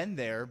Ultron been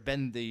the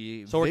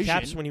vision. So were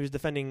Caps when he was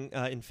defending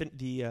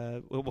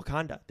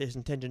Wakanda. His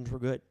intentions were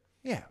good.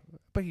 Yeah,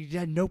 but he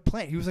had no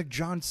plan. He was like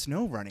Jon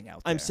Snow running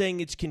out there. I'm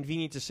saying it's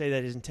convenient to say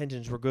that his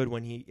intentions were good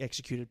when he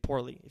executed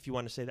poorly. If you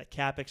want to say that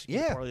Cap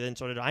executed poorly, then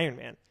so did Iron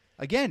Man.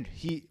 Again,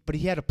 he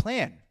had a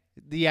plan.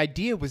 The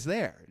idea was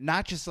there,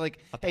 not just like,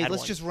 hey,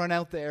 let's just run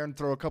out there and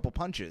throw a couple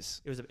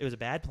punches. It was a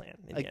bad plan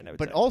in the end, I would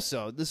say.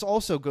 Also, this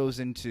also goes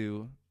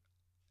into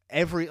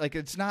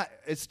it's not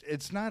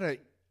a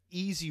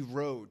easy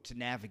road to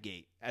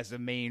navigate as a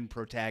main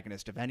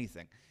protagonist of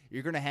anything.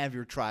 You're going to have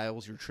your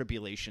trials, your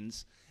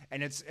tribulations,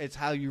 and it's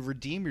how you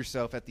redeem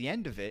yourself at the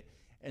end of it.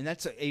 And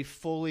that's a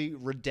fully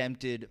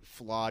redempted,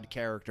 flawed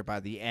character by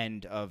the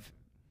end of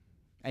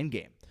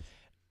Endgame.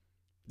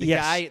 The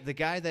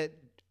guy that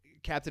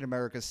Captain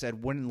America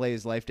said wouldn't lay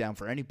his life down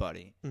for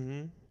anybody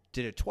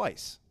did it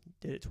twice.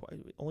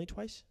 Only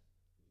twice?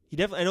 He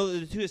definitely. I know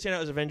the two that stand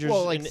out as Avengers,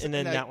 and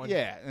then that one.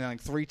 Yeah, and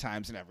like 3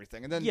 times and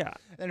everything, and then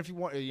and if you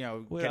want,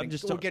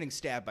 getting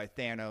stabbed by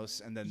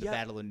Thanos, and then the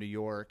Battle of New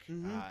York,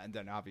 and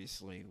then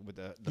obviously with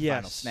the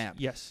final snap.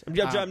 Yes, I'm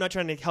not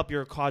trying to help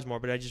your cause more,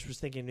 but I just was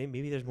thinking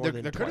maybe there's more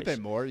than there twice. Could have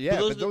been more, yeah.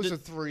 But those are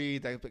 3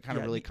 that kind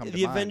of really come to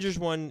mind. The Avengers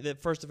one, the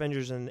first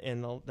Avengers and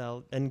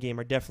the Endgame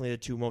are definitely the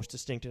 2 most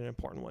distinct and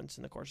important ones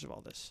in the course of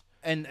all this.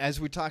 And as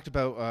we talked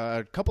about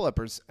a couple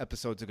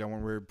episodes ago when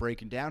we were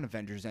breaking down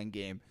Avengers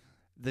Endgame,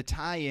 the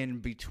tie-in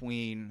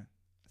between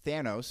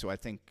Thanos, who I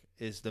think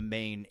is the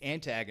main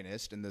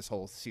antagonist in this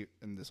whole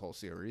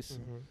series,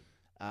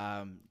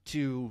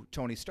 to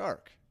Tony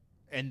Stark,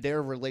 and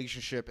their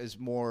relationship is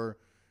more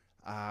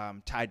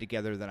tied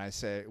together than I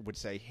would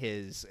say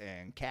his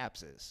and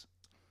Cap's is.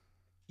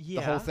 Yeah.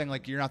 The whole thing,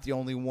 like, you're not the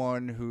only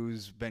one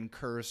who's been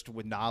cursed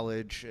with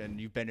knowledge, and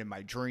you've been in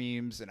my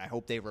dreams, and I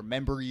hope they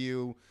remember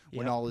you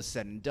when all is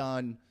said and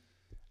done.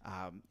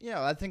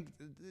 I think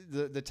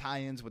the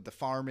tie-ins with the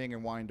farming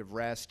and wanting to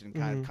rest and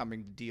kind of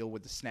coming to deal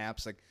with the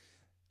snaps, like,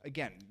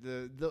 again,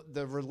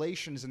 the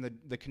relations and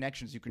the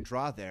connections you can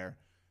draw there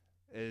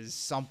is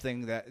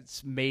something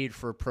that's made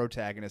for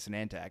protagonist and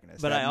antagonist.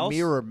 But that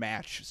mirror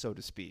match, so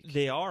to speak.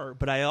 They are,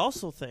 but I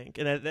also think,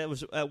 and that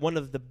was one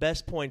of the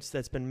best points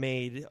that's been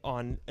made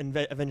on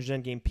Avengers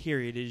Endgame.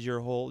 Period, is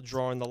your whole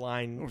drawing the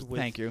line.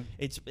 Thank you.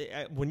 It's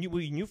when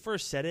you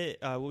first said it.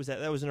 What was that?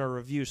 That was in our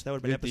review, so that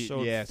would have been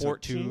episode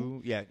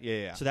 14.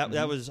 Yeah. So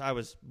that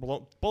was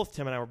both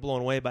Tim and I were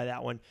blown away by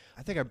that one.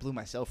 I think I blew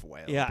myself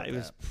away. It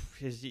was.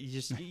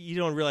 You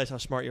don't realize how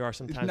smart you are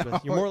sometimes. No,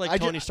 you're more like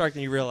Tony Stark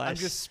than you realize. I'm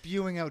just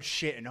spewing out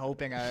shit and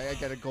hoping I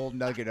get a gold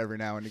nugget every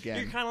now and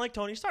again. You're kind of like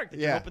Tony Stark.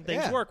 You're hoping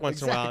things work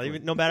once in a while,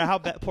 no matter how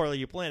poorly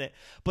you plan it.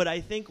 But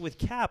I think with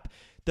Cap,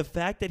 the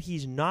fact that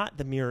he's not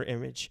the mirror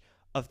image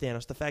of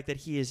Thanos, the fact that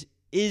he is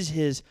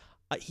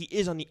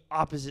on the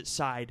opposite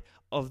side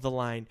of the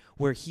line,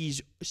 where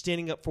he's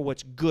standing up for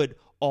what's good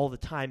all the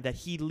time, that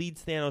he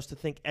leads Thanos to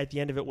think at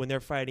the end of it when they're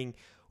fighting,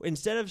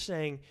 instead of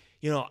saying,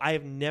 I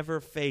have never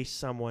faced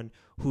someone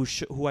who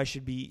I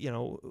should be,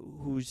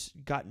 who's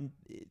gotten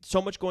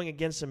so much going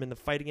against him in the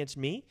fight against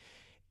me,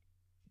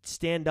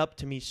 stand up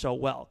to me so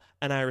well.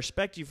 And I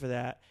respect you for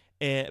that.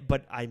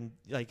 But I'm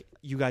like,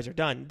 you guys are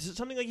done.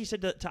 Something like he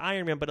said to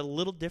Iron Man, but a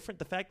little different.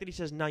 The fact that he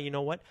says, no, you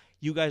know what?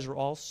 You guys are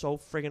all so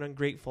friggin'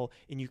 ungrateful,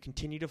 and you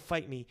continue to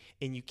fight me,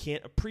 and you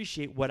can't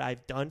appreciate what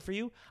I've done for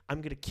you. I'm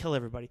going to kill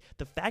everybody.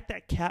 The fact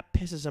that Cap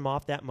pisses him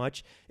off that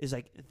much is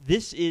like,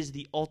 this is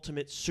the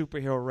ultimate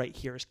superhero right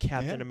here is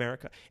Captain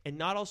America. And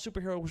not all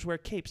superheroes wear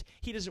capes.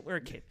 He doesn't wear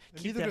a cape.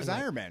 Neither does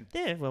Iron Man.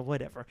 Yeah, well,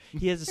 whatever.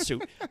 He has a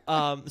suit.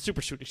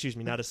 Super suit, excuse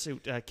me, not a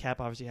suit.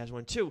 Cap obviously has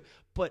one too.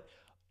 But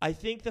I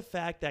think the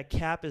fact that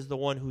Cap is the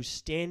one who's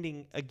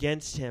standing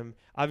against him,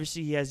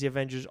 obviously he has the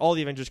Avengers, all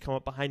the Avengers come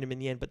up behind him in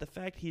the end, but the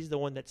fact he's the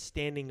one that's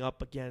standing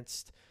up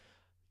against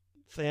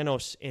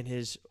Thanos and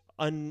his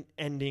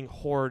unending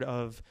horde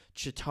of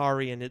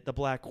Chitauri and the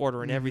Black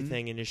Order and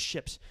everything and his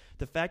ships,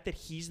 the fact that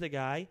he's the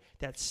guy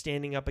that's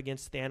standing up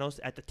against Thanos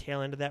at the tail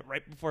end of that,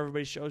 right before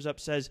everybody shows up,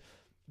 says,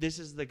 this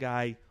is the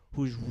guy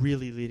who's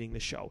really leading the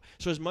show.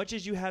 So as much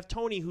as you have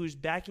Tony who's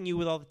backing you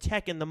with all the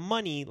tech and the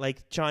money,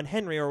 like John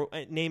Henry or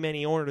name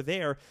any owner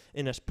there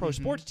in a pro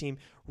sports team,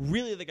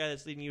 really the guy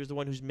that's leading you is the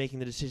one who's making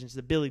the decisions,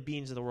 the Billy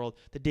Beans of the world,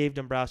 the Dave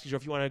Dombrowski's, or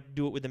if you want to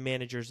do it with the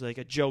managers, like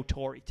a Joe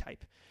Torre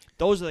type.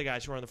 Those are the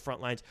guys who are on the front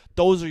lines.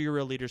 Those are your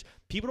real leaders.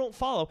 People don't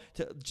follow,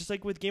 just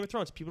like with Game of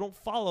Thrones, people don't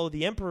follow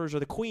the emperors or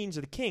the queens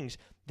or the kings.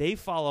 They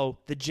follow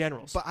the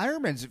generals. But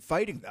Iron Man's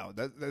fighting, though.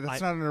 That's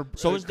not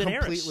so is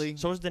completely... Daenerys.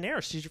 So is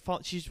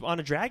Daenerys. She's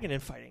on a dragon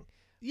and fighting.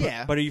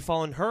 Yeah. But are you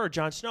following her or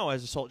Jon Snow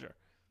as a soldier?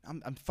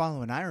 I'm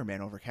following Iron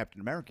Man over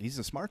Captain America. He's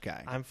a smart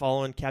guy. I'm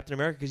following Captain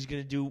America because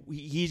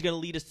he's going to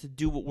lead us to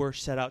do what we're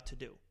set out to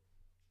do.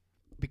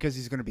 Because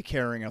he's going to be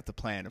carrying out the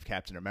plan of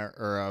Captain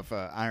America or of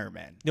Iron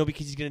Man. No,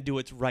 because he's going to do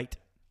what's right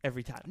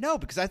every time. No,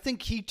 because I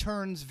think he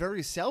turns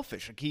very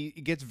selfish. Like he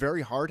gets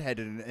very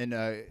hard-headed in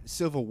a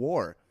Civil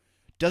War.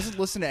 Doesn't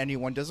listen to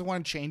anyone. Doesn't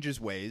want to change his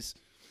ways.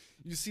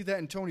 You see that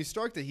in Tony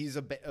Stark, that he's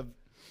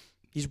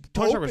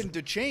open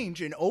to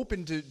change and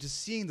open to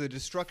seeing the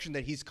destruction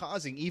that he's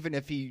causing, even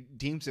if he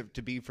deems it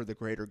to be for the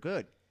greater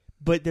good.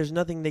 But there's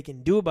nothing they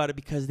can do about it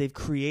because they've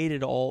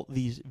created all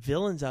these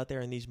villains out there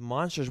and these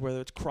monsters, whether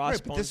it's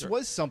Crossbones. Right, but this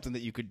was something that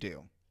you could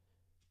do.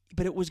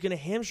 But it was going to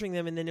hamstring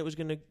them, and then it was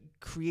going to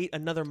create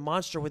another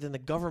monster within the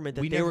government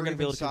that they were going to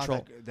be able to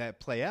control.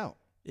 That play out.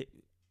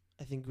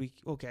 I think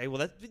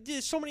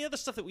there's so many other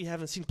stuff that we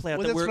haven't seen play out.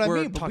 Well, that that's we're what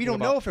I mean. But we don't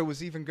about. know if it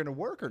was even going to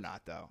work or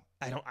not, though.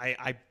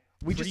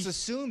 We just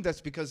assumed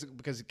that's because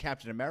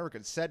Captain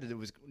America said that it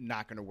was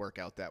not going to work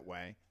out that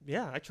way.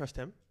 Yeah, I trust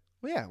him.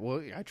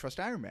 Well, I trust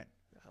Iron Man.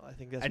 I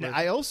think that's. And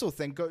I also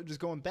think, just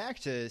going back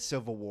to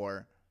Civil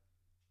War,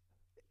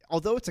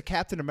 although it's a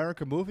Captain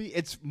America movie,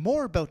 it's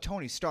more about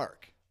Tony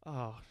Stark.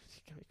 Oh,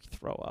 it's gonna make me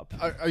throw up.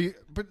 Are you?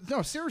 But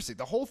no, seriously,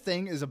 the whole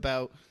thing is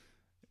about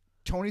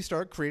Tony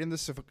Stark creating the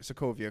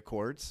Sokovia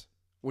Accords,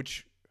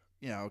 which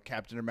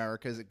Captain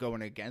America is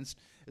going against,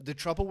 the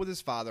trouble with his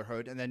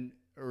fatherhood, and then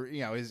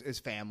his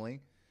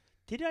family.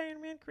 Did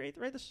Iron Man create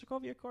the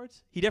Sokovia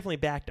Accords? He definitely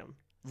backed them.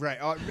 Right.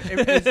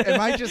 Am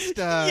I just...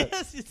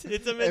 yes, it's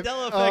a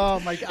Mandela effect. Oh,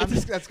 my God.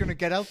 That's going to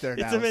get out there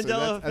now. It's a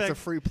Mandela effect. That's a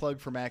free plug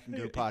for Mac and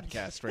Good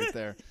podcast right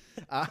there.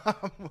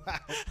 Wow.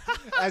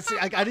 I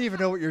didn't even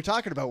know what you were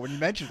talking about when you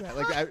mentioned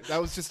that. That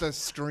was just a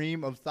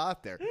stream of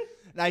thought there.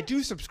 And I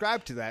do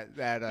subscribe to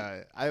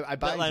that. I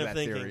buy into that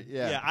theory.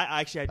 Yeah.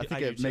 I think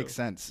it makes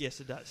sense. Yes,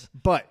 it does.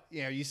 But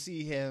you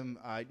see him,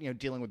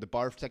 dealing with the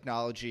BARF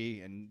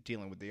technology and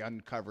dealing with the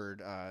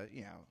uncovered,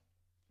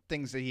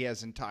 things that he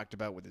hasn't talked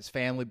about with his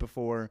family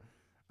before,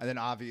 and then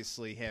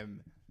obviously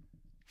him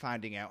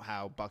finding out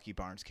how Bucky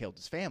Barnes killed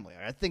his family.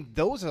 I think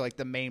those are like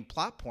the main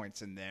plot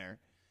points in there,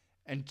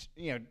 and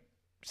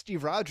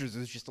Steve Rogers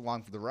is just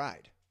along for the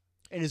ride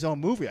in his own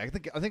movie. I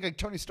think like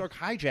Tony Stark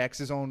hijacks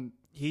his own.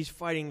 He's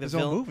fighting the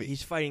villain. Movie.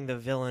 He's fighting the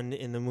villain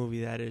in the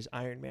movie that is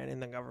Iron Man in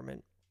the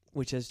government,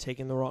 which has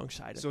taken the wrong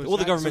side of it. Well,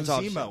 the government's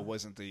Zemo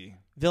wasn't the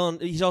villain.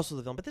 He's also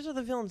the villain, but there's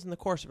other villains in the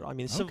course of it. I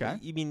mean,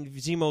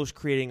 Zemo's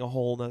creating a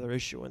whole other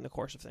issue in the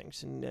course of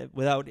things, and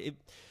without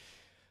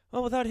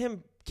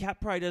him, Cap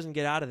probably doesn't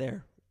get out of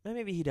there.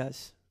 Maybe he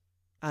does.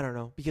 I don't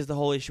know, because the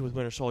whole issue with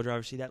Winter Soldier,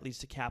 obviously, that leads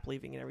to Cap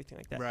leaving and everything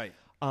like that. Right.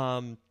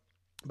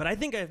 But I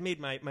think I've made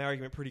my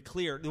argument pretty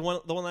clear. The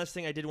one last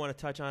thing I did want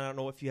to touch on, I don't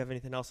know if you have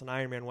anything else on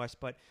Iron Man West,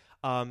 but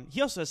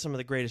he also has some of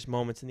the greatest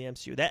moments in the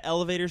MCU. That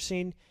elevator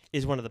scene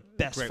is one of the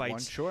best Great fights.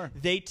 One, sure.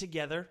 They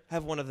together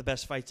have one of the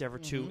best fights ever,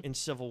 too, in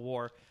Civil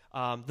War.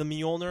 The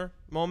Mjolnir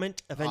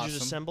moment, Avengers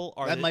Assemble.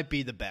 Might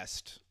be the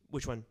best.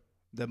 Which one?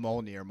 The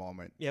Mjolnir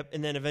moment. Yep,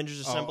 and then Avengers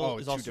Assemble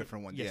is also two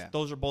different ones. Yes, yeah,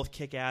 those are both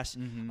kick-ass.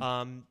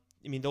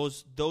 I mean,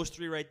 those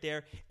three right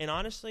there. And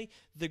honestly,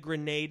 the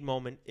grenade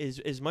moment is,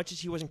 as much as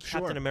he wasn't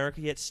Captain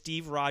America yet,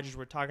 Steve Rogers,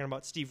 we're talking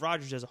about Steve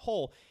Rogers as a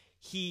whole,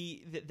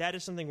 that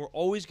is something we're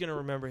always going to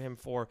remember him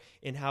for,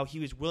 in how he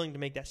was willing to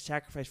make that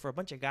sacrifice for a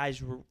bunch of guys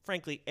who were,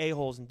 frankly,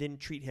 a-holes and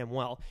didn't treat him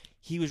well.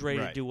 He was ready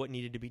to do what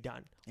needed to be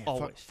done. Yeah,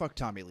 always. Fuck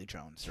Tommy Lee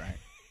Jones, right?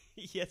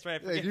 Yes, right.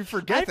 You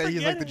forget that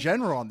he's like the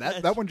general on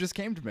that. That one just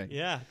came to me.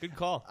 Yeah, good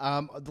call.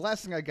 The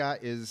last thing I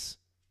got is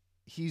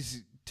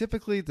he's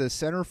typically the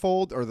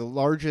centerfold or the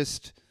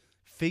largest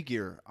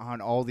figure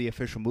on all the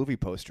official movie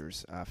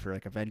posters for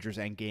like Avengers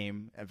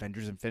Endgame,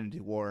 Avengers Infinity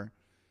War.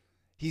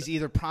 He's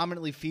either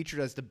prominently featured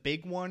as the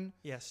big one.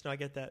 Yes, no, I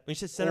get that. When you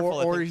said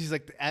centerfold, or he's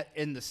like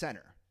in the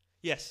center.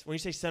 Yes, when you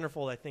say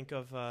centerfold, I think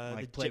of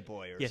Like the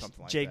Playboy or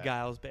something like Jay that.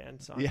 Giles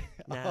band song. Yeah.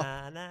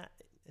 Nah.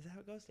 Is that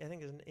how it goes? I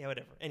think it's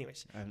whatever.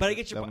 Anyways, but I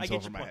get your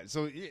point.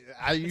 So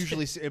I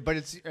usually see, but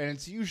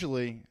it's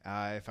usually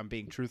if I'm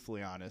being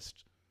truthfully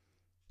honest,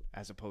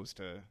 as opposed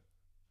to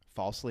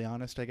falsely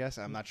honest. I guess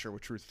I'm not sure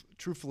what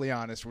truthfully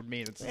honest would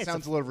mean. It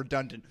sounds a little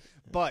redundant,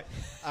 but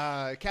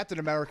Captain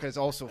America is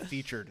also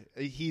featured.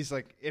 He's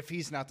like, if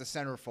he's not the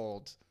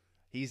centerfold,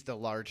 he's the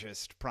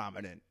largest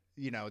prominent.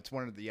 It's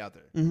one or the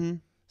other. Mm-hmm.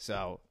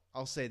 So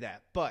I'll say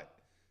that, but.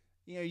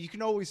 You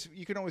can always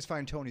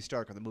find Tony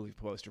Stark on the movie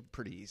poster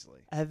pretty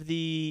easily. Have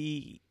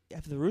the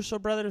Russo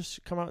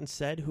brothers come out and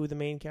said who the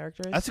main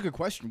character is? That's a good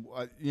question.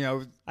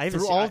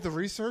 Through all of the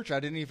research, I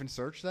didn't even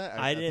search that.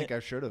 I think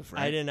I should have.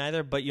 Right? I didn't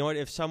either. But you know what?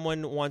 If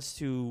someone wants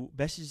to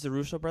message the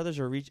Russo brothers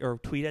or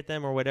tweet at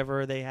them or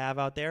whatever they have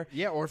out there,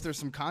 yeah, or if there's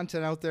some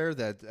content out there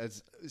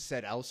that's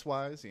said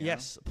elsewise,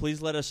 yes,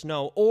 please let us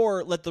know.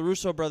 Or let the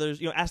Russo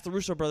brothers, ask the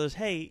Russo brothers,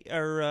 hey,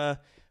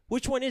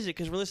 which one is it?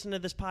 Because we're listening to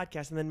this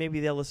podcast, and then maybe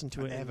they'll listen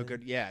to it. Have a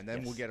good, and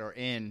then we'll get our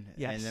in,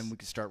 yes. And then we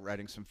can start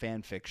writing some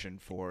fan fiction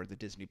for the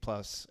Disney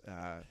Plus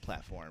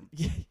platform.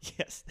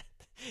 Yes,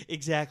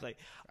 exactly.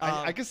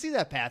 I can see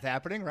that path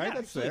happening, right? Yeah,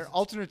 That's there.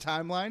 Alternate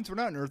timelines. We're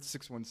not in Earth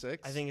 616.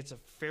 I think it's a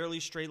fairly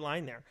straight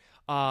line there.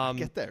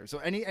 Get there. So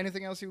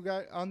anything else you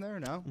got on there?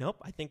 No?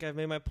 Nope. I think I've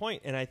made my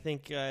point, and I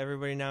think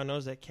everybody now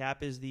knows that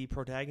Cap is the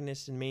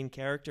protagonist and main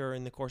character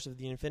in the course of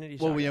the Infinity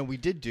Saga. Well, we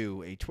did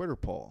do a Twitter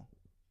poll.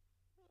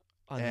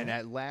 And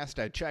at last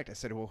I checked, I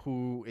said, well,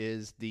 who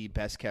is the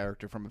best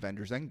character from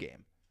Avengers Endgame?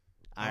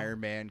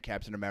 Iron Man,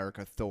 Captain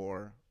America,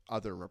 Thor,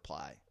 other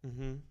reply.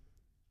 Mm-hmm.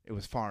 It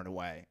was far and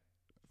away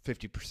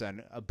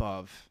 50%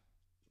 above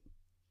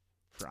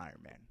for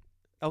Iron Man.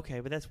 Okay,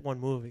 but that's one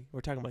movie.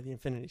 We're talking about the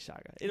Infinity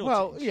Saga.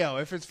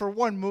 If it's for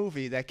one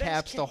movie, that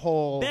caps the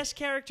whole... Best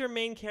character,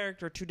 main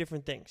character, two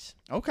different things.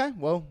 Okay,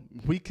 well,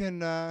 we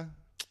can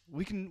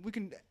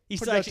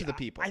put that to the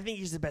people. I think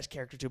he's the best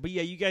character too. But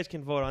yeah, you guys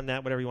can vote on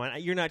that, whatever you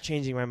want. You're not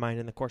changing my mind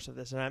in the course of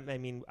this. And I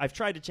mean, I've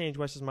tried to change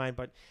Wes's mind,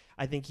 but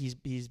I think he's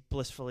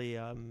blissfully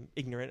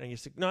ignorant. I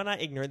guess not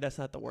ignorant. That's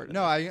not the word.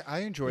 No, I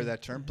enjoy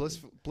that term.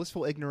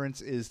 Blissful ignorance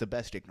is the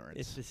best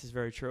ignorance. This is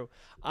very true.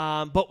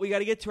 But we got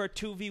to get to our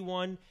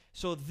 2v1.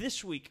 So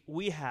this week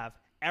we have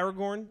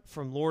Aragorn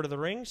from Lord of the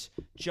Rings,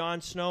 Jon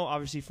Snow,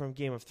 obviously from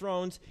Game of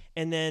Thrones,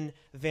 and then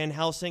Van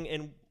Helsing.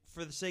 And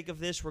for the sake of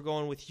this, we're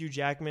going with Hugh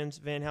Jackman's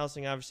Van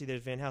Helsing. Obviously,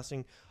 there's Van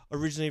Helsing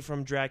originally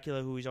from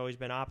Dracula, who he's always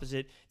been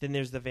opposite. Then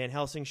there's the Van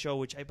Helsing show,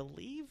 which I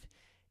believe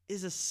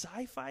is a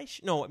sci-fi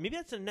show. No, maybe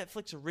that's a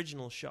Netflix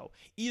original show.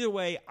 Either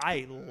way,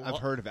 I've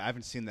heard of it. I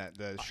haven't seen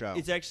the show.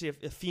 It's actually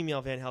a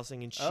female Van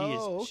Helsing, and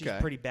she's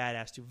pretty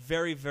badass too.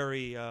 Very,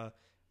 very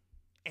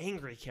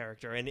angry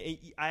character. And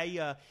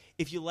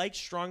if you like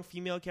strong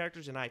female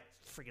characters, and I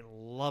freaking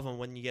love them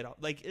when you get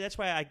like, that's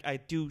why I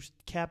do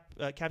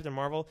Captain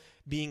Marvel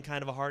being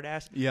kind of a hard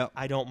ass. Yeah,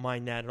 I don't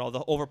mind that at all.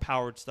 The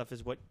overpowered stuff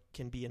is what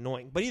can be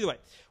annoying. But either way,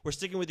 we're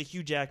sticking with the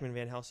Hugh Jackman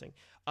Van Helsing.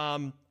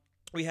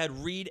 We had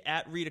Reed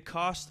at Reed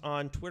Acost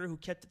on Twitter, who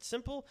kept it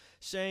simple,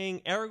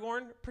 saying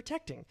Aragorn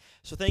protecting.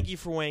 So thank you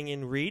for weighing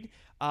in, Reed.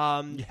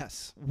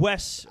 Yes,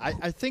 Wes.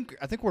 I think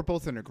we're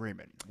both in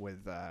agreement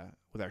with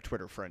our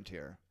Twitter friend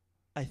here.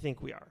 I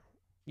think we are.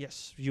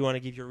 Yes. You want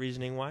to give your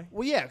reasoning why?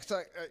 Well, yeah,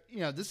 because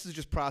this is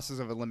just process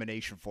of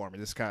elimination for me.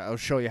 I'll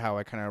show you how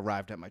I kind of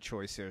arrived at my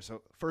choice here.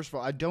 So first of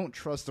all, I don't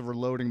trust the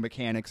reloading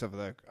mechanics of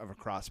a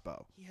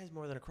crossbow. He has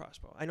more than a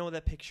crossbow. I know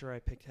that picture I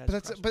picked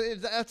has.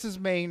 But that's his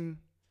main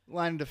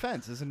line of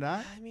defense, is it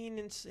not? I mean,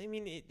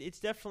 it's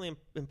definitely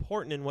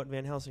important in what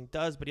Van Helsing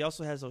does, but he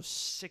also has those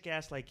sick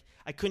ass, like,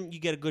 you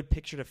get a good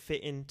picture to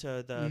fit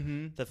into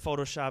the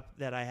Photoshop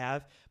that I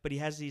have, but he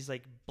has these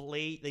like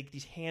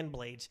these hand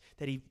blades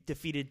that he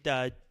defeated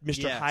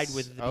Mr. Hyde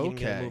with at the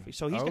beginning of the movie.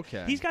 So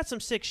he's got some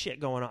sick shit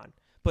going on.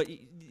 But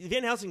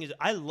Van Helsing is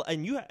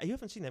and you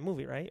haven't seen that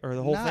movie, right? Or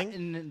the whole thing? Not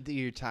in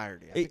the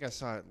entirety. I think I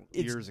saw it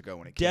years ago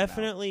when it came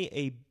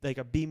definitely out.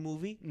 a B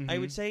movie, I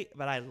would say,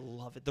 but I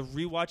love it. The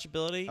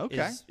rewatchability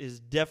is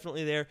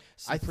definitely there.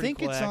 I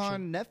think it's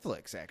on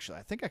Netflix, actually.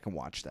 I think I can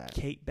watch that.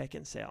 Kate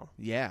Beckinsale.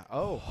 Yeah.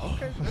 Oh,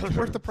 okay. That's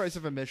worth the price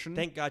of admission.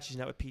 Thank God she's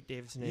not with Pete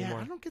Davidson anymore.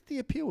 Yeah, I don't get the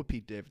appeal with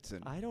Pete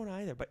Davidson. I don't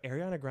either. But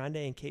Ariana Grande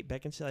and Kate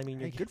Beckinsale, I mean,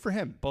 good for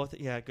him. Both.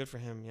 Yeah, good for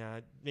him. Yeah,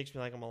 it makes me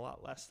like him a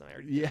lot less than I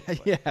already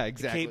did. Yeah, exactly.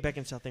 The Kate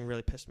Beckinsale thing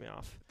really pissed me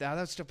off. That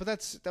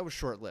was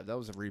short-lived. That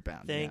was a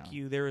rebound. Thank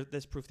you.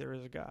 That's proof there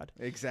is a God.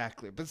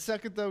 Exactly. But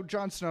second, though,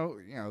 Jon Snow,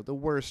 the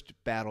worst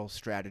battle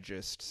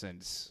strategist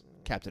since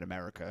Captain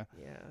America.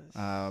 Yes.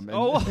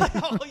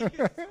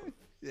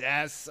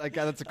 Yes,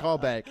 that's a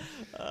callback.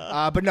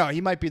 But no, he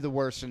might be the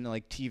worst in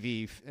like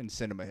TV and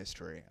cinema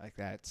history. Like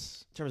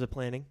that's in terms of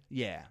planning.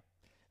 Yeah.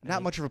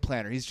 Not much of a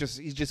planner. He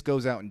just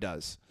goes out and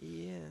does.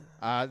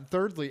 Yeah.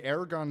 Thirdly,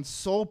 Aragorn's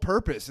sole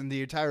purpose in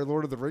the entire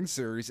Lord of the Rings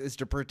series is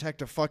to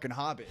protect a fucking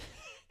hobbit.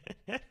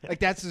 Like,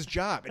 that's his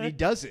job, and he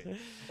does it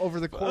over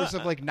the course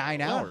of like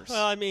 9 hours.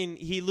 Well, I mean,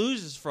 he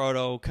loses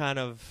Frodo kind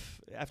of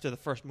after the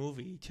first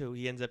movie too.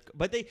 He ends up,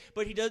 but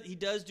he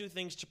does do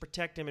things to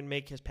protect him and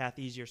make his path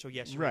easier. So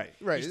yes, you're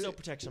Right. He still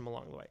protects him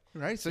along the way.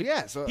 Right. So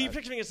yeah. So He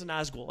protects him against the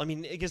Nazgul. I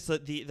mean, against the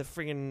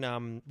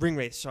friggin' ring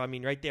wraiths. So I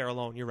mean, right there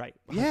alone, you're right.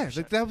 100%. yeah,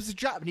 like that was the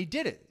job, and he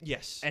did it.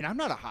 Yes. And I'm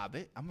not a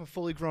hobbit. I'm a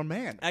fully grown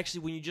man.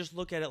 Actually, when you just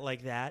look at it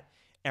like that,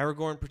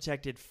 Aragorn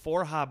protected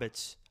 4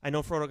 hobbits. I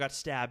know Frodo got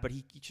stabbed, but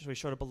he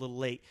showed up a little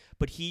late.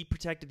 But he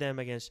protected them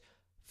against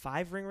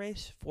 5 ring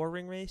wraiths, 4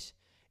 ring wraiths,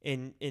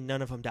 and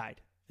none of them died.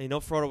 I know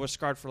Frodo was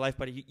scarred for life,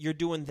 but you're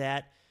doing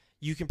that.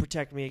 You can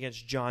protect me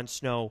against Jon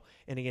Snow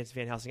and against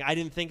Van Helsing. I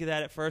didn't think of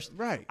that at first.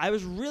 Right. I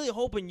was really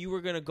hoping you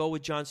were going to go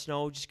with Jon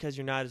Snow just because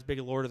you're not as big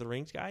a Lord of the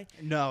Rings guy.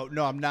 No,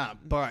 I'm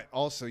not. But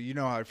also, you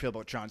know how I feel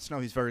about Jon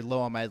Snow. He's very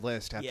low on my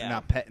list after Yeah.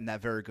 not petting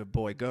that very good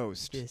boy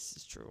Ghost. This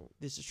is true.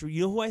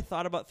 You know who I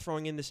thought about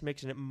throwing in this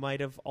mix, and it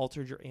might have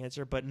altered your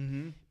answer, but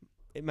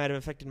it might have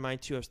affected mine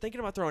too. I was thinking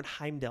about throwing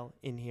Heimdall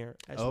in here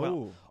as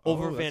well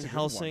over that's Van a good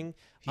Helsing. one.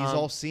 He's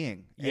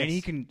all-seeing, yes. and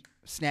he can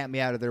snap me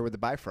out of there with the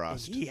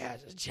Bifrost. He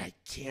has a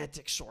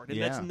gigantic sword, and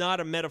Yeah. that's not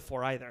a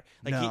metaphor either.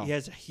 Like No. he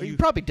has a But huge. he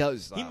probably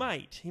does, though. He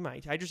might.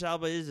 Idris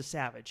Elba is a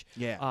savage.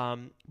 Yeah.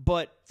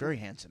 But Very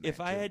handsome. if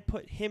man, I too. had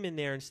put him in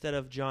there instead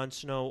of Jon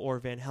Snow or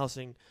Van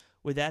Helsing,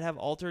 would that have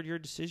altered your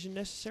decision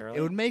necessarily?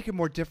 It would make it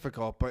more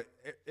difficult, but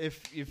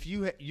if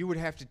you would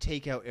have to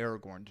take out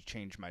Aragorn to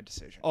change my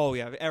decision. Oh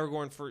yeah,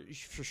 Aragorn for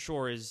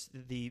sure is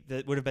the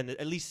would have been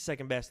at least the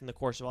second best in the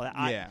course of all that.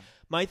 Yeah.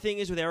 My thing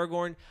is with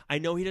Aragorn, I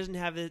know he doesn't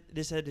have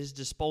this at his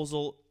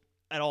disposal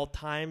at all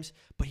times,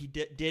 but he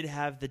did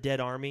have the Dead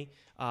Army,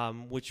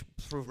 which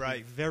proved to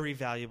be very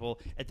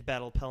valuable at the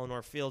Battle of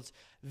Pelennor Fields.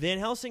 Van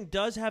Helsing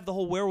does have the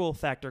whole werewolf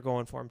factor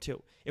going for him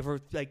too. If we're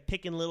like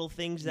picking little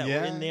things that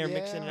were in there,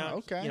 mixing it out,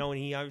 okay. you know, and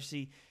he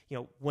obviously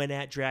went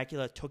at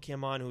Dracula, took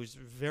him on, who's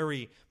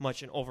very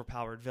much an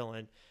overpowered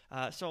villain.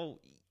 So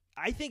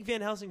I think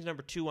Van Helsing's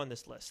number 2 on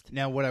this list.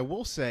 Now, what I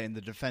will say in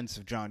the defense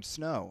of Jon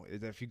Snow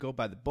is that if you go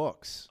by the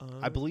books,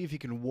 I believe he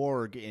can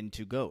warg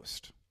into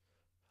Ghost.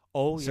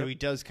 Oh, So yeah. he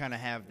does kind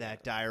of have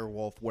that dire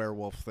wolf,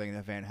 werewolf thing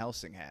that Van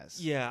Helsing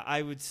has. Yeah,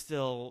 I would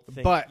still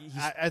think. But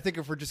I think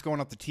if we're just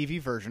going off the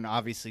TV version,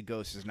 obviously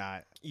Ghost is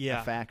not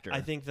a factor. I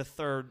think the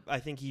third. I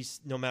think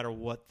he's no matter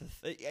what.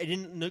 I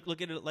didn't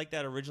look at it like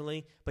that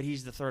originally, but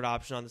he's the third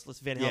option on this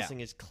list. Van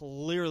Helsing is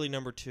clearly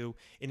number 2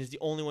 and is the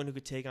only one who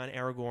could take on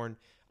Aragorn.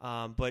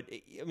 But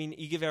I mean,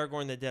 you give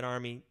Aragorn the Dead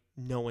Army,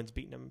 no one's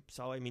beating him.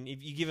 So I mean,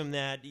 if you give him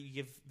that, you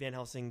give Van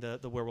Helsing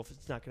the werewolf,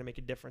 it's not going to make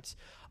a difference.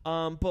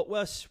 But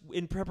Wes,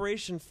 in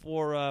preparation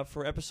for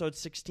episode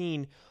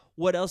 16,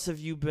 what else have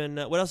you been?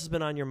 What else has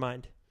been on your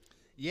mind?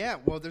 Yeah,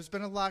 well, there's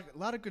been a lot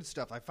of good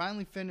stuff. I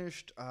finally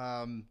finished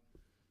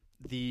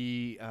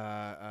the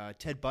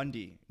Ted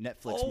Bundy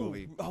Netflix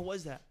movie. How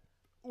was that?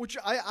 Which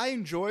I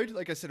enjoyed.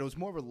 Like I said, it was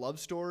more of a love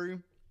story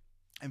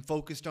and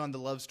focused on the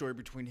love story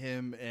between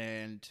him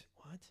and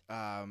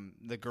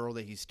the girl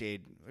that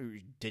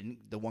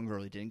the one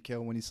girl he didn't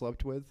kill when he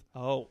slept with.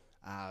 Oh.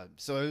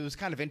 So it was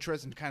kind of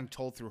interesting, kind of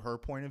told through her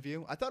point of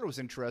view. I thought it was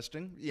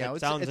interesting. Yeah,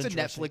 it's a interesting.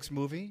 Netflix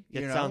movie.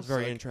 It you know? sounds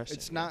very like, interesting.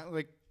 It's not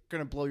like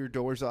going to blow your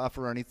doors off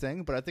or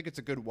anything, but I think it's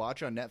a good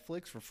watch on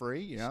Netflix for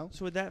free, you know?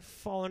 So would that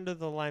fall under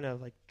the line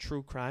of like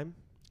true crime?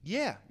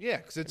 Yeah,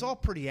 because it's all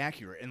pretty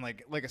accurate. And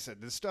like I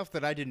said, the stuff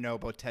that I didn't know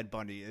about Ted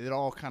Bundy, it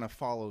all kind of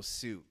follows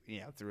suit,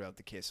 throughout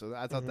the case. So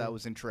I thought that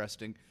was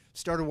interesting.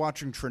 Started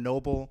watching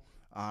Chernobyl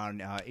on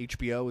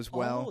HBO as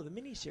well. Oh, the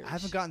miniseries. I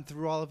haven't gotten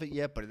through all of it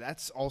yet, but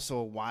that's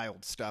also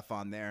wild stuff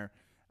on there.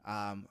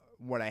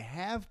 What I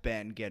have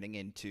been getting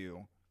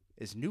into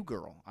is New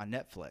Girl on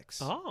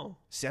Netflix. Oh.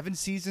 7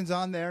 seasons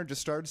on there.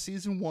 Just started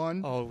season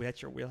 1. Oh,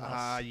 that's your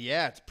wheelhouse.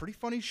 Yeah, it's a pretty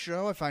funny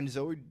show. I find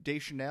Zooey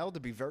Deschanel to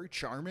be very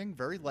charming,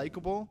 very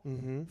likable,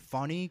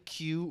 funny,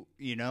 cute,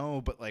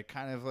 but like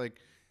kind of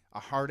like a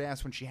hard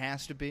ass when she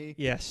has to be.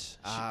 Yes.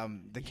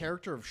 The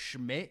character of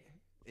Schmidt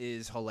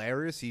is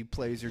hilarious. He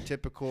plays your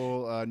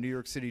typical New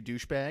York City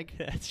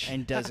douchebag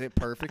and does it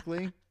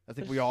perfectly. I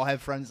think we all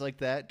have friends like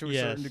that to a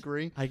certain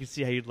degree. I can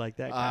see how you'd like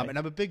that guy. And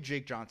I'm a big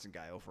Jake Johnson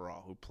guy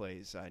overall, who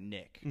plays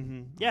Nick.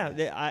 Mm-hmm.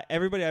 Yeah,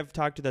 everybody I've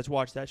talked to that's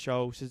watched that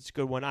show says it's a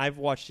good one. I've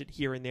watched it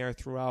here and there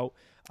throughout.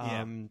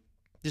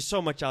 There's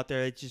so much out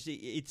there.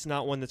 It's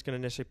not one that's going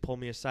to necessarily pull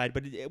me aside.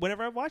 But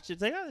whenever I've watched it,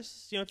 it's like,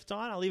 if it's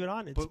on, I'll leave it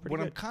on. It's but pretty what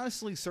good. I'm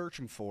constantly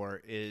searching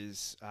for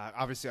is,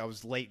 obviously I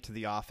was late to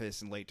The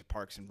Office and late to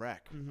Parks and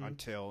Rec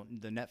until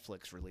the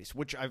Netflix release,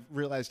 which I've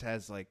realized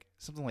has like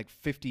something like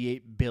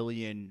 58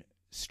 billion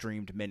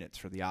streamed minutes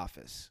for The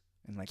Office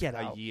in like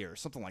a year,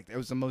 something like that. It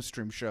was the most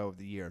streamed show of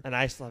the year. And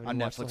I still haven't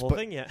watched the whole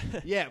thing yet.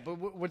 Yeah, but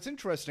what's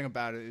interesting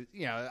about it,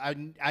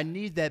 I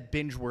need that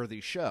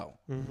binge-worthy show.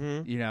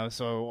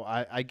 So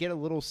I get a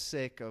little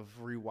sick of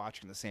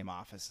rewatching the same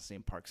Office, the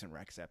same Parks and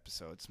Recs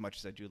episodes. As much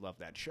as I do love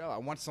that show, I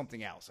want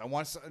something else. I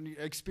want to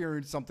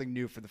experience something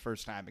new for the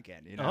first time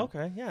again.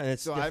 Okay, yeah.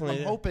 So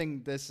I'm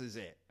hoping this is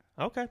it.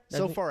 Okay.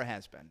 So far, it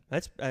has been.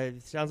 That's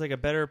it sounds like a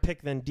better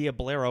pick than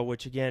Diablero,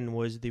 which again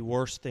was the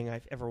worst thing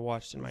I've ever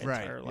watched in my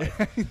entire life.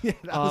 Yeah,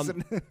 that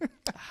wasn't.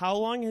 How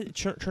long?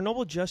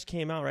 Chernobyl just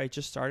came out, right?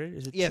 Just started.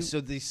 Is it? Yeah.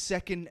 So the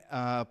second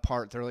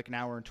part, they're like an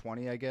hour and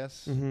 20, I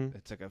guess. Mhm.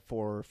 It's like a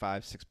 4,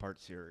 5, 6-part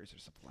series or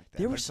something like that.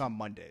 There But was- it's on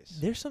Mondays.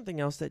 There's something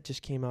else that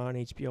just came out on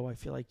HBO. I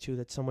feel like too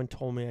that someone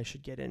told me I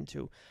should get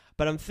into,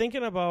 but I'm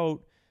thinking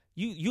about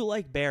you. You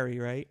like Barry,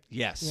 right?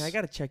 Yes. Yeah, I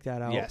got to check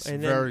that out. Yes.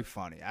 and Very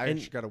funny. I and-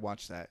 actually got to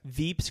watch that. then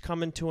Veep's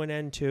coming to an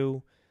end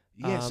too.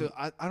 Yeah. So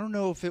I don't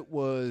know if it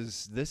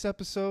was this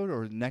episode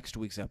or next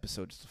week's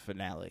episode's the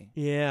finale.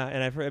 Yeah,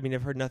 and I've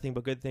heard nothing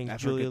but good things. I've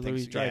heard Julia good things.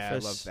 Louis-Dreyfus, Yeah, I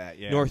love that.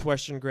 Yeah.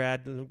 Northwestern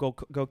grad,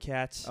 go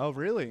Cats. Oh,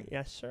 really?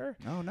 Yes, sir.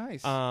 Oh,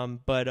 nice.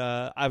 But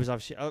I was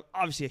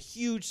obviously a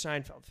huge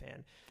Seinfeld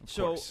fan.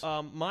 course.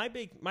 My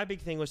big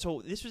thing was,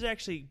 so this was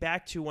actually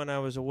back to when I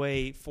was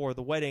away for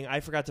the wedding.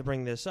 I forgot to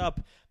bring this up.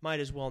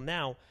 Might as well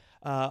now.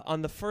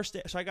 On the first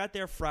day, so I got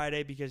there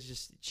Friday because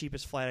just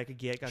cheapest flight I could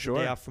get. Got Sure.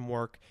 the day off from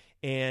work,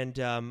 and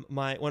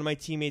one of my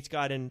teammates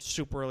got in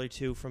super early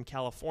too from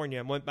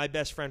California. My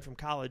best friend from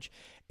college,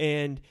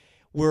 and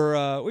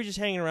we're just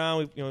hanging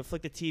around. We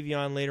flick the TV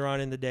on later on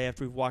in the day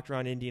after we've walked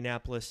around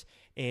Indianapolis,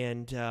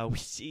 and we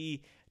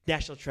see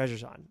National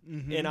Treasure's on,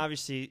 and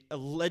obviously a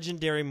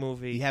legendary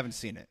movie. You haven't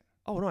seen it.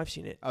 Oh no, I've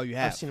seen it. Oh, you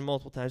have? I've seen it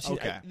multiple times.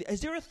 Okay.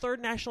 Is there a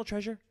third National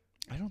Treasure?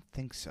 I don't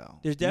think so.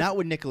 There's Not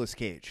with Nicolas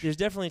Cage. There's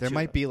definitely There two.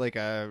 might be like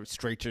a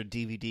straight to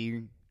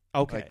DVD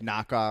Okay. like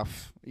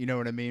knockoff. You know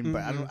what I mean?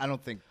 But Mhm. I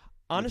don't think. with him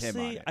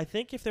Honestly, on it. I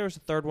think if there was a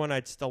third one,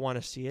 I'd still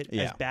want to see it. As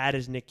Yeah. bad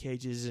as Nick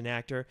Cage is as an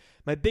actor,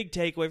 my big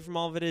takeaway from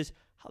all of it is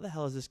how the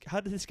hell is this? How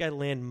did this guy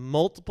land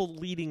multiple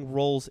leading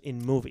roles in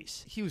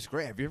movies? He was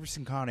great. Have you ever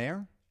seen Con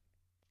Air?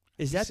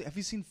 Is that Have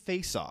you seen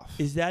Face Off?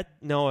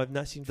 no? I've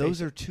not seen. Those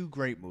Face- are two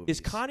great movies.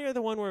 Is Con Air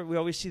the one where we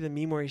always see the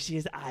meme where you see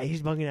his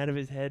eyes bugging out of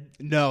his head?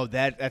 No,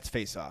 that's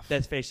Face Off.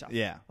 That's Face Off.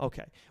 yeah.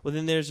 Okay. Well,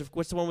 then there's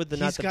what's the one with the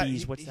not the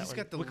bees? What's that He's one?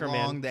 got the Wicker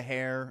long Man. the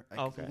hair, like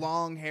Okay.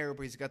 long hair,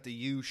 but he's got the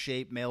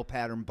U-shaped male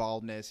pattern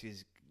baldness.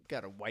 He's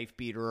got a wife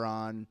beater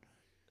on.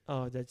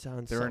 Oh, that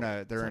sounds. They're in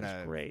sounds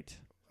a great.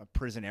 a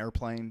prison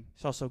airplane.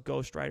 It's also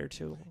Ghost Rider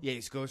too. Yeah,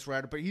 he's Ghost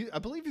Rider, but I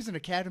believe he's an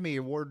Academy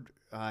Award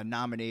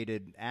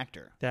nominated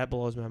actor. That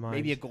blows my mind.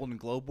 Maybe a Golden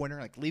Globe winner,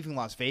 like Leaving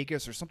Las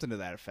Vegas or something to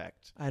that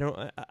effect. I don't.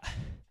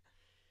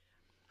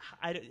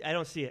 I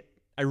don't see it.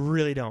 I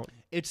really don't.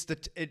 It's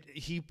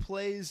he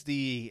plays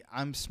the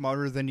 "I'm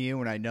smarter than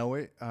you and I know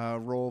it"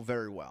 role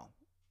very well.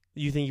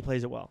 You think he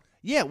plays it well?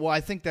 Yeah, well, I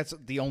think that's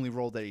the only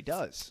role that he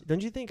does.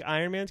 Don't you think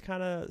Iron Man's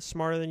kind of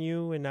smarter than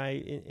you and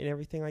and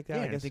everything like that? Yeah,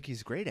 I and I guess. think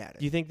he's great at it.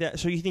 Do you think that?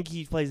 So you think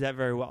he plays that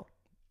very well?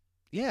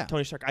 Yeah,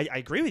 Tony Stark. I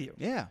agree with you.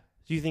 yeah.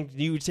 Do you think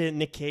you would say that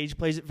Nick Cage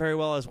plays it very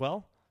well as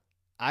well?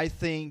 I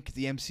think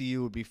the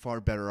MCU would be far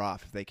better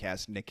off if they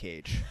cast Nick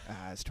Cage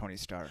as Tony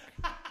Stark.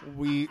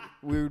 we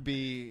would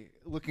be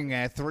looking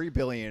at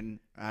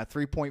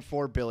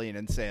 $3.4 billion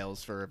in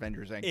sales for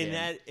Avengers Endgame. And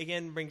that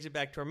again brings it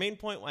back to our main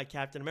point: why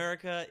Captain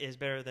America is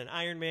better than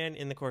Iron Man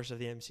in the course of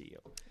the MCU.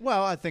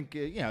 Well, I think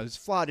there's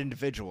flawed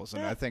individuals,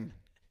 and I think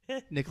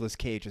Nicolas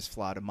Cage is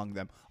flawed among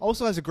them.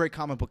 Also has a great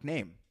comic book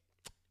name.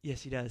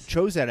 Yes, he does.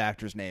 Chose that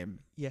actor's name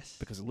Yes,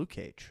 because of Luke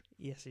Cage.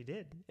 yes, he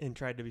did, and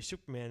tried to be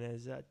Superman.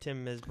 As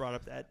Tim has brought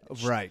up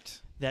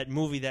Right. that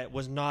movie that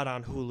was not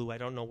on Hulu. I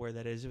don't know where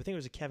that is. I think it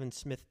was a Kevin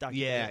Smith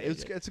documentary.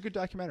 Yeah, it's a good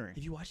documentary.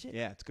 Did you watch it?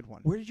 Yeah, it's a good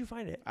one. Where did you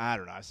find it? I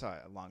don't know. I saw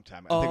it a long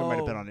time. I think it might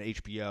have been Oh. on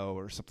HBO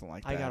or something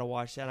like that. I gotta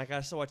watch that. I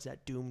gotta still watch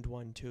that Doomed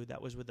one too. That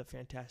was with the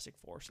Fantastic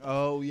Four stuff.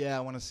 Oh, yeah,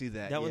 I want to see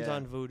that. That one's yeah.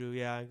 on Vudu.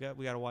 Yeah,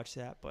 we gotta watch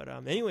that. But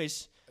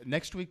anyways,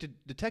 Next week,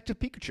 Detective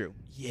Pikachu.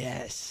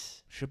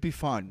 yes, Should be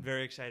fun.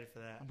 very excited for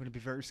that. I'm going to be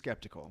very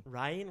skeptical.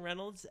 Ryan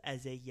Reynolds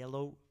as a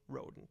yellow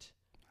rodent.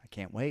 I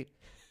can't wait.